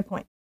 round that has a good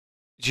point.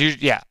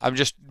 Yeah,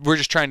 we're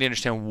just trying to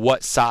understand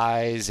what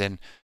size, and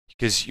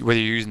because whether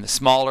you're using the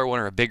smaller one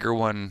or a bigger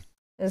one.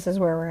 This is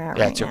where we're at right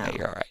now. That's okay,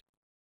 you're all right.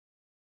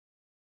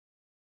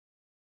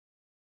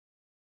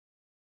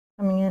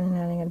 Coming in and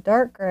adding a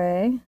dark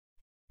gray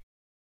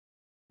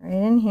right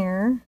in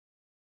here.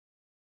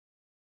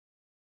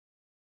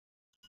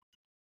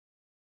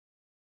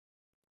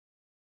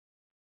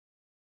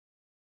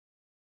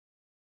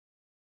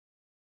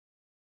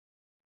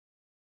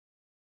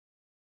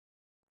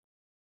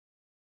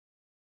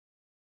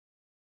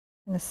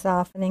 Kind of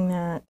softening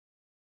that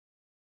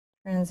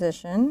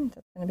transition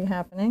that's going to be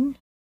happening.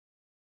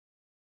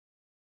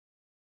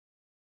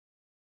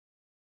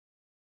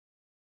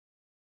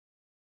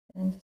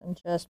 Into some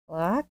just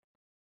black.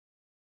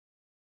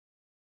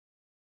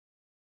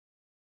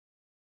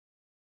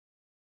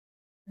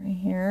 Right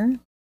here.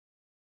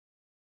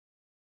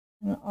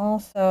 And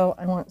also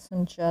I want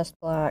some just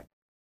black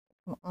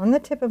on the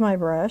tip of my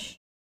brush.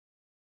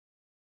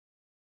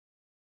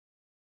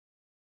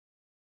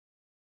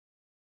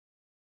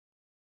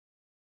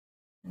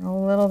 And a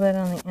little bit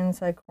on the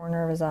inside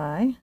corner of his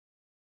eye.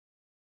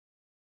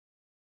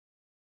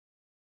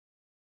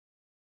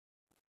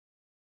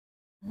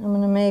 I'm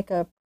going to make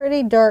a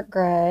pretty dark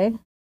gray.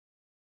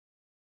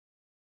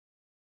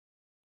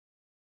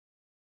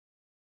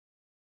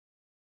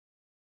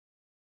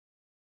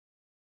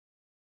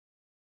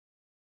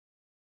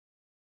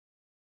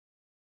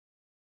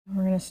 And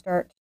we're going to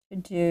start to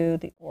do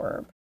the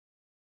orb.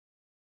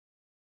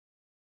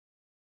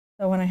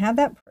 So when I have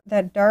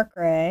that dark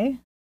gray,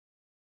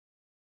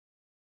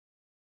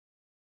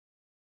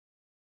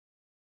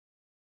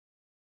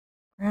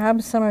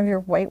 grab some of your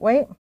white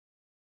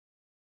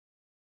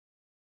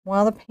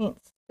while the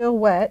paint's still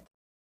wet.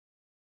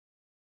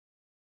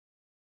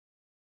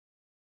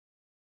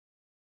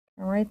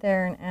 Come right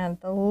there and add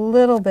a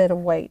little bit of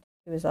white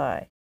to his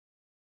eye.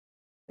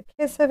 The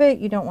kiss of it,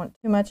 you don't want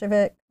too much of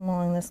it. Come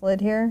along this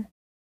lid here.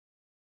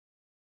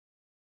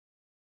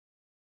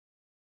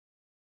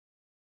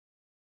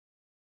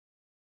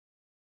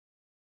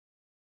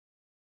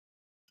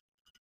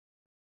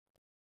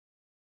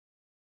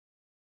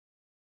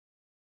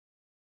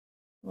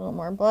 A little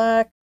more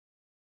black.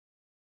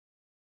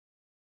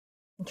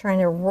 I'm trying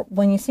to,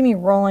 when you see me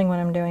rolling, what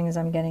I'm doing is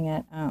I'm getting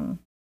it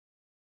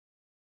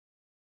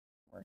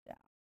worked out.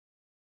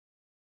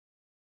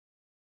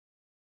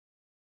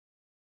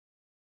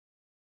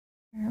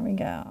 There we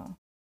go.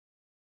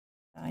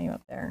 Value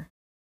up there.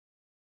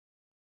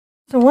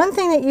 So one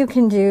thing that you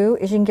can do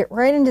is you can get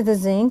right into the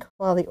zinc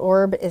while the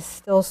orb is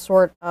still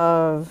sort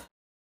of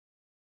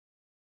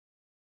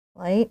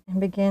light and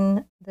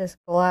begin this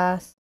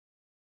glass.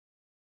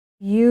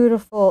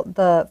 Beautiful.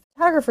 The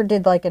photographer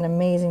did like an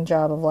amazing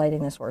job of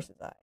lighting this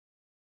horse's eye.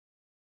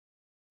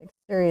 Like,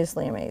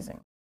 seriously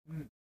amazing.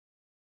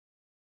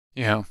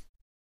 Yeah.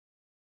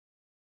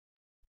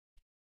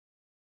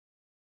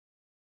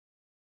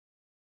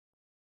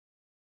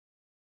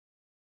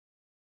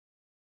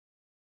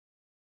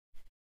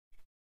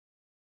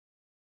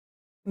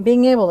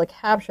 Being able to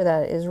capture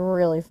that is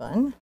really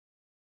fun.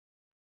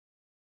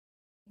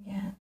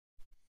 Yeah.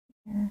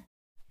 Here.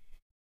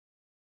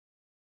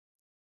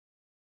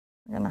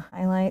 We're going to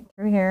highlight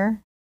through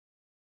here.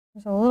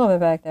 There's a little bit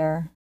back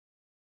there.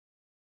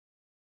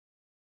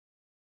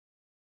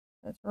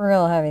 It's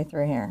real heavy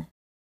through here.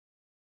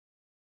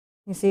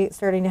 You see it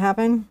starting to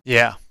happen?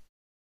 Yeah.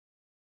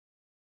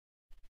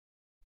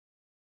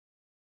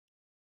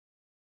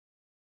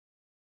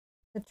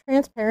 The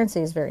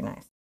transparency is very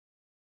nice.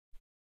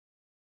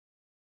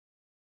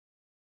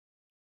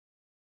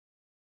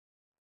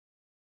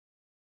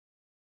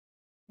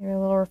 Maybe a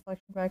little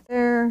reflection back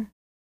there.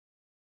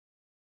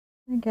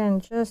 Again,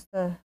 just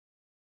a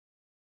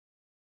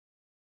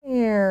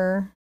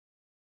hair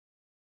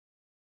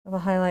of a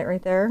highlight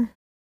right there.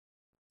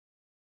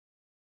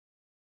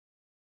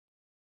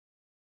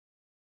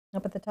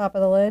 Up at the top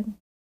of the lid.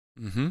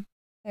 Mm-hmm.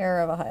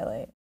 Hair of a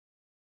highlight.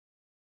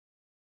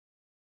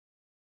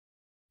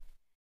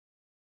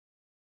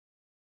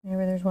 Maybe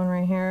there's one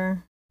right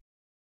here.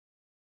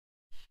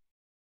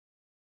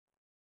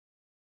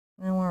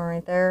 And one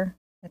right there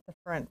at the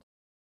front.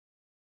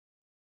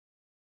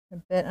 A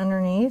bit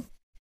underneath.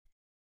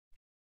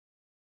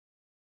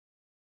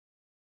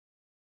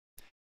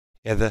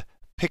 Yeah, the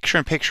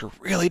picture-in-picture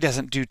really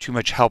doesn't do too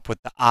much help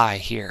with the eye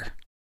here.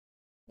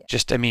 Yeah.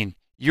 Just, I mean,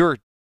 you're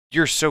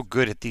so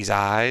good at these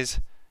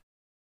eyes.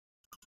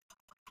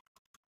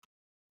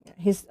 Yeah,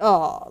 he's,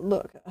 oh,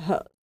 look at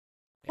her.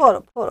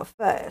 What a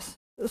face.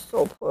 It's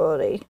so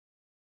pretty.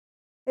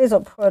 He's a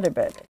pretty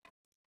baby.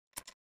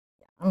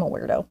 I'm a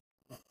weirdo.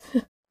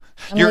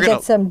 I'm going to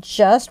get some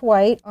just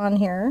white on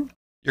here.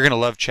 You're going to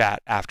love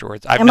chat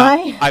afterwards. Am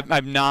I?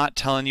 I'm not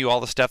telling you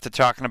all the stuff they're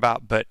talking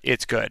about, but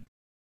it's good.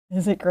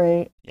 Is it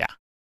great? Yeah.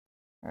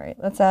 All right,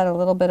 let's add a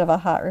little bit of a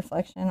hot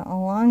reflection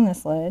along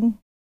this lid.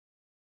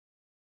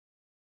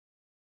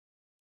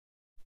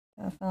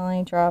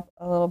 Definitely drop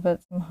a little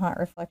bit some hot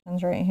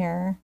reflections right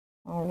here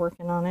while we're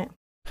working on it.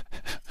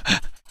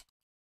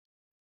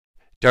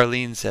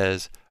 Darlene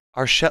says,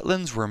 our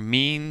Shetlands were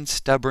mean,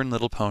 stubborn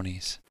little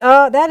ponies.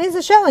 That is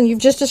a Shetland. You've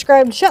just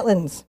described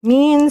Shetlands.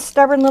 Mean,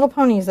 stubborn little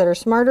ponies that are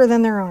smarter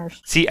than their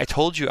owners. See, I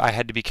told you I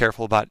had to be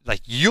careful about, like,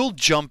 you'll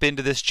jump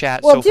into this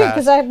chat so fast. Well,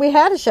 dude, because we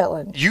had a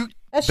Shetland.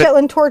 That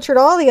Shetland tortured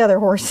all the other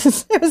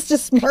horses. It was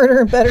just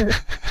smarter and better.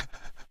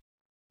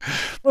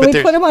 When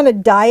we put him on a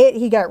diet,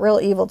 he got real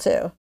evil,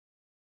 too.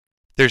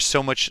 There's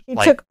so much, He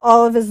took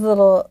all of his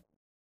little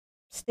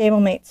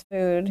stablemate's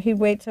food. He'd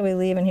wait till we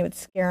leave, and he would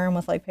scare him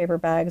with, like, paper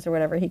bags or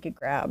whatever he could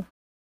grab.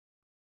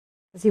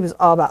 Because he was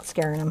all about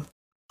scaring him.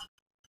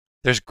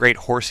 There's great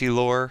horsey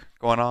lore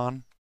going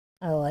on.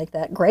 I like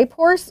that. Grape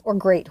horse or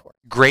great horse?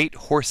 Great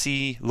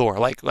horsey lore.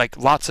 Like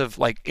lots of,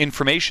 like,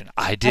 information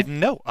I didn't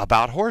know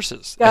about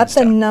horses. Got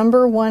the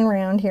number one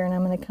round here, and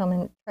I'm going to come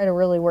and try to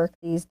really work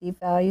these deep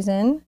values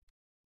in.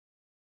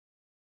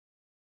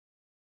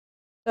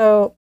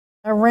 So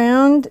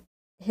around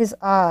his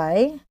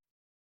eye,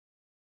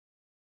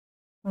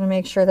 I want to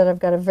make sure that I've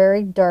got a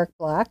very dark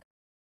black.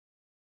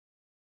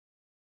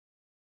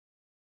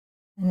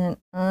 And then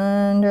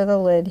under the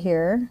lid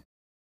here.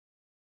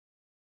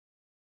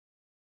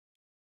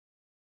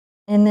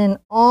 And then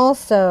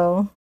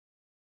also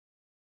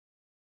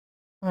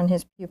on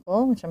his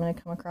pupil, which I'm going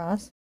to come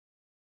across.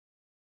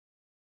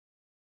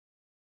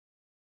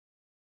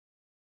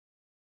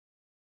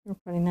 We're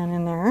putting that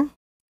in there.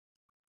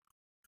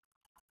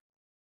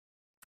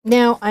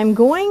 Now I'm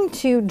going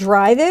to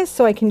dry this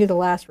so I can do the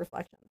last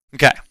reflection.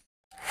 Okay.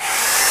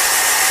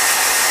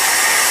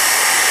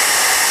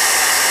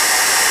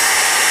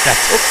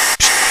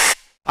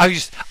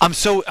 I'm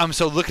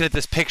so looking at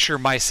this picture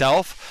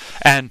myself,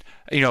 and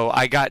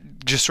I got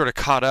just sort of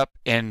caught up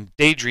and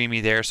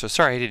daydreamy there. So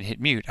sorry I didn't hit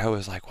mute. I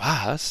was like,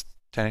 wow, that's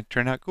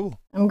turned out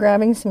cool. I'm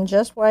grabbing some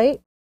just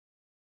white.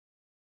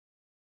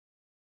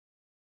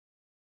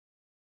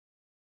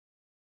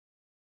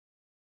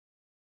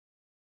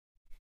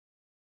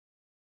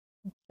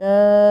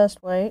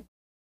 Just white,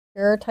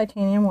 pure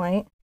titanium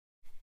white.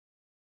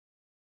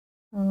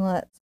 And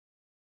let's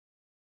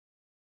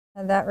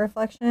have that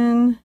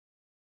reflection.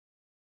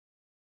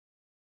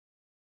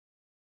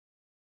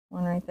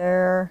 One right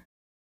there.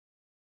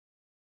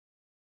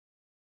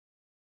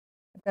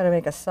 I've got to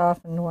make a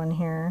softened one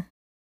here.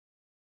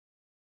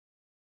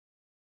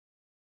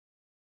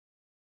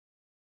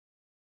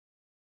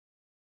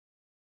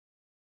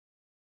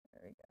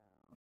 There we go.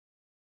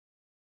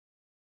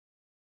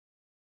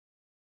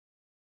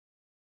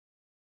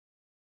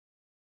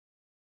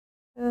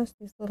 Just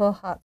these little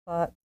hot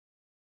spots.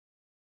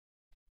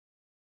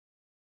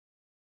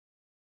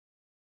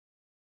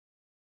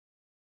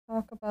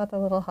 Talk about the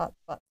little hot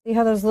spots. See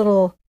how those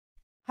little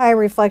high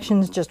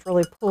reflections just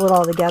really pull it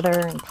all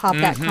together and pop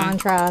that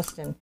contrast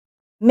and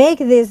make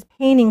this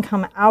painting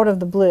come out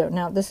of the blue.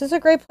 Now, this is a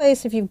great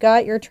place if you've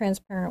got your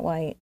transparent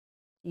white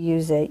to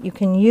use it. You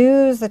can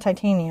use the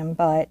titanium,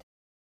 but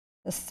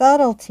the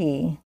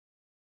subtlety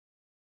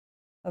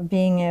of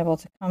being able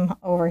to come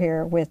over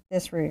here with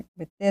this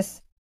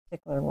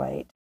particular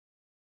white,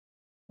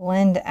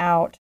 blend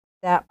out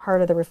that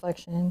part of the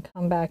reflection and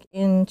come back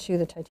into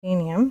the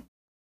titanium.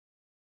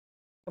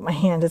 But my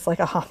hand is like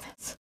a hot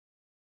mess.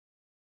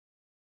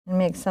 And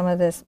make some of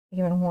this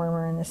even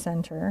warmer in the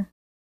center.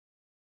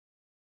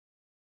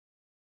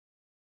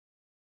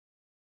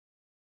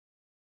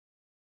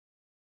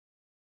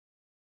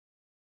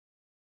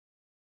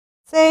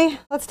 Say,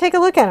 let's take a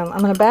look at them.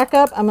 I'm going to back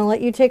up. I'm going to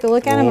let you take a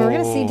look at them. And we're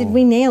going to see, did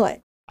we nail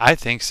it? I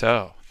think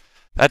so.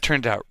 That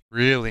turned out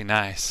really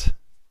nice.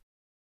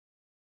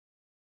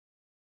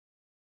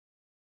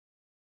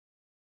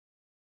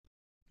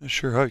 Not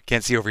sure how you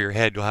can't see over your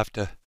head. You'll have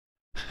to.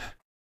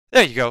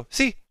 There you go.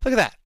 See, look at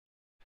that.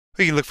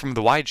 You can look from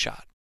the wide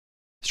shot,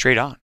 straight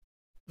on.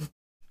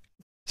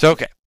 So,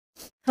 okay.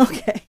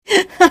 Okay.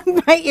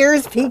 My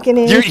ears peeking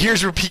in. Your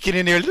ears were peeking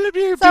in there.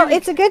 So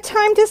it's a good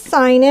time to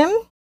sign him.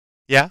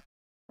 Yeah.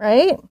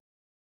 Right?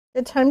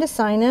 Good time to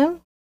sign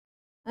him.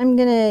 I'm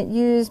going to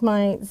use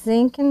my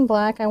zinc and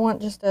black. I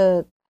want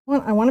to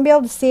be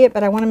able to see it,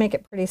 but I want to make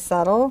it pretty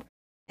subtle.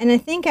 And I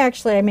think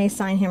actually I may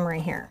sign him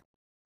right here.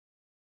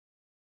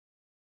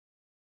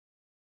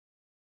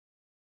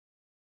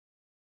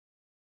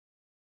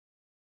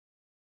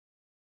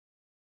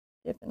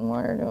 Dip in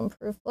water to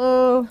improve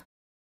flow.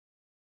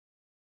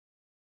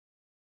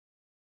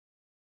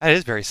 That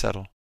is very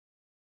subtle.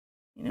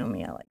 You know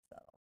me, I like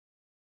subtle.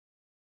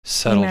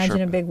 Subtle. Imagine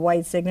Sherpa. a big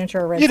white signature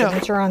or red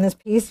signature on this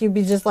piece. You'd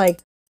be just like,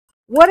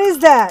 what is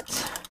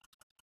that?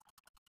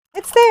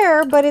 It's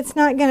there, but it's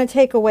not going to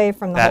take away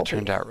from the whole That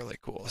turned piece. out really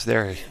cool.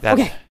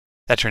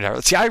 That turned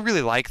out. See, I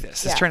really like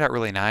this. This Yeah. turned out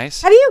really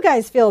nice. How do you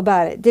guys feel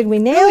about it? Did we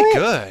nail Really it?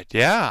 good.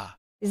 Yeah.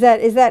 Is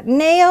that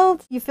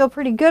nailed? You feel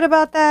pretty good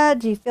about that?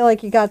 Do you feel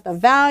like you got the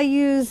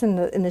values and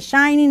the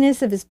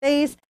shininess of his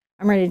face?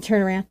 I'm ready to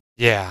turn around.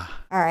 Yeah.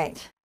 All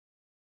right.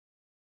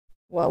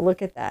 Well,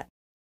 look at that.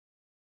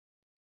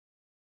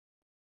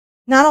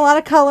 Not a lot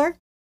of color.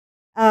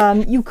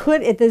 You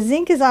could, if the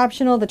zinc is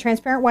optional, the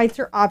transparent whites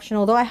are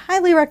optional, though I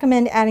highly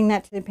recommend adding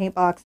that to the paint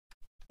box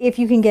if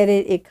you can get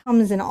it. It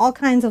comes in all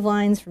kinds of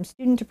lines from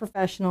student to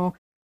professional.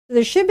 So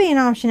there should be an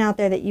option out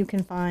there that you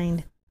can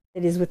find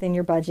that is within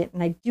your budget,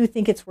 and I do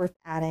think it's worth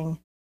adding.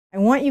 I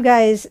want you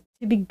guys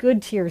to be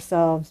good to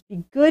yourselves,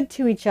 be good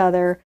to each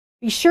other.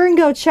 Be sure and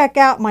go check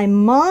out my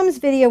mom's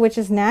video, which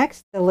is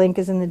next. The link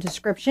is in the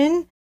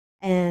description.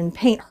 And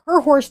paint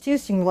her horse too,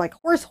 so you can like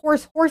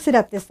horse it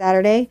up this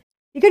Saturday.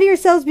 Be good to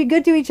yourselves, be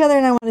good to each other,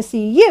 and I want to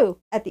see you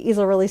at the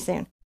easel really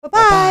soon. Bye-bye.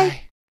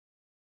 Bye-bye.